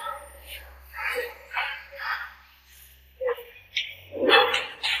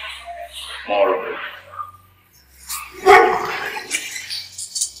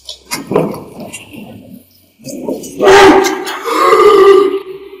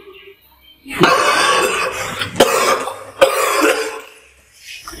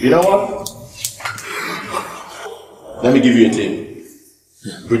 You know what? Let me give you a tip.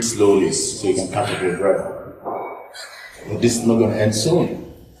 Breathe slowly so you can catch up your breath. But this is not going to end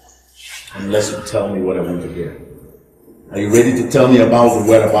soon. Unless you tell me what I want to hear. Are you ready to tell me about the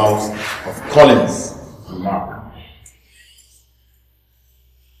whereabouts of Collins and Mark?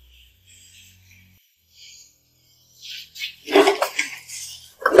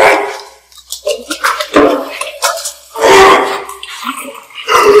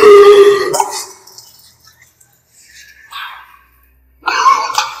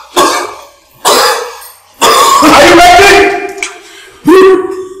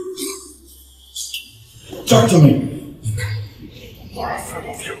 Talk to me. I'm not afraid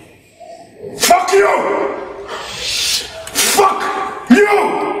of you. Fuck you! Fuck you!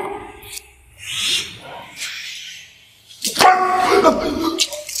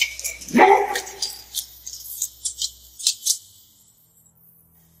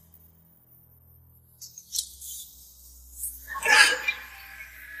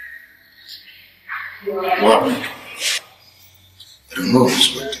 What? I don't know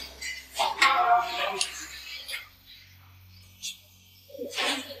this way.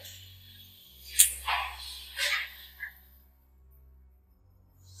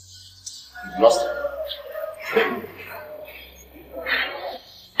 Lost it.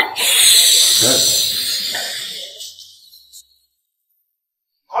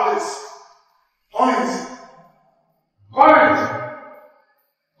 Collins! Collins! Collins!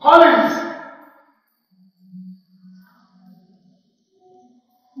 Collins!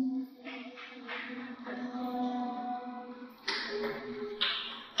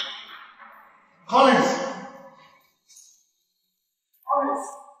 Collins! Collins!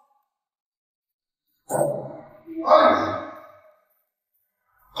 Collins!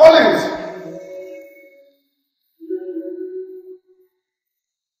 Collins!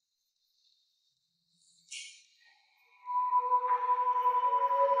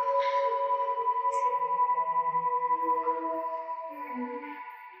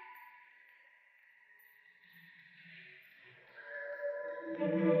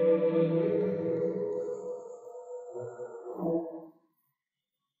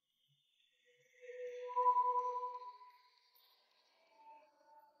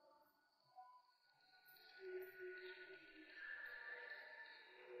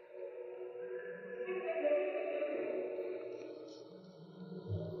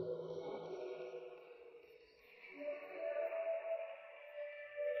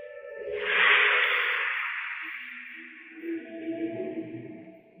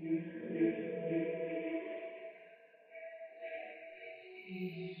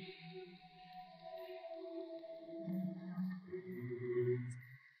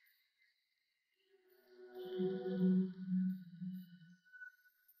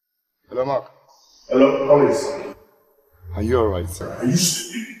 Hello, Mark. Hello, Collins. Are you alright? Are you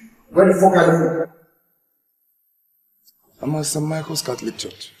stupid? Where the fuck are you? I'm at St. Michael's Catholic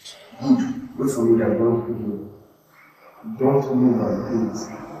Church. Good. Wait for me, I'm going to move. Don't move my please.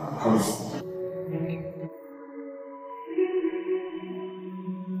 Collins.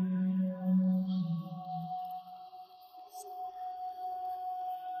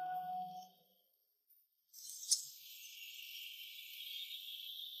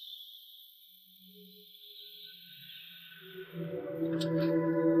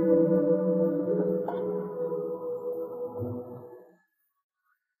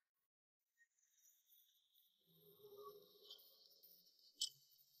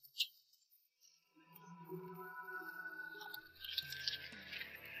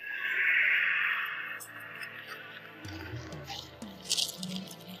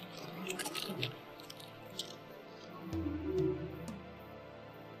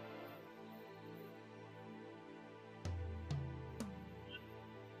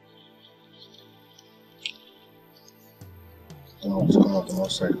 Come out, I'm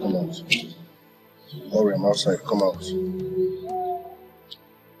outside, come out. Don't worry, I'm outside, come out.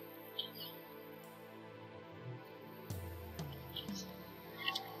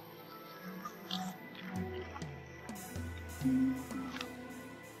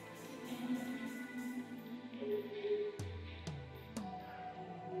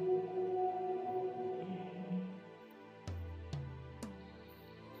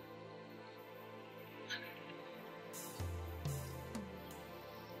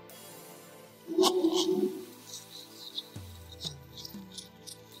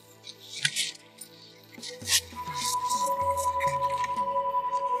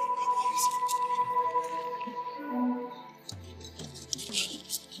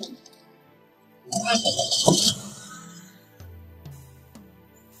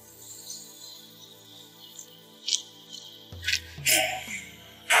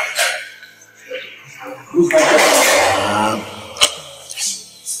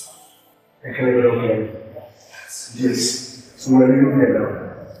 Yes. So when you get down,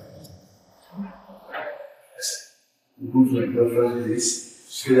 you go to my girlfriend's place,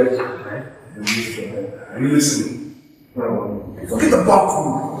 straight up to the night, and you to her. Are you listening? No. Forget about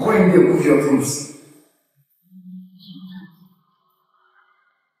food. Go in there and move your things.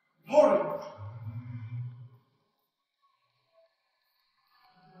 Hold it.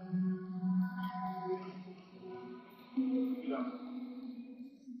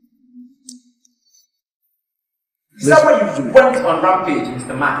 Is that why you went on rampage,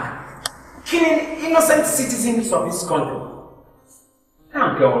 Mr. Mark? Killing innocent citizens of this country?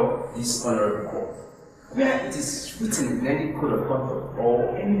 Thank God, this honorable court, where it is written in any code of conduct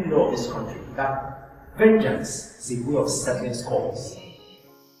or any law of this country that vengeance is a way of settling scores.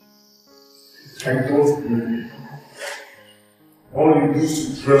 I don't believe it. All you do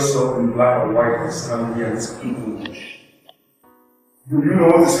is to dress up in black and white and stand here and speak English. Do you know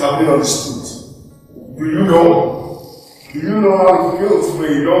what is happening on the street? Do you know? Do you know how it feels for a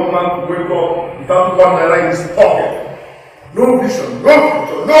young man to wake up without $1 in his pocket? No vision, no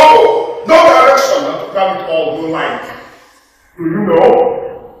future, no direction, and to carry it all, no light. Do you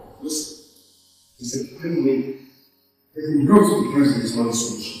know? Listen, it's a plain way. If you go to the prison, it's not a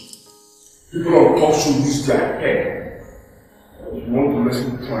solution. People on top should use their head. If you want to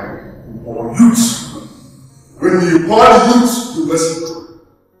lessen crime, you empower youth. When you empower youth, you lessen crime.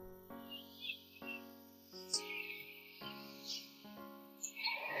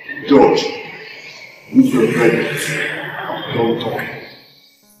 George, with your head, don't talk.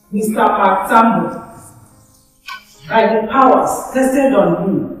 Mr. Paktambo, by the powers vested on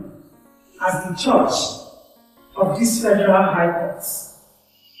you as the judge of this federal high court,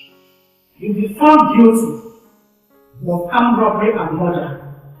 you'll be found guilty of armed robbery and murder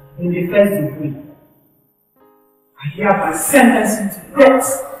in the first degree. I hereby sentence you to death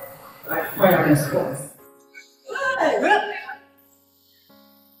by fire and sword.